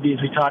option would be, as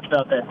we talked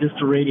about, that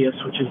distal radius,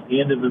 which is the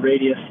end of the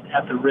radius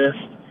at the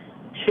wrist.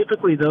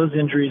 Typically, those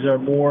injuries are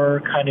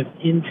more kind of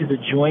into the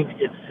joint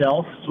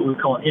itself, so we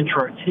call an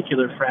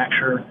intra-articular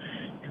fracture.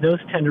 And those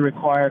tend to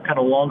require kind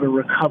of longer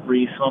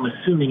recovery, so I'm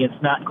assuming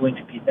it's not going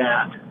to be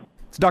that.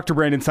 It's Dr.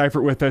 Brandon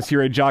Seifert with us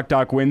here at Jock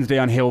Doc Wednesday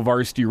on Hail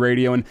Varsity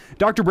Radio. And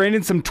Dr.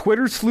 Brandon, some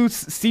Twitter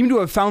sleuths seem to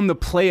have found the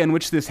play on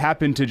which this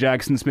happened to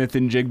Jackson Smith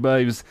and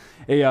Jigba. It was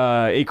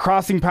a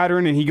crossing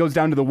pattern, and he goes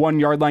down to the 1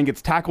 yard line,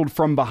 gets tackled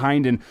from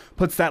behind, and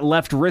puts that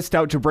left wrist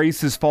out to brace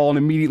his fall. And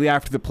immediately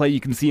after the play, you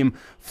can see him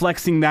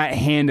flexing that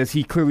hand as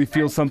he clearly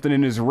feels something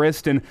in his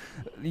wrist. And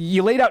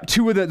you laid out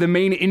two of the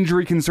main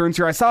injury concerns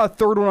here. I saw a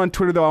third one on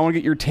Twitter, though, I want to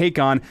get your take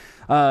on.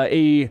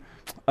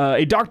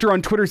 A doctor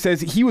on Twitter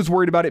says he was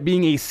worried about it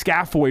being a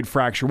scaphoid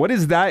fracture. What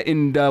is that,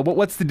 and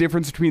what's the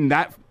difference between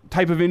that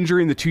type of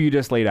injury and the two you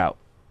just laid out?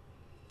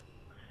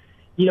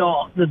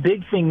 The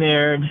big thing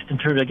there, just in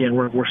terms of, again,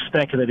 we're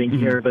speculating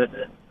here, but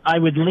I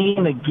would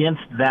lean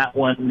against that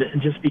one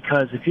just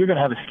because if you're going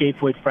to have a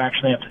scaphoid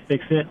fracture and they have to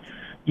fix it,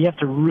 you have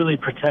to really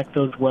protect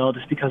those well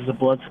just because the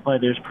blood supply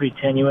there is pretty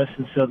tenuous.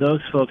 And so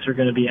those folks are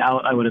going to be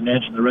out, I would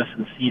imagine, the rest of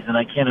the season.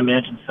 I can't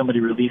imagine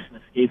somebody releasing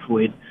a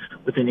scaphoid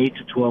within 8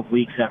 to 12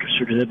 weeks after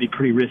surgery. That'd be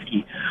pretty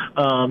risky.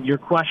 Your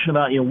question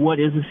about, what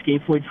is a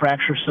scaphoid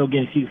fracture? So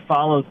again, if you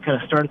follow,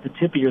 kind of start at the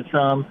tip of your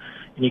thumb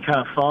and you kind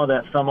of follow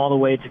that thumb all the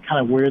way to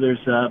kind of where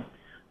there's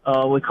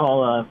we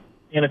call a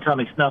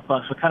anatomic snuff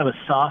box, so kind of a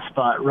soft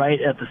spot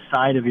right at the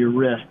side of your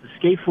wrist. The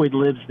scaphoid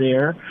lives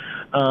there.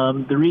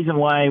 The reason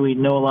why we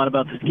know a lot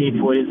about the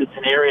scaphoid is it's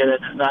an area that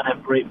does not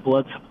have great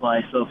blood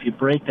supply. So if you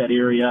break that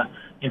area,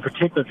 in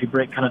particular if you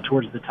break kind of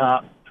towards the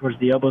top, towards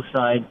the elbow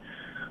side,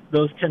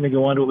 those tend to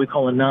go on to what we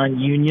call a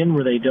non-union,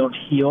 where they don't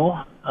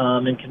heal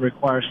and can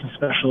require some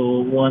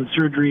special,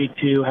 surgery,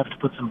 have to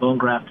put some bone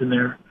graft in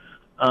there.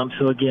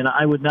 So again,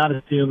 I would not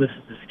assume this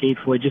is a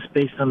scaphoid just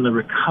based on the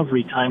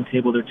recovery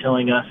timetable they're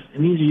telling us.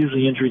 And these are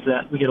usually injuries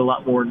that we get a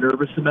lot more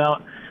nervous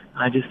about.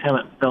 I just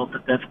haven't felt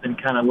that that's been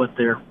kind of what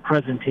their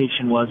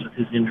presentation was with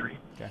his injury.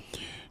 Okay.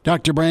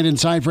 Dr. Brandon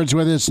Seifert's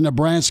with us,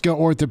 Nebraska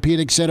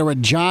Orthopedic Center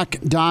at Jock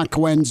Doc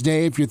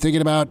Wednesday. If you're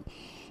thinking about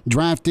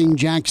drafting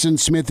Jackson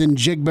Smith and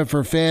Jigba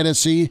for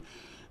fantasy,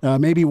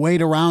 maybe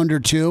wait a round or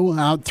two,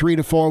 out 3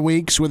 to 4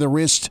 weeks with a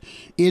wrist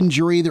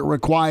injury that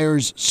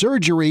requires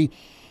surgery.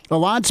 A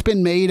lot's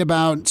been made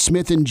about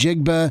Smith and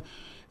Jigba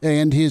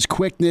and his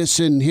quickness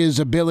and his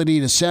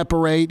ability to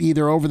separate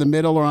either over the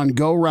middle or on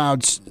go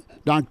routes,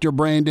 Dr.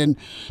 Brandon.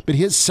 But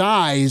his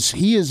size,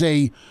 he is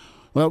a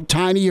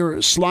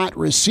tinier slot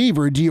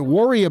receiver. Do you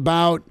worry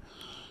about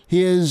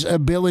his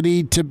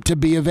ability to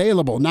be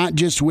available, not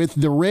just with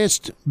the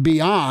wrist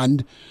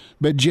beyond,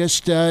 but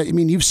just,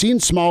 you've seen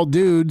small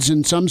dudes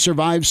and some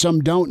survive, some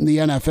don't in the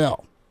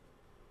NFL.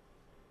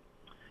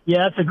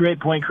 Yeah, that's a great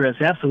point, Chris.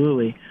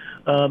 Absolutely.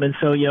 And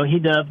so, he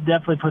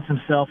definitely puts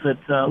himself at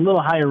a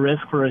little higher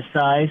risk for his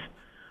size.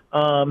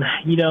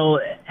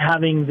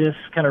 Having this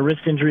kind of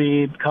wrist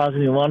injury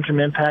causing a long-term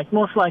impact,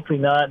 most likely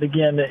not.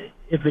 Again,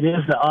 if it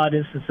is the odd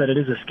instance that it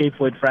is a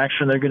scaphoid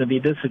fracture and they're going to be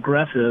this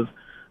aggressive,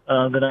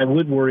 then I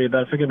would worry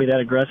about if they're going to be that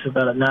aggressive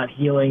about it not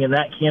healing, and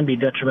that can be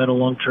detrimental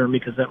long-term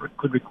because that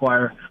could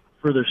require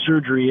further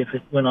surgery if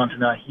it went on to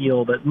not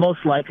heal. But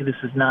most likely this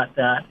is not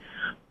that.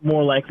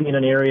 More likely in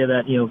an area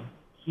that,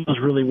 heals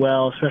really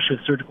well, especially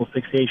with surgical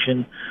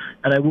fixation.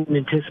 And I wouldn't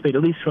anticipate,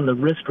 at least from the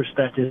wrist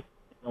perspective,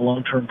 a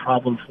long-term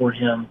problem for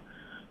him.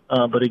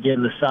 But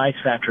again, the size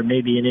factor may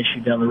be an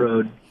issue down the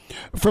road.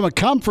 From a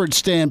comfort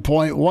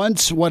standpoint,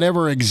 once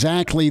whatever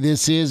exactly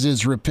this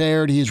is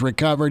repaired, he's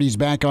recovered, he's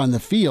back on the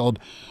field,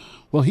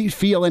 will he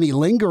feel any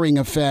lingering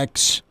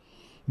effects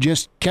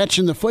just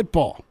catching the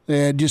football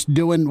and just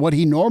doing what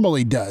he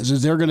normally does?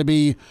 Is there going to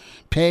be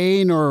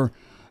pain or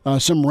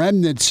some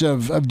remnants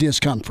of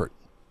discomfort?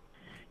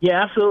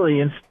 Yeah,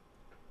 absolutely. And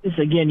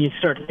again, you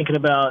start thinking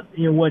about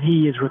what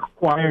he is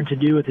required to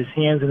do with his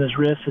hands and his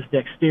wrists, his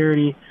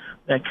dexterity,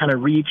 that kind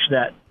of reach,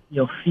 that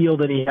feel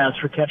that he has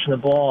for catching the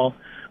ball.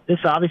 This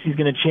obviously is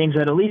going to change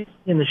that, at least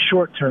in the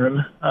short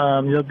term.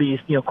 There'll be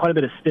quite a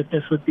bit of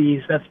stiffness with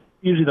these. That's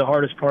usually the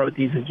hardest part with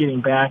these, is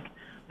getting back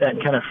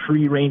that kind of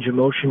free range of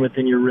motion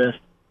within your wrist.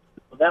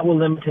 That will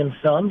limit him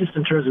some, just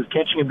in terms of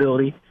catching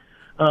ability.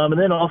 And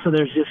then also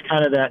there's just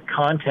kind of that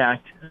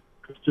contact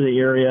to the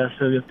area.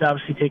 So if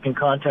obviously taking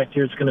contact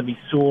here, it's going to be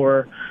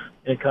sore.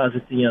 It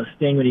causes it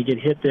sting when you get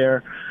hit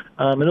there.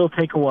 It'll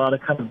take a while to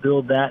kind of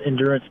build that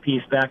endurance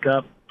piece back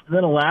up. And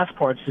then the last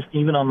part is just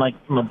even on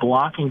from a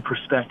blocking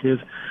perspective,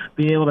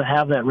 being able to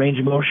have that range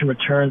of motion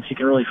return so you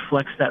can really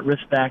flex that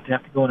wrist back to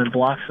have to go in and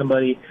block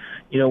somebody.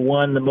 The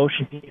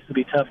motion piece will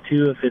be tough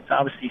too if it's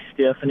obviously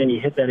stiff and then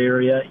you hit that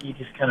area. You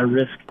just kind of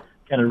risk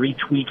kind of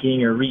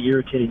retweaking or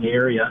re-irritating the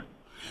area.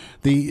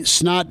 The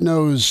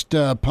snot-nosed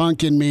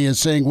punk in me is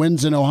saying,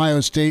 when's an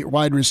Ohio State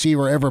wide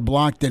receiver ever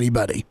blocked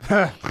anybody?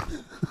 The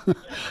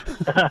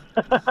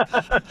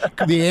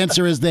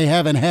answer is they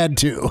haven't had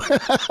to.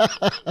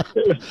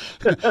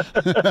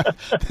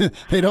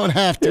 They don't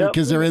have to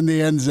because they're in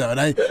the end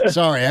zone.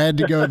 Sorry, I had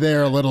to go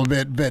there a little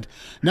bit. But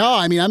no,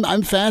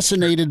 I'm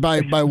fascinated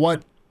by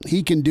what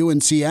he can do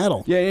in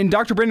Seattle. Yeah, and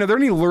Dr. Brandon, are there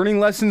any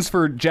learning lessons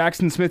for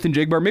Jackson Smith and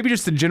Jigba, or maybe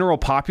just the general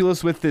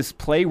populace with this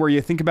play, where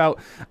you think about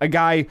a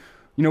guy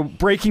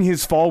breaking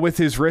his fall with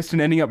his wrist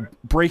and ending up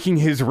breaking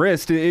his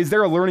wrist. Is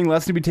there a learning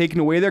lesson to be taken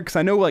away there? Because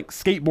I know like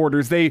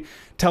skateboarders, they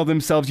tell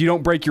themselves you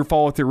don't break your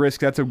fall with your wrist.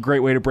 That's a great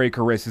way to break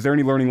a wrist. Is there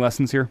any learning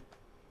lessons here?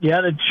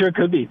 Yeah, that sure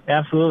could be.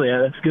 Absolutely. Yeah,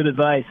 that's good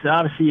advice.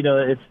 Obviously,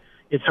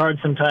 it's hard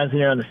sometimes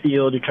when you're on the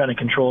field, you're trying to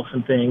control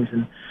some things.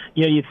 And,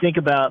 you think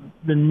about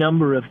the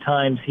number of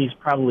times he's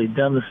probably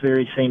done this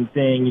very same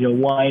thing.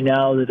 Why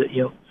now that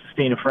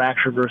sustain a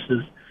fracture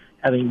versus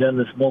having done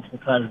this multiple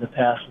times in the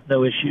past with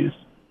no issues.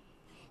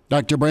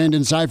 Dr.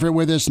 Brandon Seifert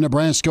with us,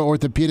 Nebraska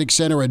Orthopedic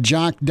Center, a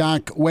Jock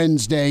Doc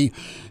Wednesday.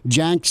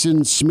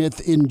 Jackson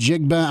Smith in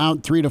Jigba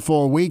out 3 to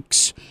 4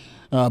 weeks.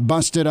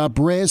 Busted up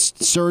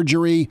wrist,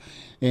 surgery,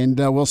 and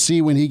we'll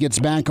see when he gets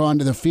back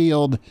onto the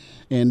field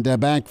and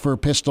back for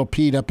Pistol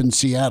Pete up in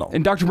Seattle.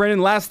 And Dr. Brandon,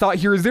 last thought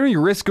here, is there any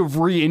risk of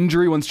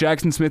re-injury once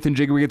Jackson Smith in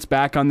Jigba gets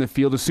back on the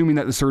field, assuming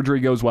that the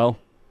surgery goes well?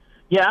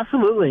 Yeah,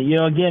 absolutely.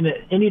 Again,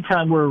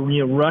 anytime we're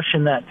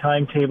rushing that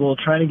timetable,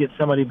 trying to get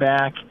somebody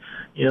back,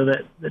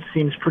 that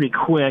seems pretty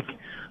quick.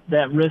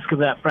 That risk of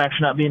that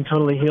fracture not being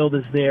totally healed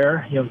is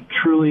there.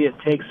 Truly it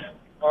takes,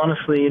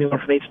 honestly, anywhere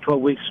from 8 to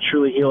 12 weeks to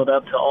truly heal it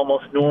up to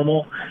almost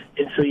normal.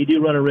 And so you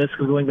do run a risk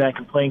of going back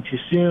and playing too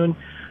soon.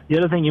 The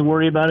other thing you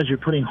worry about is you're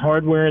putting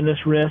hardware in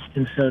this wrist,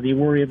 and so you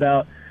worry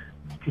about,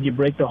 could you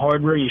break the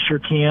hardware? You sure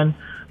can.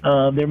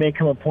 There may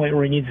come a point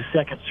where he needs a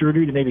second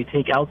surgery to maybe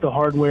take out the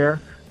hardware.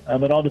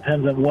 It all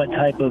depends on what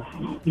type of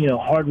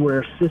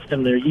hardware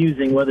system they're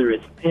using, whether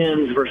it's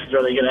pins versus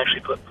are they going to actually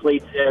put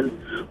plates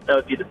in. That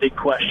would be the big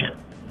question.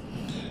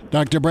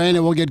 Dr.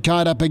 Brandon, we'll get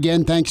caught up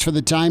again. Thanks for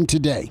the time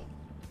today.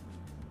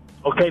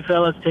 Okay,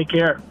 fellas, take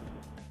care.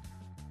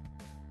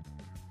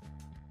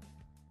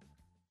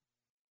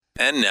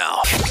 And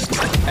now,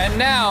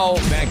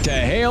 back to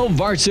Hail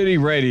Varsity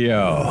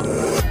Radio.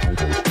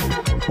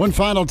 One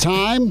final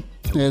time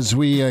as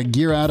we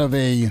gear out of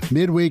a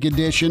midweek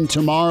edition.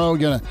 Tomorrow,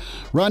 going to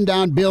run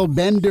down Bill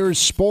Bender's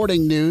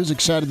sporting news.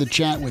 Excited to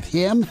chat with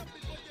him.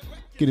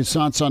 Get his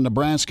thoughts on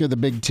Nebraska, the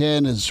Big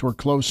Ten, as we're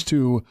close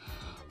to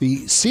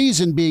the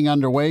season being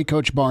underway.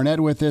 Coach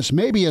Barnett with us.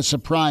 Maybe a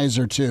surprise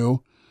or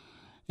two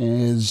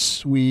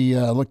as we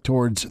look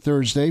towards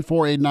Thursday.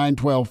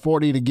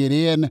 489-1240 to get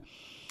in.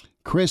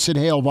 Chris at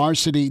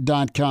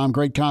HailVarsity.com.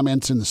 Great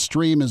comments in the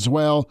stream as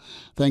well.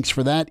 Thanks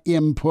for that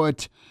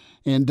input.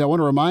 And I want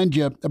to remind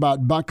you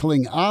about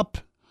buckling up.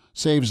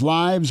 Saves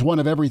lives. 1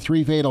 of every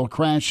 3 fatal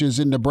crashes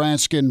in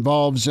Nebraska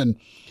involves an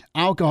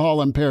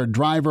alcohol-impaired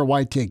driver.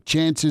 Why take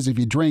chances? If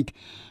you drink,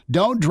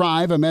 don't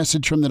drive. A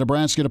message from the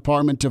Nebraska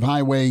Department of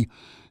Highway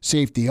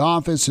Safety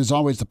Office. As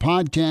always, the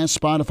podcast,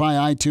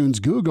 Spotify,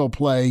 iTunes, Google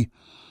Play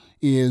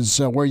is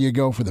where you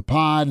go for the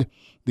pod.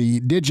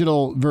 The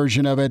digital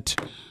version of it,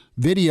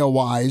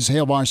 video-wise,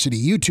 Hail Varsity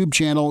YouTube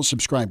channel.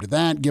 Subscribe to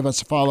that. Give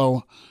us a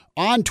follow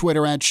on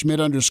Twitter at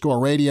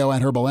Schmidt_radio,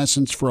 at Herbal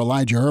Essence for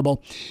Elijah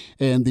Herbal,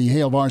 and the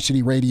Hail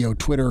Varsity Radio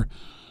Twitter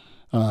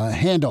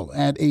handle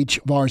at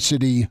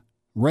HVarsity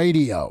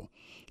Radio.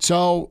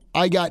 So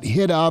I got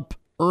hit up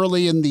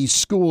early in the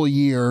school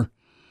year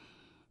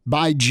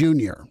by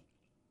Junior.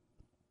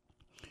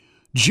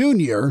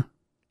 Junior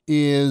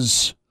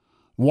is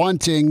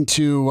wanting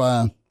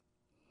to,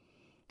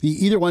 he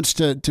either wants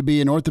to be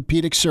an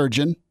orthopedic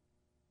surgeon,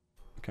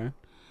 okay,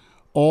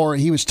 or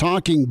he was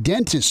talking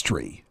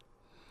dentistry.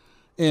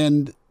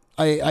 And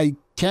I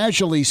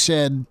casually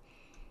said,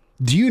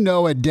 do you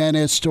know a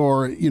dentist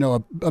or,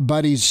 a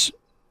buddy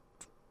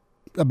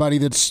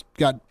that's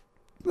got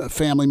a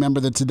family member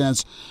that's a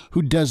dentist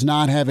who does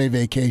not have a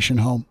vacation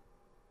home?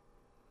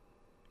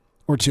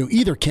 Or two,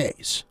 either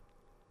case,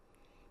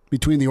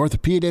 between the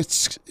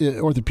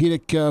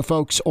orthopedic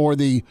folks or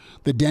the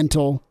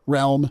dental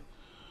realm.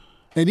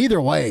 And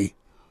either way,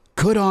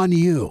 good on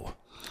you.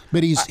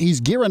 But he's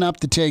gearing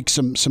up to take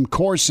some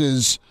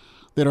courses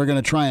that are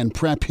going to try and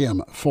prep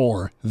him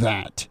for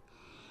that.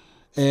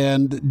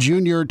 And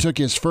Junior took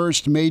his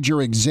first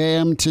major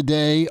exam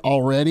today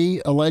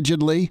already,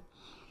 allegedly.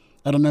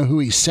 I don't know who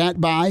he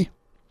sat by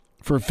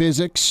for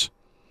physics,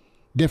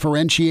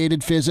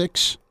 differentiated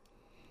physics.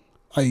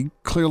 I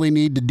clearly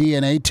need to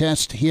DNA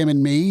test him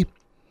and me.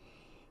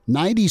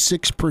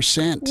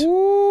 96%.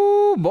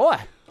 Ooh, boy.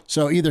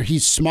 So either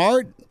he's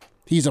smart,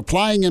 he's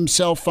applying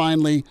himself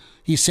finally,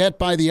 he sat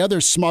by the other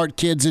smart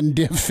kids in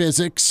div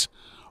physics,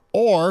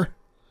 or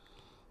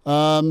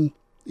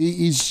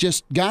he's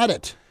just got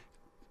it.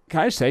 Can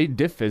I say,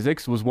 div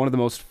physics was one of the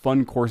most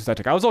fun courses I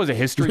took. I was always a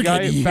history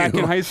guy back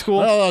in high school.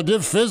 Oh,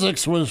 div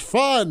physics was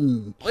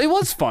fun. It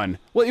was fun.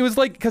 Well, it was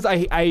like, because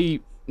I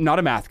not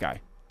a math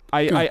guy.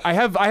 I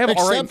have Except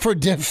all right, for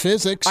div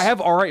physics. I have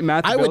all right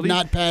math ability. I would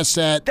not pass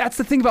that. That's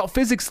the thing about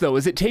physics, though,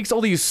 is it takes all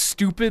these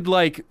stupid,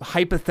 like,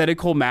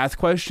 hypothetical math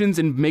questions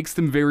and makes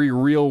them very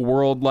real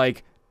world,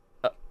 like,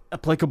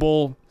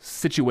 applicable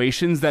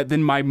situations that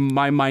then my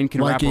mind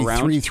can wrap around. Like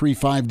a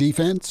 3-3-5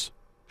 defense?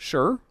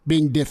 Sure.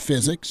 Being div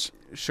physics?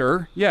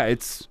 Sure. Yeah,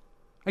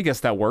 I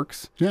guess that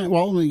works. Yeah,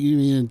 well,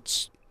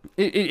 it's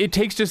it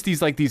takes just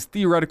these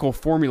theoretical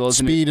formulas,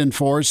 speed and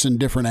force in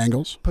different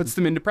angles, puts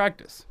them into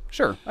practice.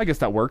 Sure, I guess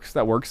that works.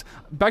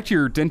 Back to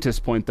your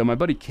dentist point, though. My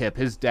buddy Kip,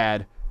 his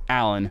dad,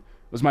 Alan,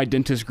 was my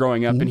dentist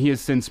growing up, and he has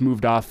since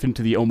moved off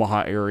into the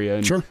Omaha area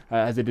and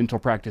has a dental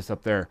practice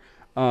up there.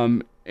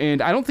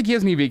 And I don't think he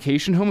has any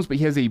vacation homes, but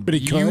he has a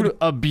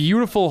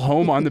beautiful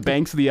home on the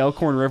banks of the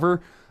Elkhorn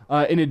River,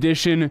 in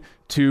addition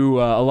to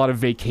a lot of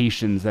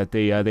vacations that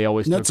they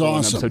always took. That's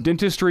awesome. So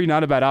dentistry,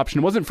 not a bad option.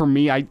 It wasn't for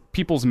me.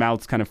 People's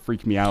mouths kind of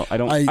freak me out. I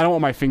don't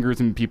want my fingers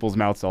in people's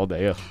mouths all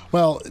day. Ugh.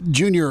 Well,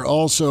 Junior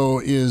also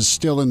is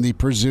still in the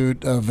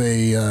pursuit of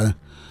an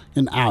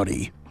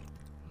Audi.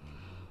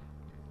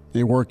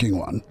 A working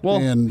one. Well,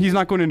 and he's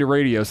not going into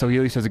radio, so he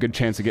at least has a good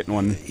chance of getting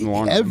one in the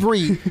long run.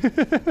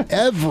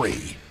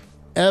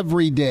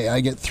 Every day I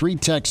get 3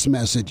 text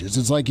messages.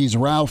 It's like he's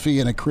Ralphie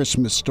in A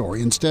Christmas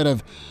Story. Instead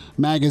of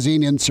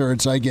magazine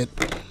inserts, I get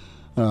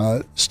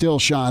still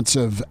shots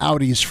of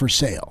Audis for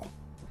sale.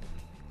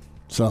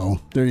 So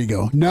there you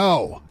go.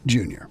 No,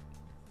 Junior.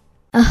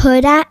 A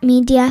Huda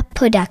Media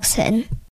Production.